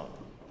 saxophone.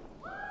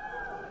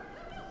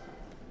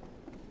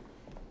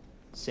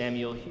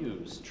 Samuel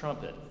Hughes,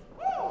 trumpet.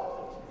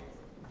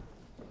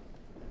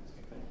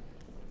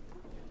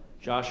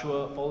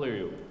 Joshua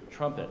Oleru,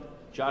 trumpet.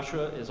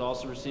 Joshua is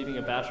also receiving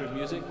a Bachelor of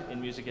Music in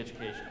Music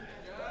Education.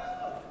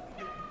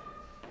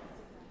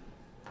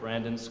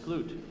 Brandon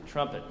Skloot,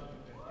 trumpet.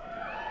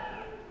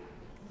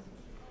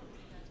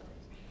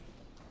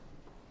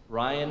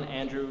 Ryan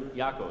Andrew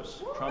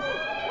Yakos, trumpet.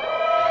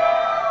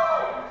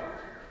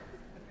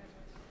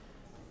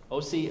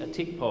 Osi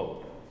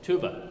Atikpo,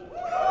 tuba.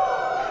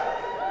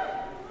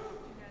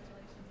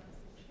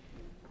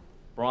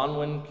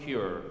 Bronwyn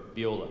Cure,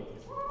 viola.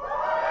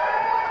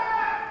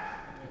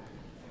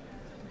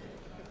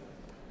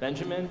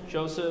 Benjamin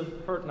Joseph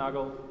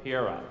Hertnagel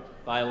Piera,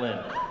 violin.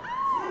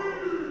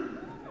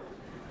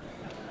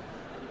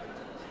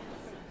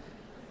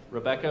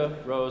 Rebecca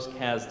Rose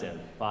Kasdan,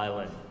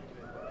 violin.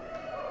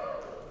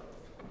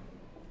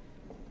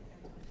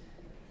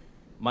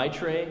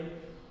 Maitre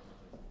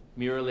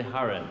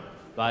Muraliharan,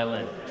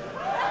 violin.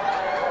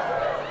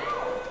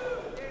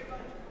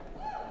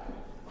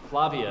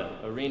 Flavia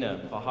Arena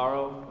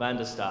Pajaro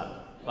Vandestad,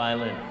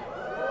 violin.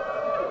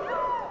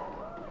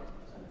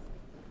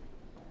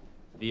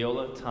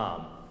 Viola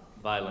Tom,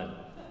 violin.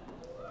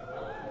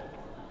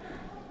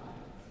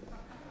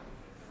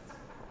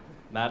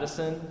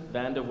 Madison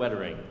Vanda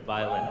Wettering,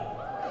 violin.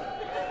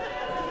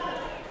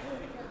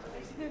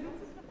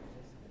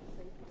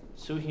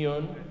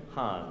 Suhyun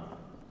Han,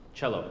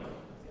 cello.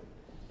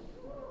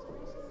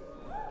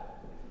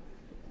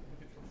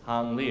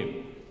 Han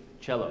Liu,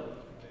 cello.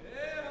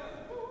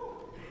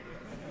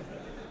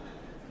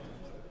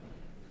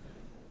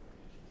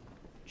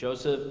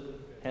 Joseph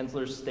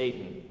Hensler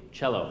Staten,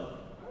 cello.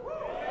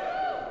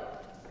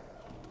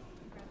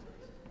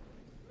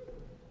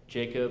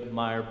 Jacob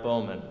Meyer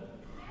Bowman,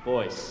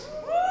 voice.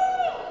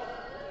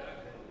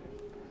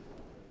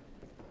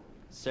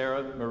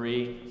 Sarah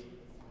Marie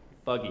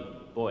Buggy,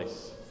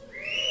 voice.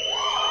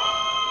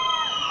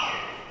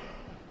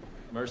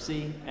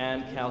 Mercy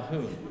Ann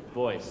Calhoun,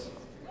 voice.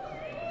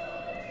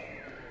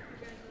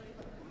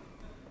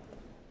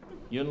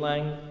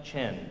 Yunlang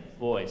Chen,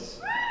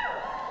 voice.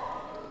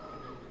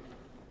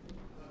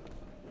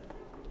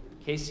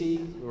 Casey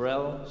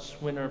Laurel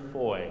Swinner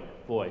Foy,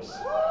 voice.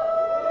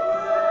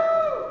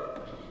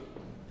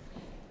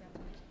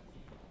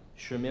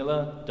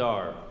 Shamila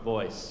Dar,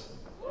 voice.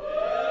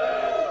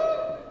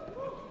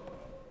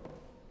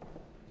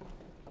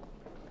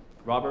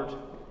 Robert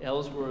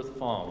Ellsworth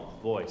Fong,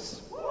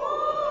 voice.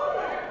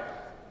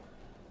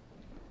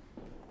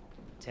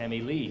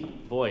 Tammy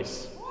Lee,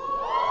 voice.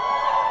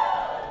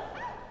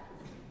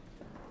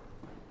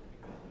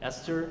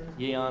 Esther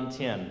Yeon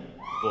Tien,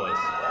 voice.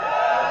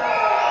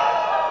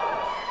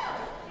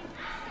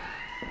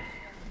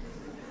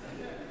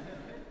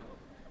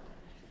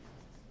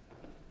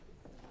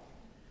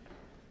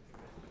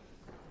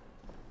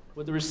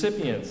 With the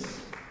recipients.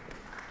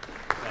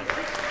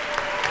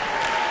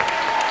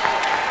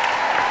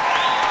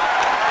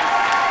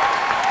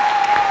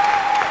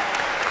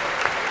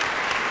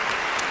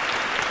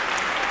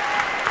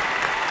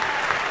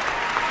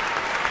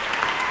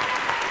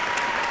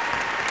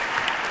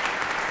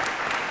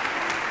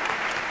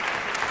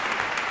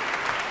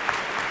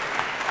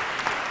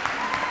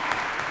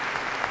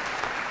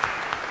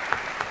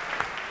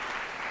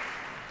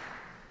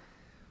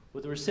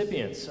 With the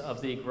recipients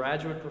of the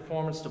Graduate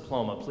Performance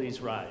Diploma,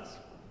 please rise.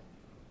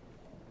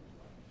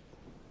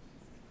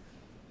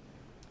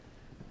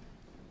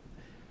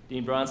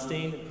 Dean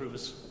Bronstein,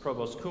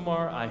 Provost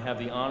Kumar, I have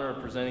the honor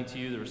of presenting to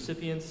you the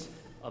recipients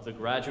of the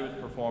Graduate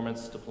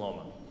Performance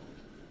Diploma.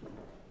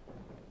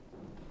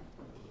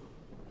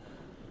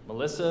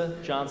 Melissa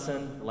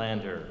Johnson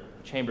Lander,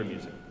 chamber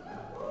music.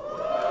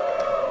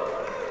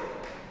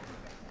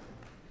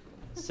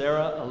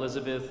 Sarah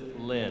Elizabeth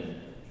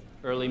Lynn,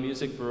 early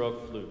music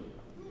Baroque flute.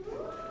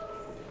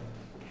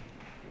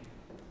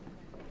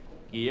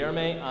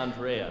 Guillerme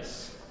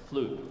Andreas,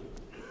 flute.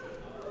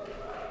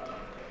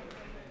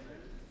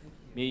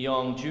 Mi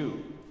Yong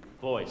Ju,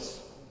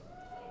 voice.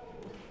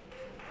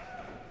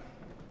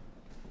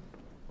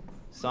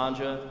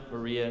 Sandra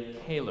Maria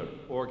Kaler,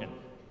 organ.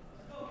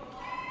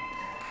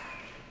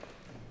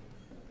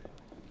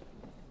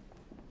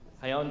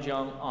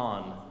 Hyunjung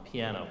An,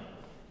 piano.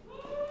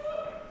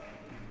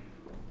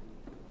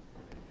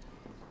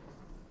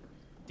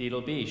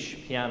 Didel Bish,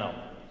 piano.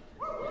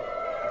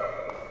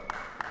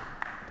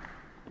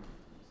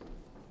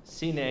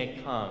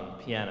 Sine Kang,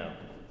 piano.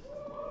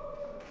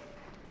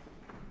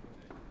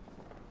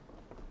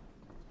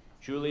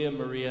 Julia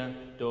Maria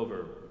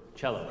Dover,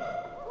 cello.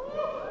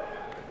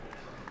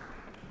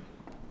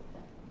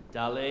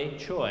 Dale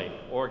Choi,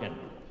 organ.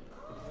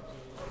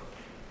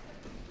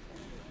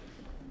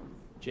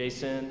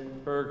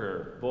 Jason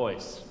Berger,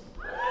 voice.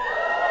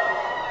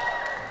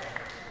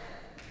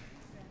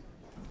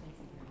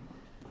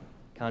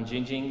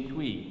 Kanjingjing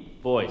Gui,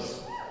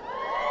 voice.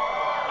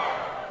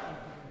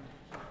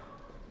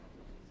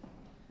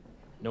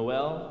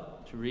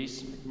 Noelle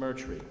Therese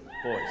Mertry,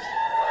 voice.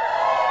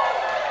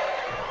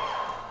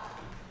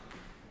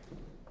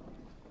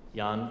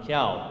 Yan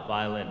Kiao,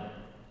 violin.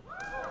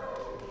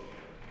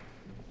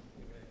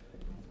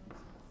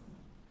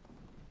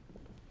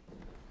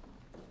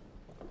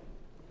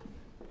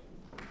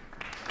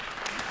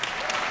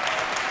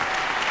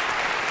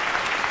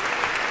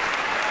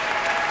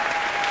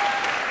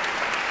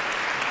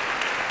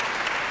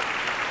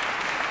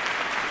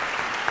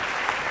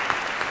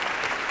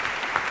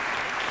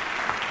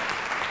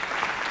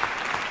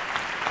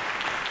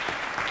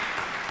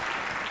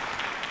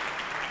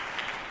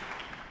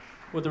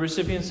 Would the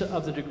recipients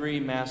of the degree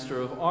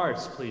Master of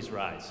Arts please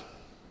rise?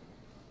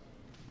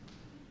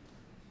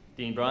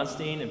 Dean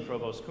Bronstein and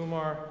Provost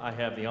Kumar, I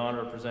have the honor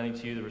of presenting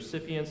to you the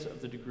recipients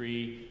of the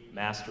degree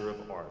Master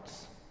of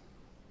Arts.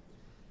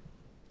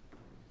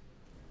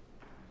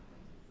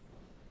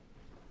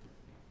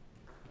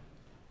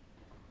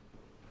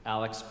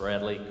 Alex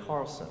Bradley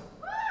Carlson,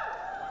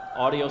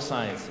 Audio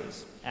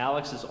Sciences.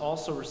 Alex is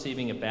also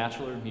receiving a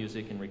Bachelor of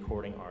Music in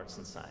Recording Arts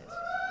and Sciences.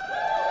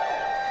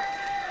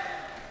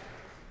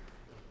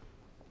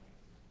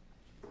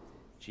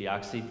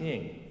 Jiaxi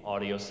Ding,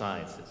 Audio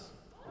Sciences.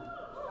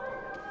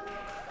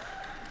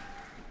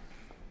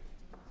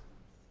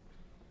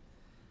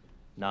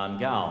 Nan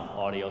Gao,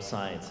 Audio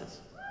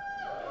Sciences.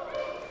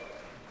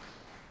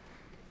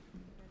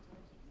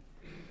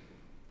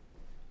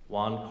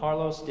 Juan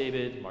Carlos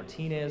David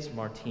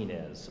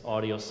Martinez,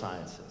 Audio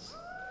Sciences.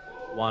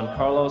 Juan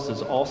Carlos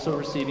is also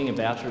receiving a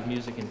Bachelor of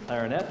Music in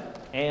Clarinet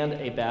and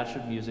a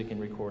Bachelor of Music in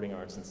Recording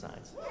Arts and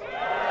Sciences.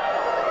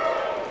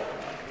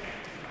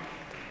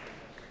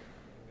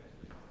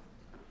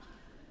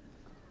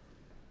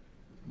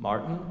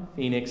 Martin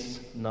Phoenix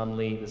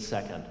Nunley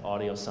II,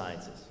 Audio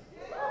Sciences.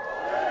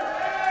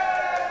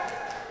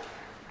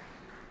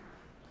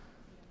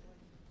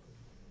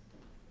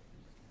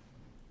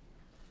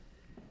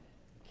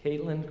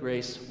 Caitlin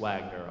Grace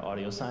Wagner,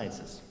 Audio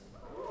Sciences.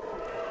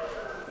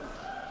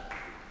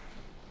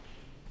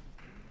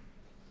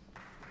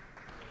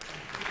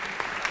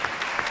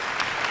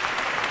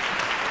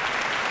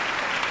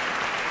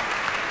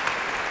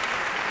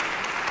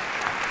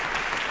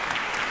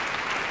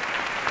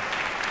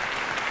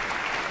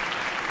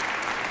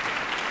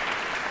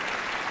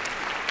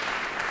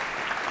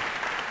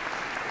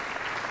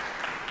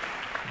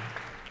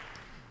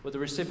 Would the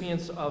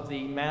recipients of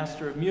the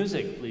Master of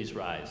Music please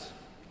rise?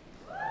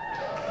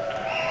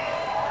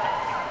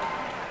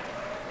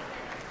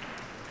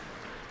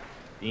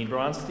 Dean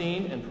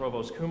Bronstein and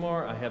Provost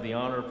Kumar, I have the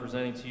honor of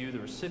presenting to you the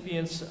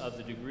recipients of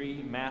the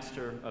degree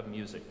Master of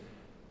Music.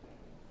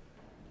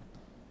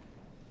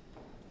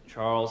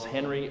 Charles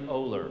Henry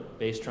Oler,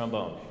 bass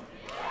trombone.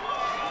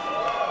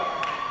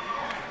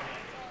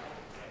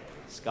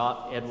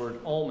 Scott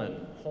Edward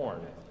Ullman, horn.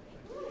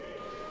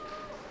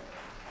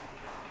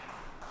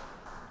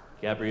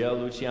 Gabrielle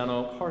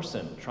Luciano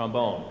Carson,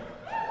 trombone.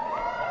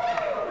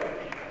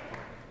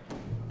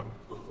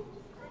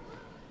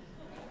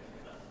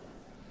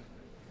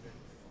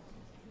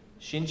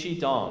 Shinchi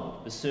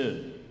Dong,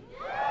 bassoon.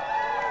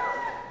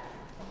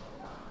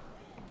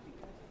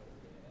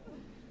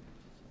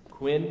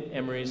 Quinn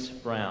Emery's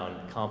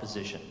Brown,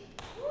 composition.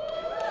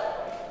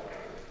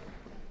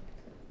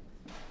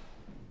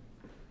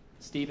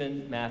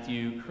 Stephen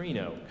Matthew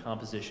Carino,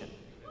 composition.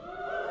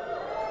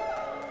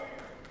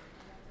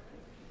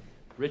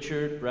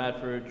 Richard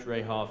Bradford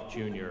Drehoff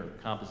Jr.,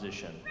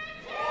 composition.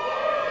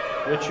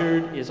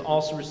 Richard is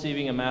also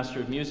receiving a Master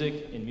of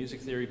Music in Music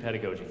Theory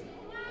Pedagogy.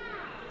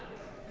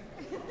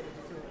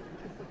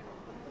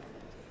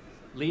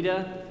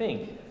 Lita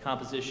Fink,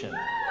 composition.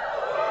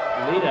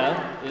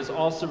 Lita is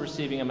also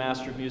receiving a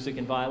Master of Music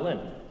in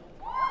Violin.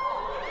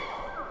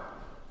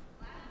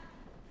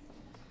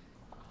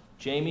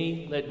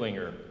 Jamie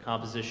Ledwinger,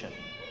 composition.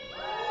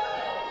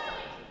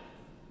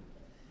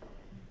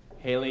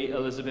 Haley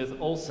Elizabeth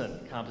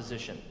Olson,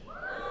 composition.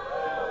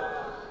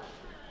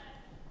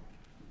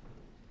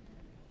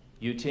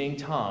 Yuting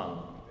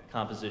Tong,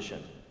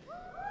 composition.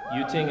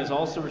 Yuting is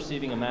also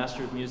receiving a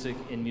Master of Music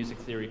in Music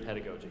Theory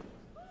Pedagogy.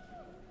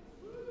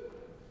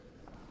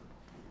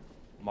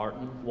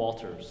 Martin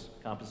Walters,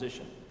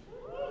 composition.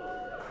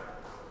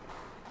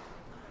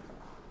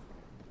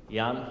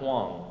 Yan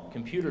Huang,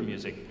 computer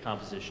music,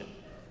 composition.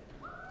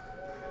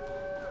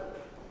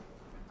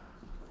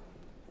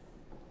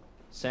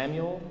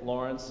 Samuel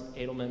Lawrence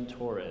Edelman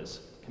Torres,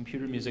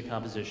 computer music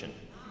composition.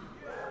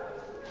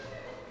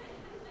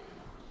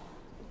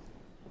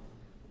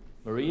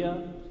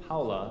 Maria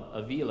Paula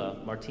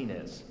Avila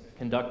Martinez,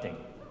 conducting.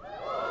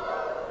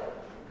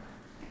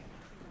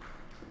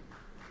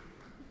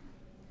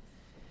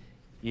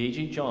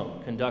 Yeji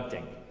Zheng,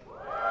 conducting.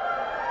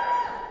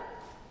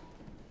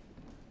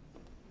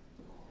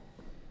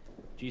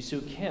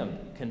 Jisoo Kim,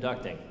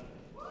 conducting.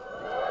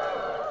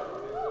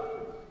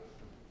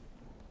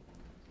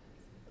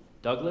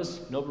 Douglas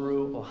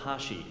Noboru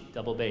Ohashi,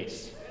 double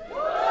bass.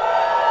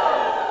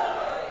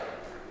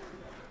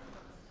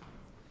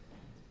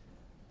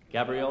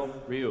 Gabrielle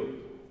Ryu,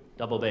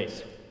 double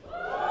bass.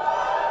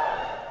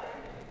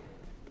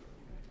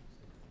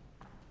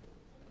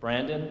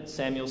 Brandon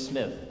Samuel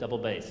Smith, double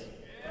bass.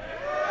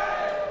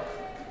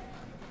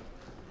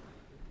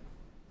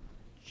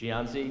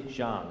 Jianzi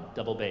Zhang,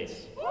 double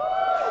bass.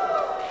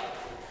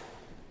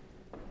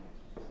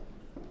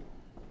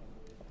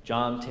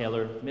 John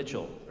Taylor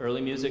Mitchell, early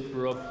music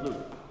Baroque flute.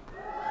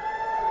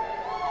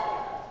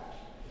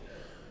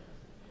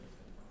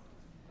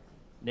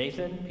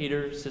 Nathan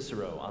Peter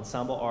Cicero,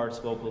 Ensemble Arts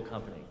Vocal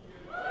Company.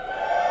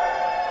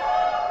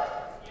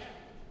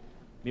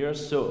 Mira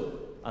So,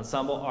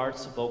 Ensemble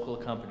Arts Vocal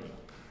Company.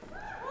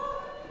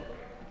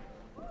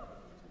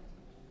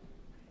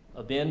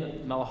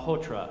 Abin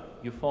Malhotra,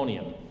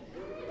 euphonium.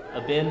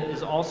 Abin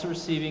is also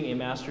receiving a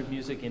Master of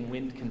Music in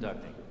Wind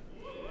Conducting.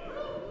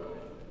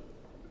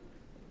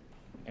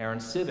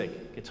 Aaron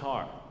Civic,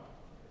 guitar.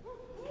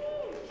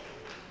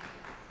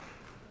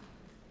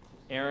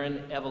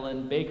 Erin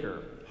Evelyn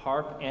Baker,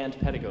 harp and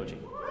pedagogy.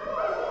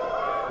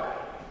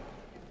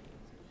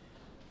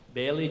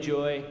 Bailey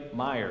Joy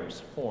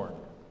Myers, horn.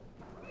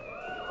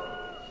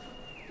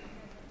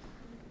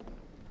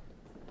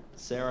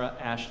 Sarah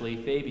Ashley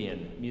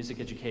Fabian, music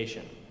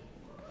education.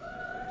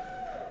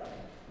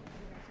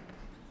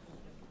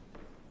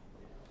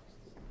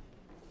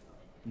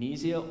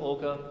 Nizia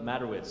Olga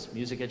Materwitz,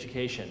 music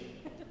education.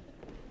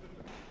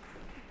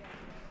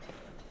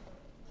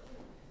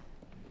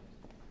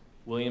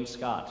 William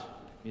Scott,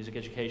 music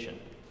education.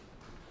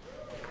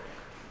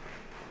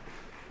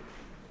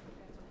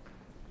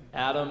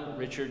 Adam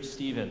Richard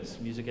Stevens,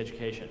 music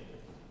education.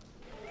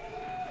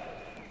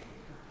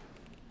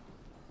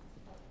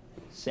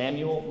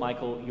 Samuel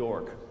Michael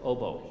York,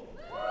 oboe.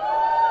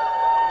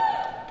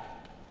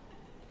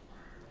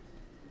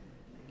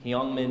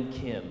 Hyungmin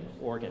Kim,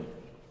 organ.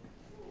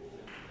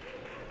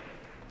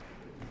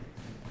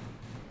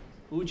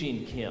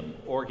 Ujin Kim,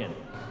 organ.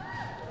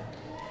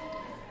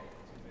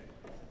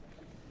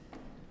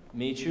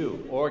 Mi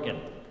Chu,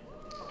 organ.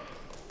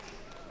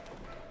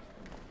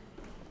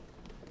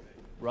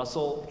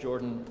 Russell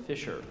Jordan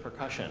Fisher,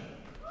 percussion.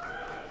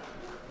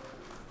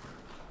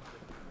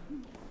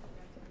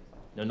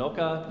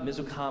 Nonoka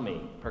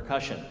Mizukami,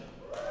 percussion.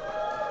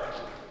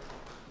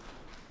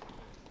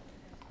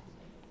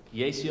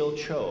 Yesio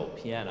Cho,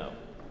 piano.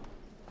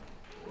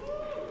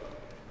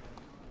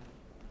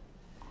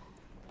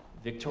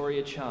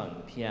 Victoria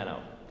Chung,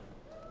 piano.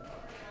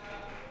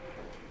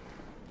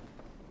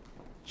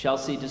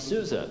 Chelsea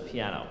D'Souza,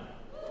 piano.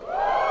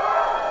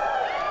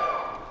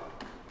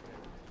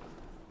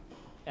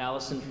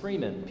 Allison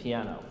Freeman,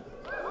 piano.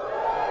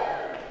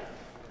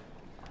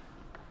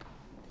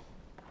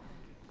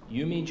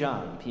 Yumi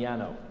John,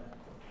 piano.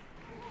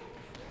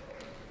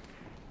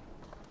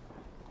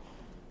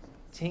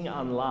 Ting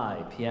An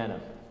Lai,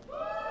 piano.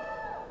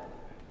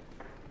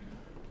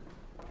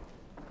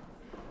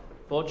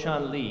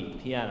 Bo-chan Lee,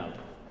 piano.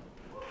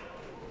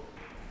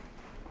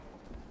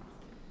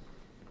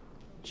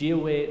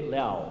 Jiawei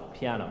Liao,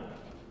 piano.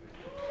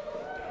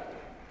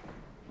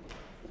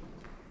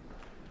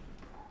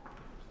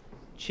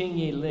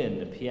 Qingyi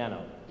Lin,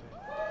 piano.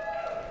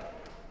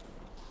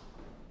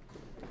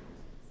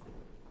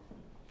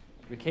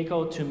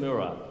 Rikeiko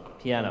Tumura,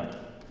 piano.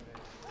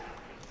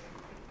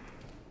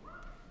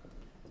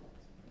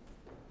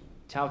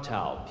 Tao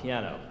Tao,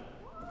 piano.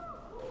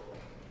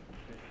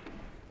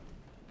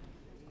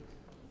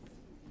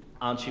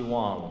 Anchi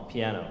Wang,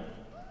 piano.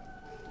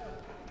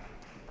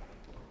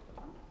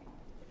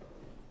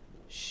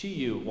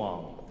 Shiyu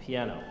Wang,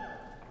 piano.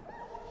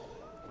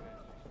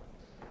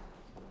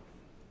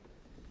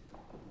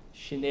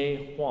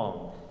 Shine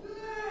Huang,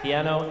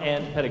 piano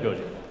and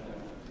pedagogy.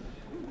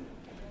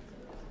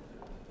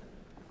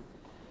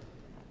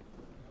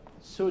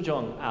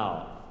 Sujong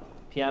Ao,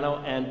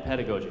 piano and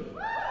pedagogy.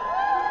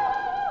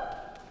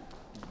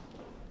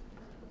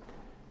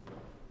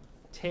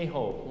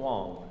 Teho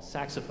Wang,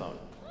 saxophone.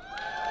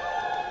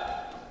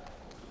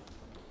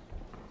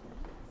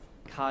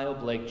 Kyle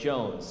Blake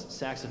Jones,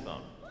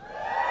 saxophone.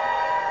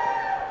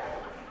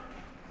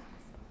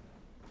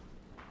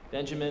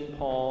 Benjamin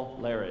Paul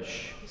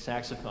Larish,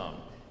 saxophone.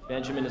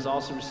 Benjamin is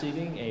also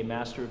receiving a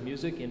Master of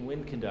Music in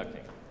Wind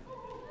Conducting.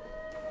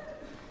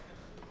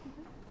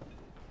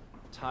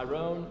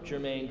 Tyrone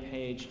Jermaine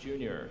Page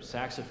Jr.,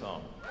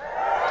 saxophone.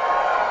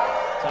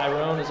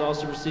 Tyrone is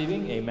also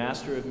receiving a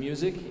Master of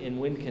Music in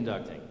Wind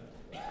Conducting.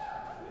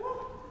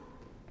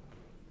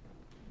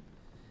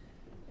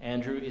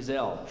 Andrew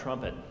Izell,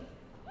 trumpet.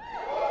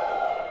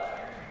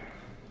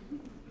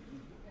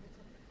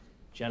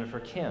 Jennifer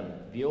Kim,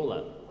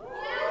 viola.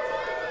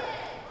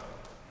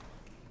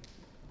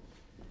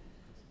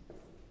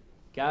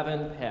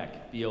 Gavin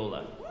Peck,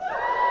 viola.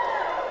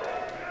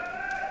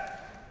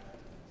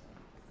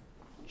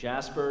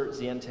 Jasper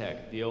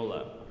Zientek,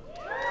 viola.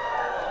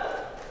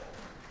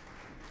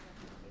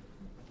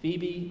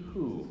 Phoebe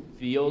Hu,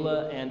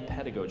 viola and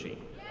pedagogy.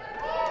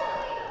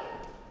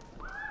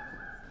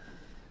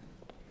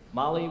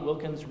 Molly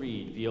Wilkins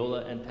Reed,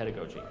 viola and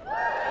pedagogy.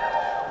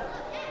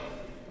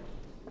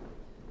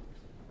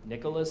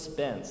 Nicholas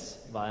Bentz,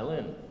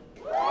 violin.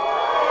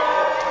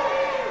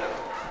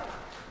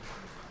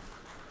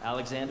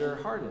 Alexander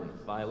Hardin,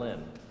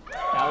 violin.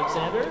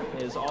 Alexander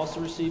is also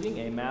receiving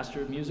a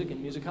Master of Music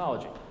in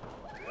Musicology.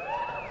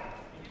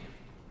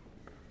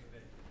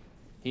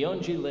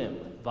 Hyunji Lim,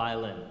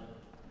 violin.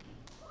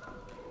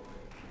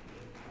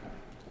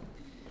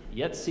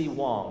 Yetsi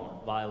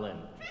Wong, violin.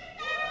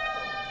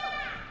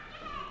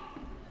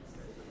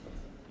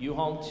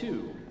 Yuhong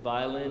Tu,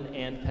 violin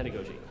and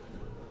pedagogy.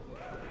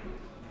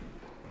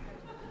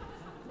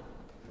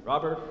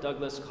 Robert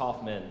Douglas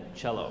Kaufman,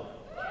 cello.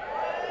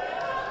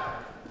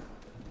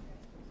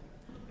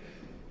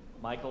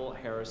 Michael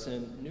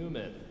Harrison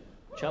Newman,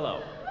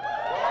 cello.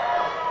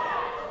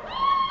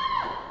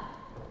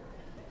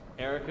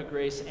 Erica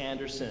Grace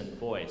Anderson,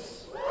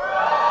 voice.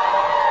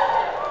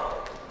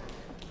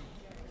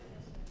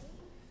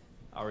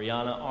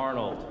 Ariana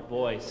Arnold,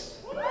 voice.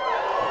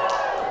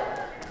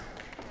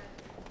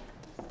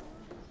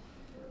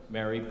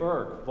 Mary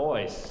Burke,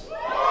 voice.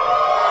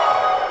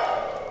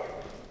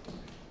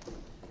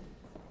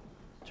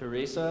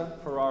 Teresa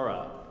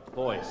Ferrara,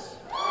 voice.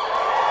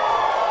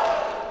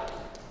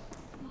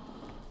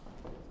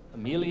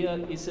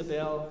 Amelia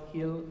Isabel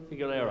Gil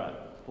Figueroa,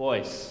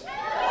 voice.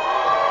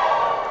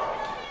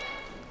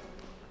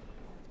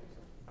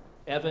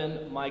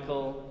 Evan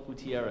Michael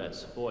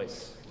Gutierrez,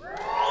 voice.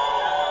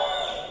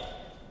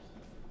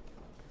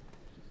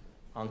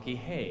 Anki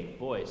Hay,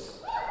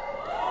 voice.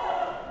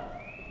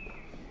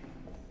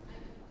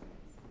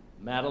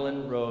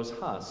 Madeline Rose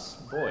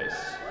Huss,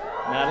 voice.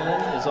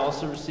 Madeline is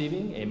also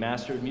receiving a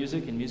Master of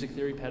Music in Music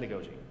Theory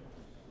Pedagogy.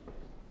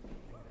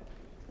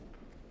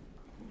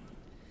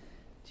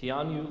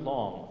 Tianyu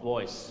Long,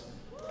 voice.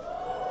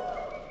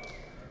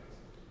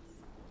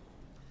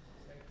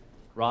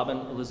 Robin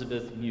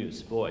Elizabeth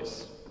Muse,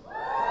 voice.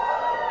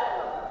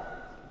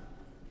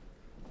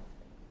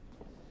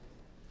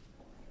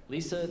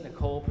 Lisa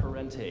Nicole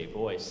Parente,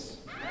 voice.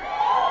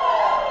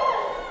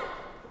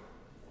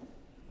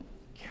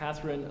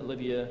 Catherine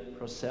Olivia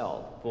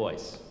Procell,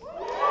 voice.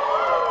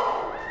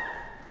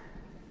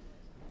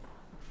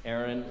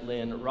 Erin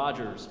Lynn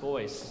Rogers,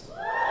 voice.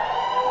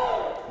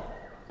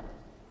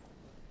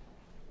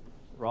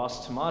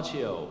 Ross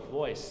Tamaccio,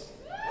 voice.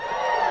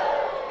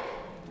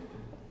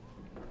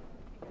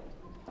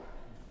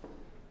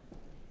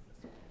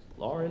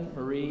 Lauren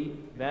Marie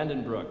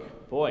Vandenbroek,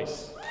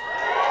 voice.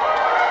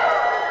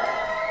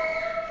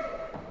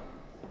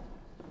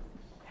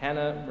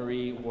 Hannah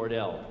Marie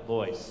Wardell,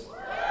 voice.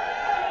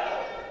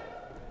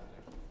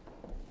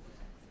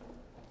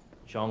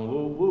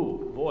 Zhongwu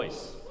Wu,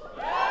 voice.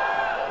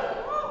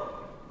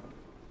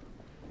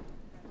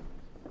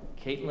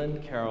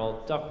 Caitlin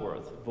Carol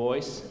Duckworth,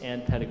 voice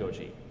and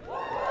pedagogy.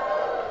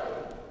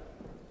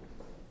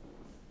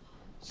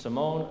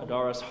 Simone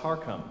Adaris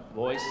Harcum,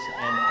 voice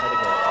and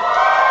pedagogy.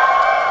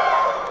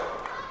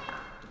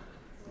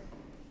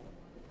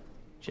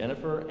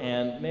 Jennifer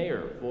Ann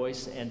Mayer,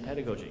 voice and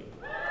pedagogy.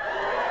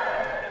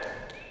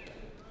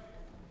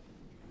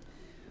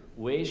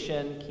 Wei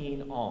Shen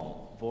Keen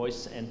Ong,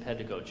 voice and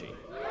pedagogy.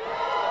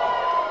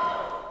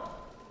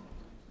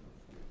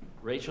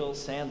 Rachel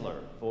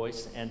Sandler,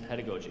 voice and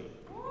pedagogy.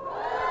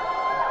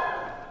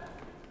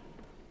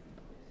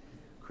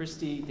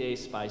 Christy Day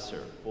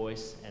Spicer,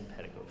 voice and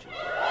pedagogy.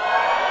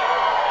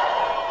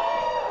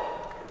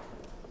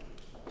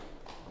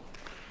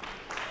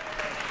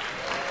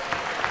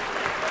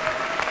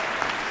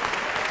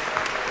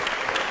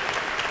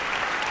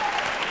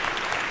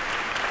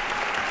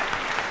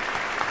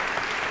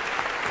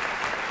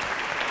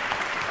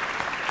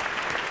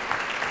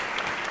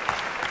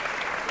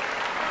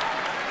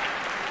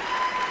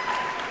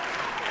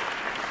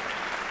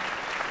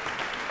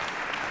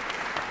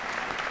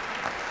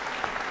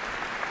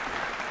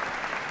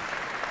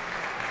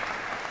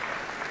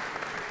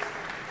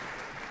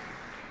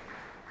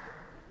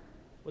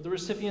 Would the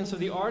recipients of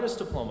the Artist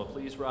Diploma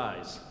please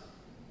rise?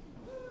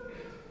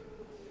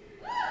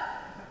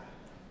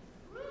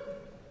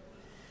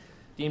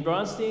 Dean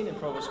Bronstein and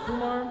Provost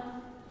Kumar,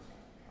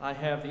 I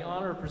have the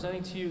honor of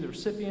presenting to you the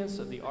recipients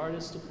of the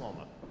Artist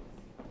Diploma.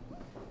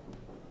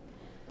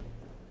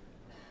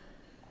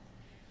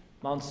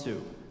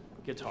 Mansu,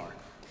 guitar.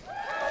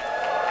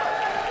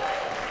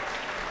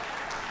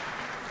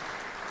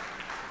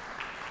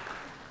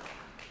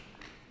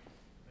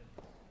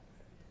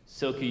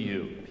 Silky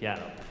Yu,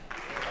 piano.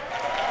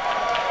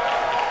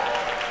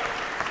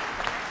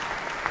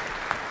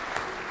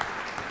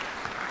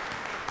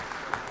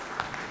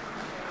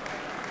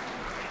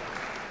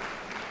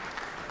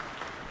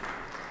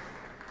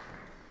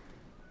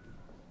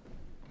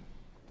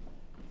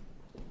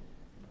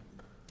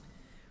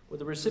 Would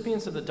the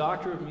recipients of the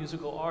Doctor of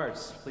Musical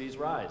Arts please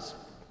rise?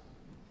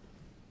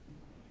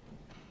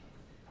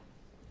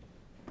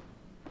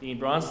 Dean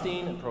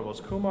Bronstein and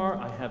Provost Kumar,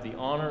 I have the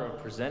honor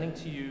of presenting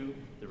to you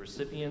the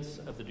recipients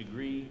of the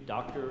degree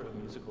Doctor of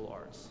Musical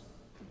Arts.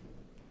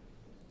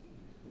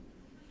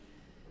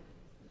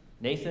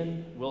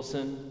 Nathan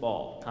Wilson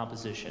Ball,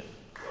 composition.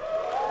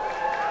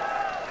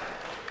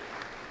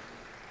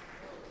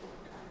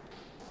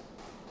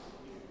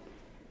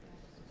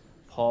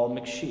 Paul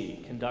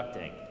McShee,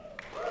 conducting.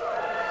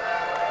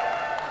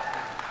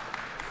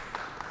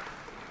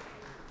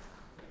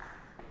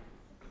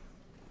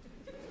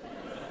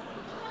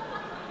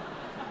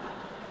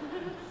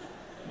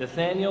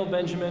 Nathaniel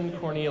Benjamin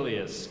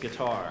Cornelius,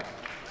 guitar.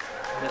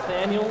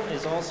 Nathaniel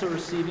is also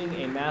receiving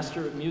a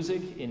Master of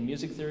Music in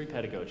Music Theory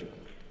Pedagogy.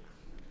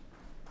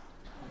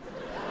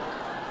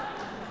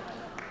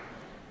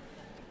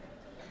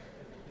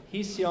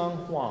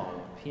 Hee-seong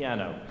Huang,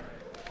 piano.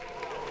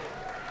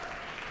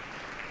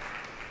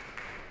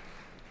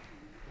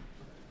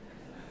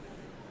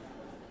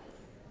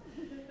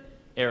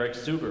 Eric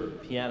Zuber,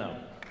 piano.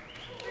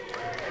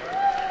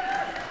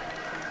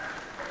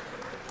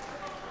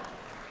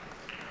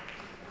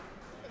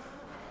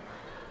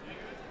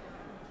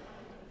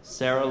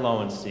 Sarah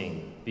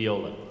Lowenstein,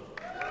 viola.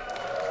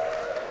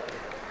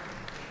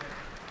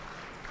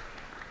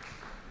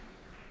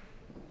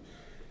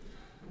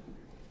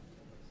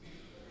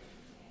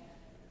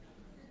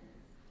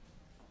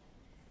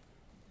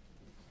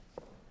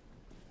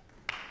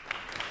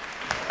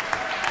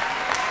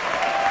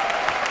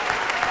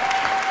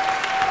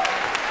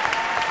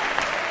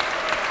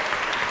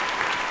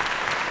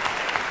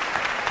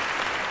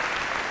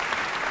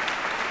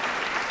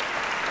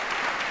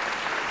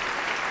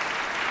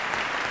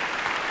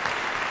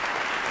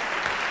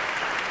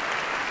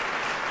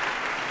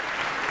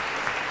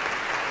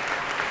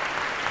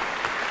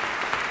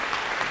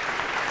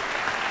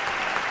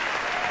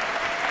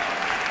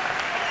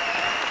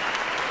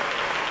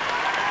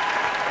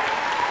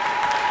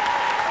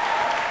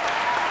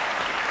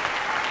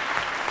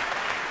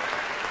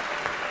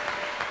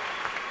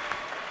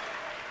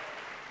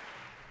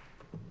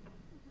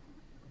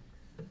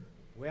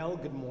 Well,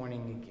 good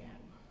morning again.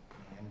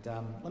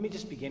 And let me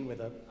just begin with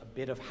a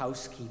bit of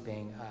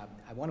housekeeping.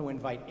 I want to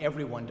invite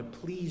everyone to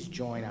please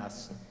join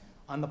us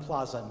on the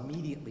plaza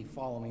immediately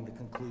following the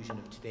conclusion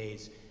of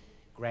today's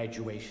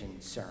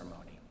graduation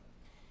ceremony.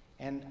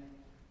 And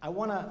I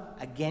want to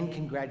again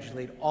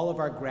congratulate all of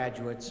our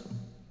graduates,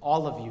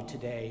 all of you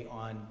today,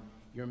 on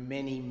your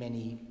many,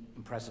 many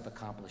impressive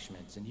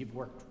accomplishments. And you've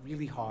worked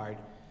really hard,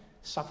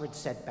 suffered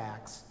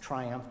setbacks,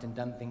 triumphed, and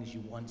done things you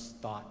once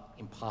thought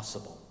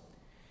impossible.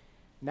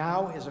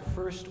 Now, as a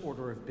first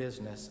order of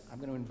business, I'm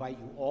going to invite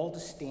you all to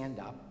stand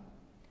up.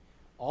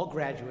 All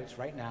graduates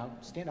right now,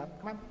 stand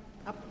up, come on,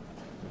 up.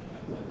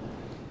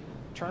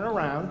 Turn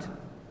around.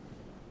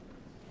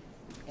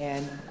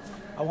 And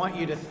I want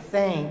you to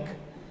thank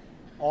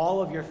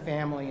all of your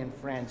family and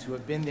friends who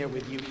have been there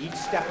with you each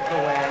step of the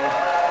way.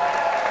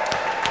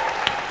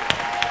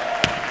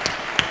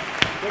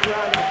 Big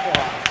round of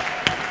applause.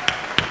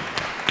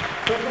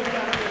 Couldn't have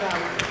done it without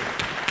you.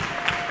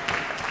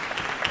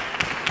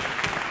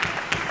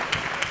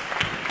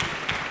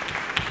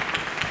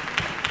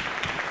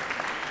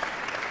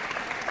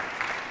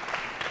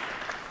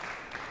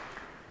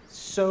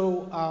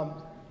 So,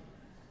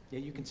 yeah,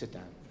 you can sit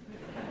down.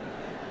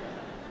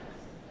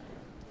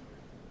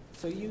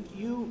 So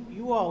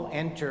you all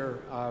enter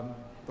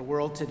the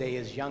world today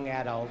as young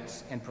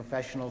adults and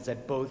professionals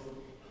at both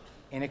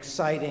an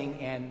exciting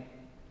and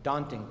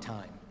daunting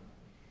time.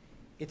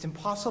 It's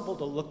impossible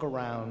to look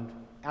around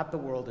at the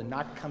world and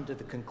not come to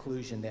the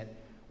conclusion that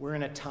we're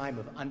in a time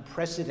of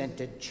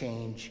unprecedented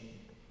change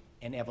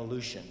and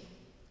evolution.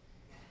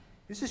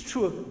 This is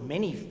true of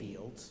many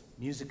fields,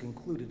 music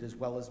included, as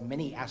well as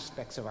many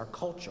aspects of our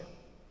culture.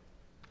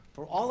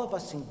 For all of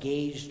us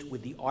engaged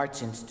with the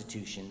arts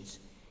institutions,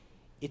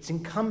 it's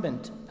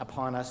incumbent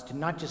upon us to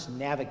not just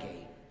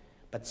navigate,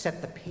 but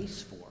set the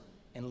pace for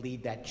and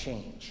lead that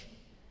change.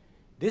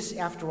 This,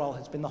 after all,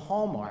 has been the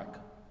hallmark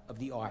of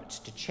the arts,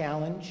 to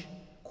challenge,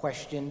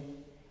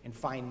 question, and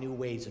find new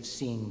ways of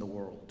seeing the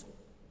world.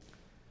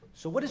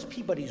 So what is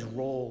Peabody's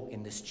role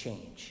in this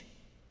change?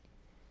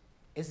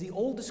 As the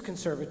oldest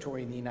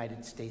conservatory in the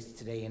United States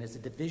today, and as a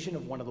division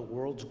of one of the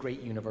world's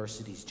great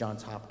universities,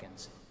 Johns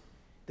Hopkins,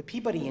 the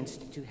Peabody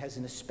Institute has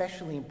an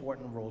especially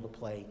important role to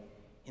play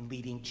in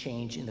leading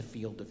change in the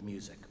field of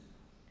music.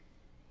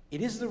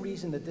 It is the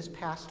reason that this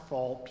past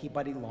fall,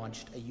 Peabody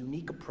launched a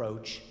unique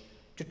approach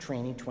to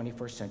training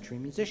 21st century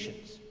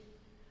musicians.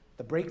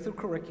 The breakthrough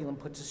curriculum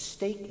puts a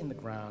stake in the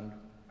ground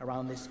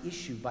around this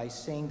issue by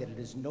saying that it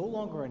is no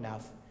longer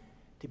enough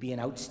to be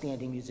an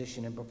outstanding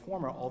musician and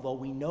performer, although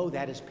we know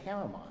that is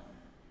paramount.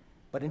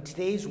 But in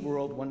today's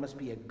world, one must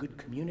be a good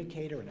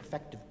communicator, an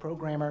effective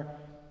programmer,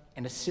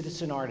 and a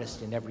citizen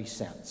artist in every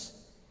sense.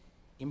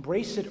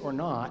 Embrace it or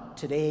not,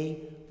 today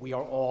we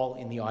are all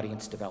in the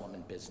audience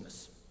development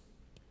business.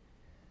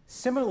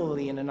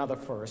 Similarly, in another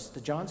first,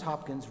 the Johns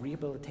Hopkins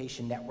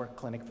Rehabilitation Network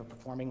Clinic for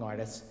Performing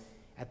Artists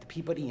at the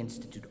Peabody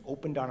Institute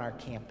opened on our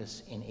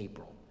campus in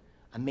April,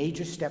 a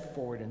major step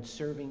forward in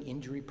serving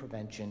injury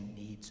prevention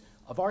needs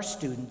of our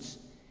students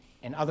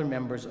and other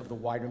members of the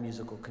wider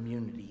musical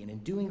community, and in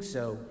doing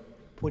so,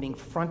 putting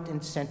front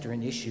and center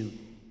an issue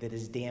that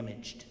has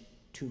damaged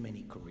too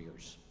many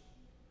careers.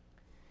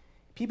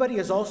 Peabody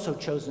has also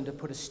chosen to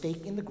put a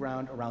stake in the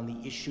ground around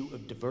the issue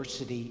of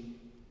diversity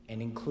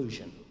and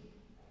inclusion.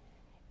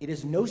 It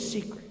is no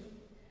secret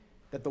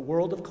that the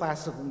world of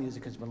classical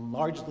music has been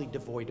largely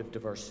devoid of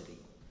diversity.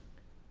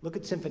 Look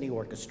at symphony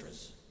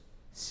orchestras.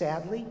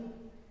 Sadly,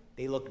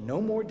 they look no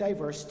more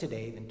diverse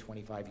today than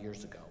 25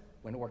 years ago,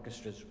 when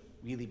orchestras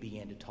really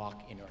began to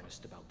talk in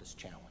earnest about this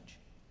challenge.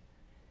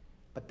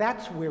 But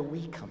that's where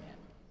we come in,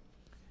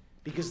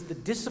 because the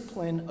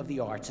discipline of the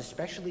arts,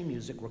 especially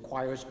music,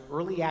 requires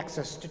early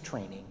access to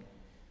training.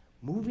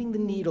 Moving the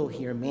needle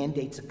here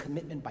mandates a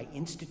commitment by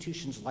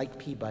institutions like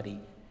Peabody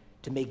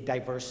to make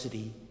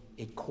diversity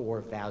a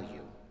core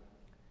value.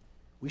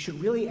 We should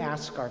really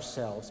ask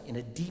ourselves in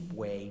a deep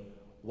way,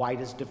 why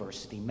does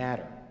diversity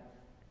matter?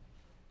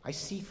 I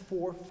see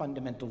 4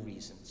 fundamental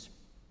reasons.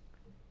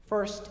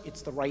 First,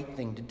 it's the right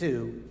thing to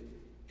do,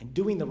 and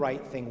doing the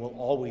right thing will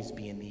always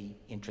be in the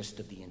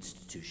interest of the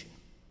institution.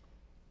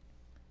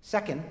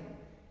 Second,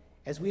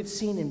 as we have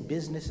seen in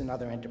business and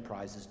other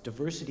enterprises,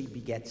 diversity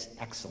begets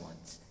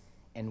excellence,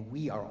 and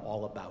we are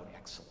all about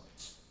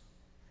excellence.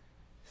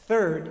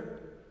 Third,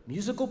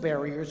 musical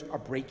barriers are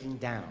breaking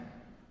down.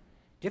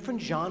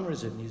 Different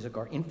genres of music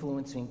are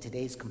influencing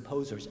today's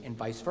composers and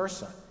vice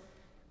versa.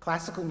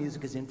 Classical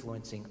music is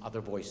influencing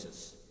other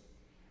voices.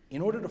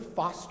 In order to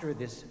foster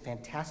this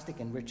fantastic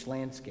and rich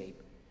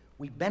landscape,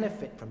 we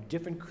benefit from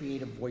different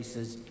creative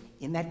voices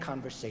in that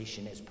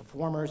conversation as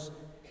performers,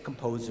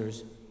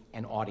 composers,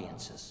 and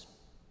audiences.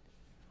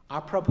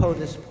 Apropos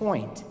this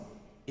point,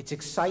 it's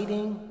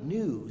exciting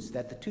news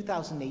that the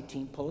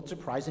 2018 Pulitzer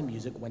Prize in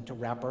Music went to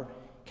rapper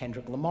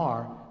Kendrick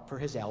Lamar for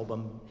his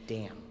album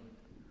Damn.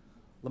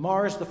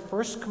 Lamar is the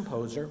first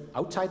composer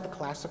outside the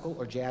classical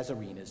or jazz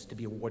arenas to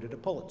be awarded a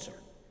Pulitzer.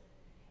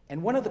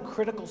 And one of the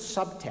critical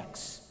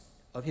subtexts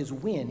of his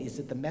win is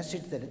that the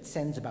message that it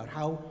sends about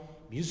how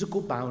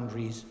musical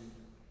boundaries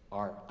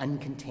are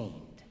uncontained.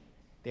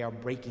 They are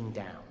breaking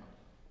down.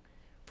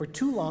 For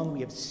too long, we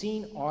have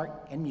seen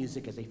art and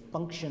music as a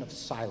function of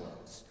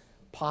silos.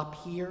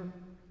 Pop here,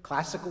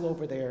 classical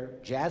over there,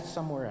 jazz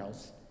somewhere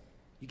else.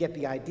 You get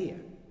the idea.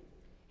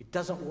 It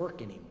doesn't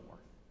work anymore.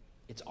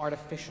 It's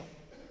artificial.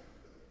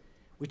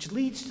 Which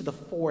leads to the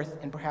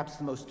fourth and perhaps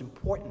the most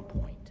important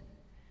point.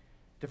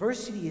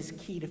 Diversity is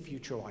key to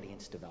future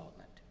audience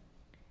development.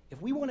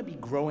 If we want to be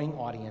growing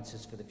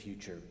audiences for the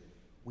future,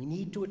 we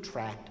need to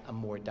attract a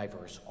more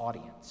diverse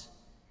audience.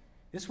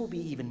 This will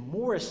be even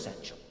more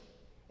essential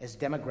as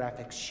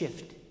demographics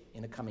shift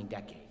in the coming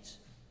decades.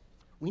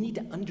 We need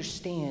to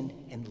understand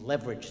and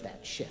leverage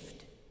that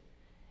shift.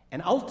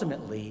 And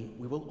ultimately,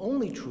 we will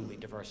only truly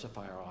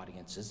diversify our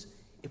audiences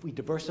if we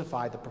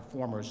diversify the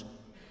performers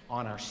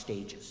on our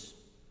stages.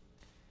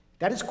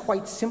 That is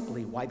quite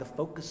simply why the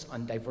focus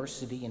on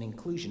diversity and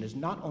inclusion is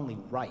not only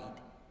right,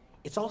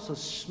 it's also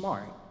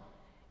smart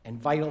and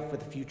vital for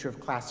the future of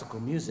classical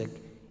music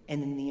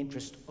and in the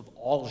interest of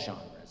all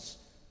genres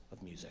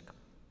of music.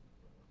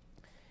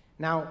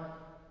 Now,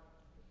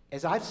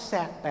 as I've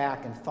sat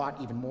back and thought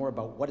even more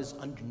about what is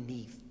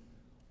underneath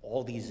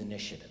all these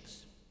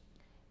initiatives,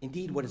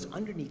 indeed what is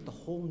underneath the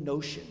whole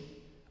notion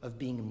of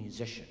being a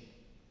musician,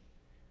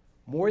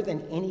 more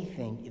than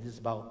anything, it is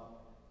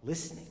about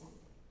listening.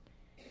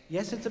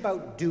 Yes, it's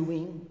about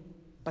doing,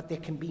 but there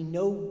can be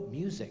no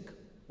music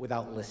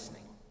without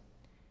listening.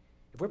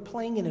 If we're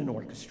playing in an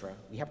orchestra,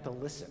 we have to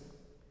listen.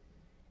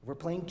 If we're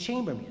playing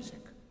chamber music,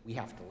 we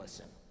have to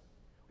listen.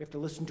 We have to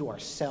listen to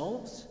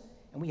ourselves,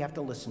 and we have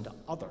to listen to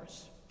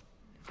others.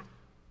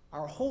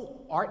 Our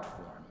whole art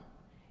form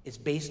is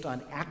based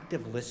on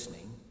active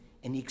listening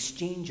and the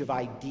exchange of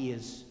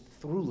ideas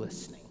through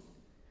listening.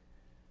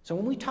 So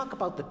when we talk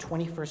about the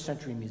 21st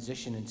century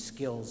musician and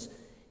skills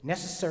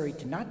necessary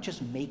to not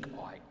just make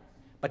art,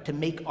 but to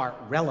make art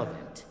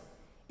relevant,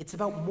 it's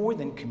about more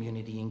than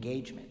community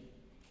engagement.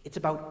 It's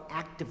about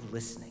active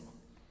listening.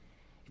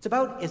 It's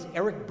about, as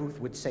Eric Booth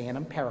would say, and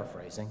I'm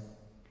paraphrasing,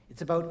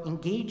 it's about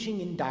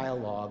engaging in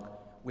dialogue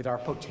with our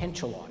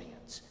potential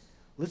audience,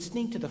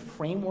 listening to the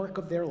framework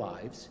of their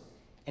lives,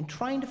 and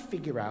trying to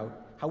figure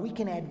out how we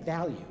can add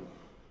value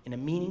in a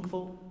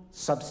meaningful,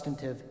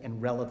 substantive,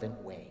 and relevant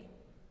way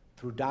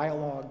through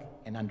dialogue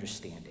and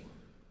understanding.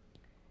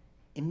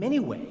 In many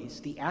ways,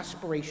 the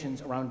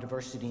aspirations around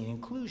diversity and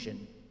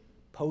inclusion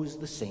pose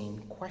the same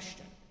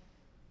question.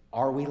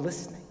 Are we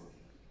listening?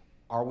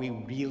 Are we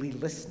really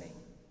listening?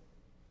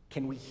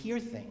 Can we hear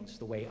things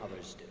the way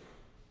others do?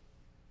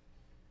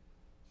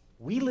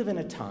 We live in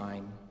a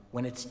time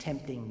when it's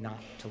tempting not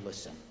to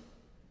listen.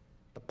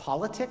 The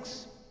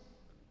politics,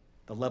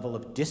 the level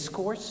of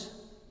discourse,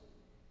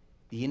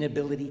 the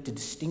inability to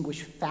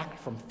distinguish fact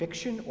from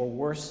fiction, or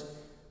worse,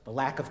 the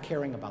lack of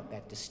caring about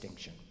that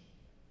distinction.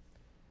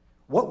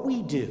 What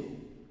we do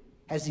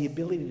has the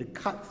ability to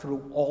cut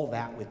through all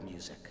that with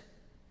music.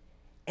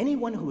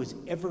 Anyone who has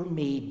ever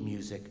made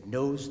music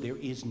knows there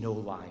is no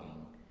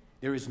lying.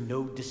 There is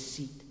no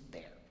deceit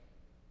there.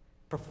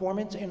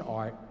 Performance and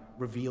art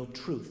reveal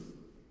truth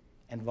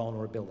and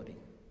vulnerability.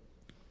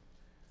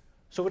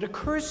 So it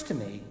occurs to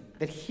me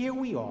that here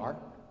we are,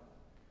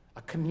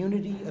 a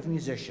community of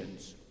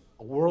musicians,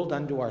 a world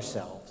unto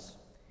ourselves,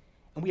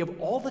 and we have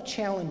all the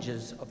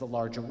challenges of the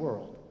larger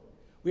world.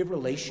 We have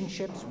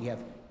relationships, we have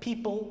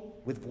people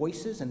with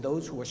voices and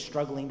those who are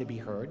struggling to be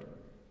heard.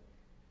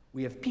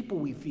 We have people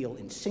we feel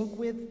in sync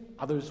with,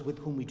 others with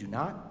whom we do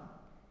not.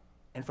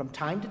 And from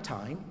time to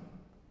time,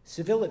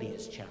 civility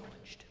is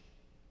challenged.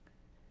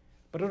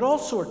 But it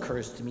also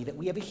occurs to me that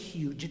we have a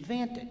huge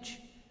advantage.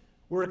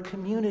 We're a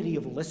community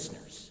of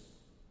listeners,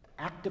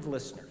 active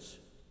listeners.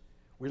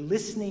 We're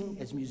listening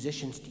as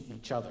musicians to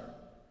each other.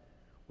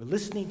 We're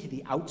listening to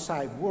the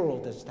outside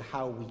world as to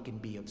how we can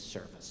be of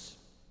service.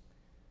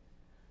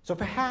 So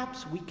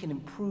perhaps we can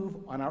improve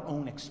on our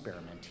own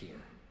experiment here,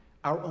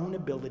 our own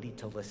ability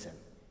to listen,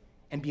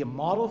 and be a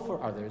model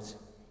for others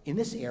in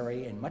this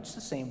area in much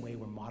the same way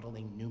we're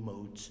modeling new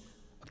modes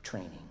of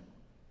training.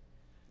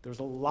 There's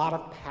a lot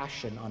of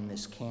passion on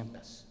this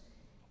campus.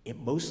 It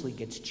mostly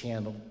gets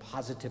channeled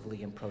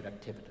positively and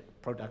productively.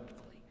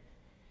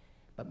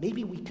 But But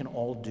maybe we can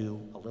all do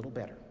a little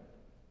better.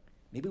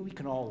 Maybe we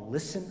can all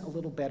listen a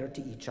little better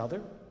to each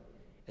other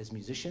as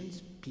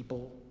musicians,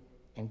 people,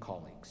 and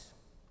colleagues.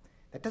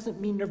 That doesn't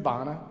mean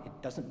nirvana. It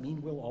doesn't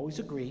mean we'll always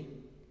agree.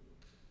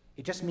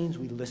 It just means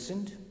we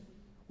listened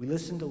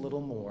a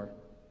little more,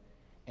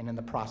 and in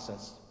the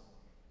process,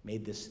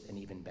 made this an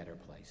even better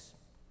place.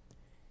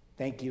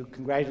 Thank you.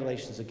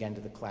 Congratulations again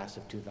to the class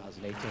of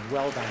 2018.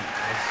 Well done,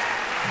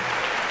 guys.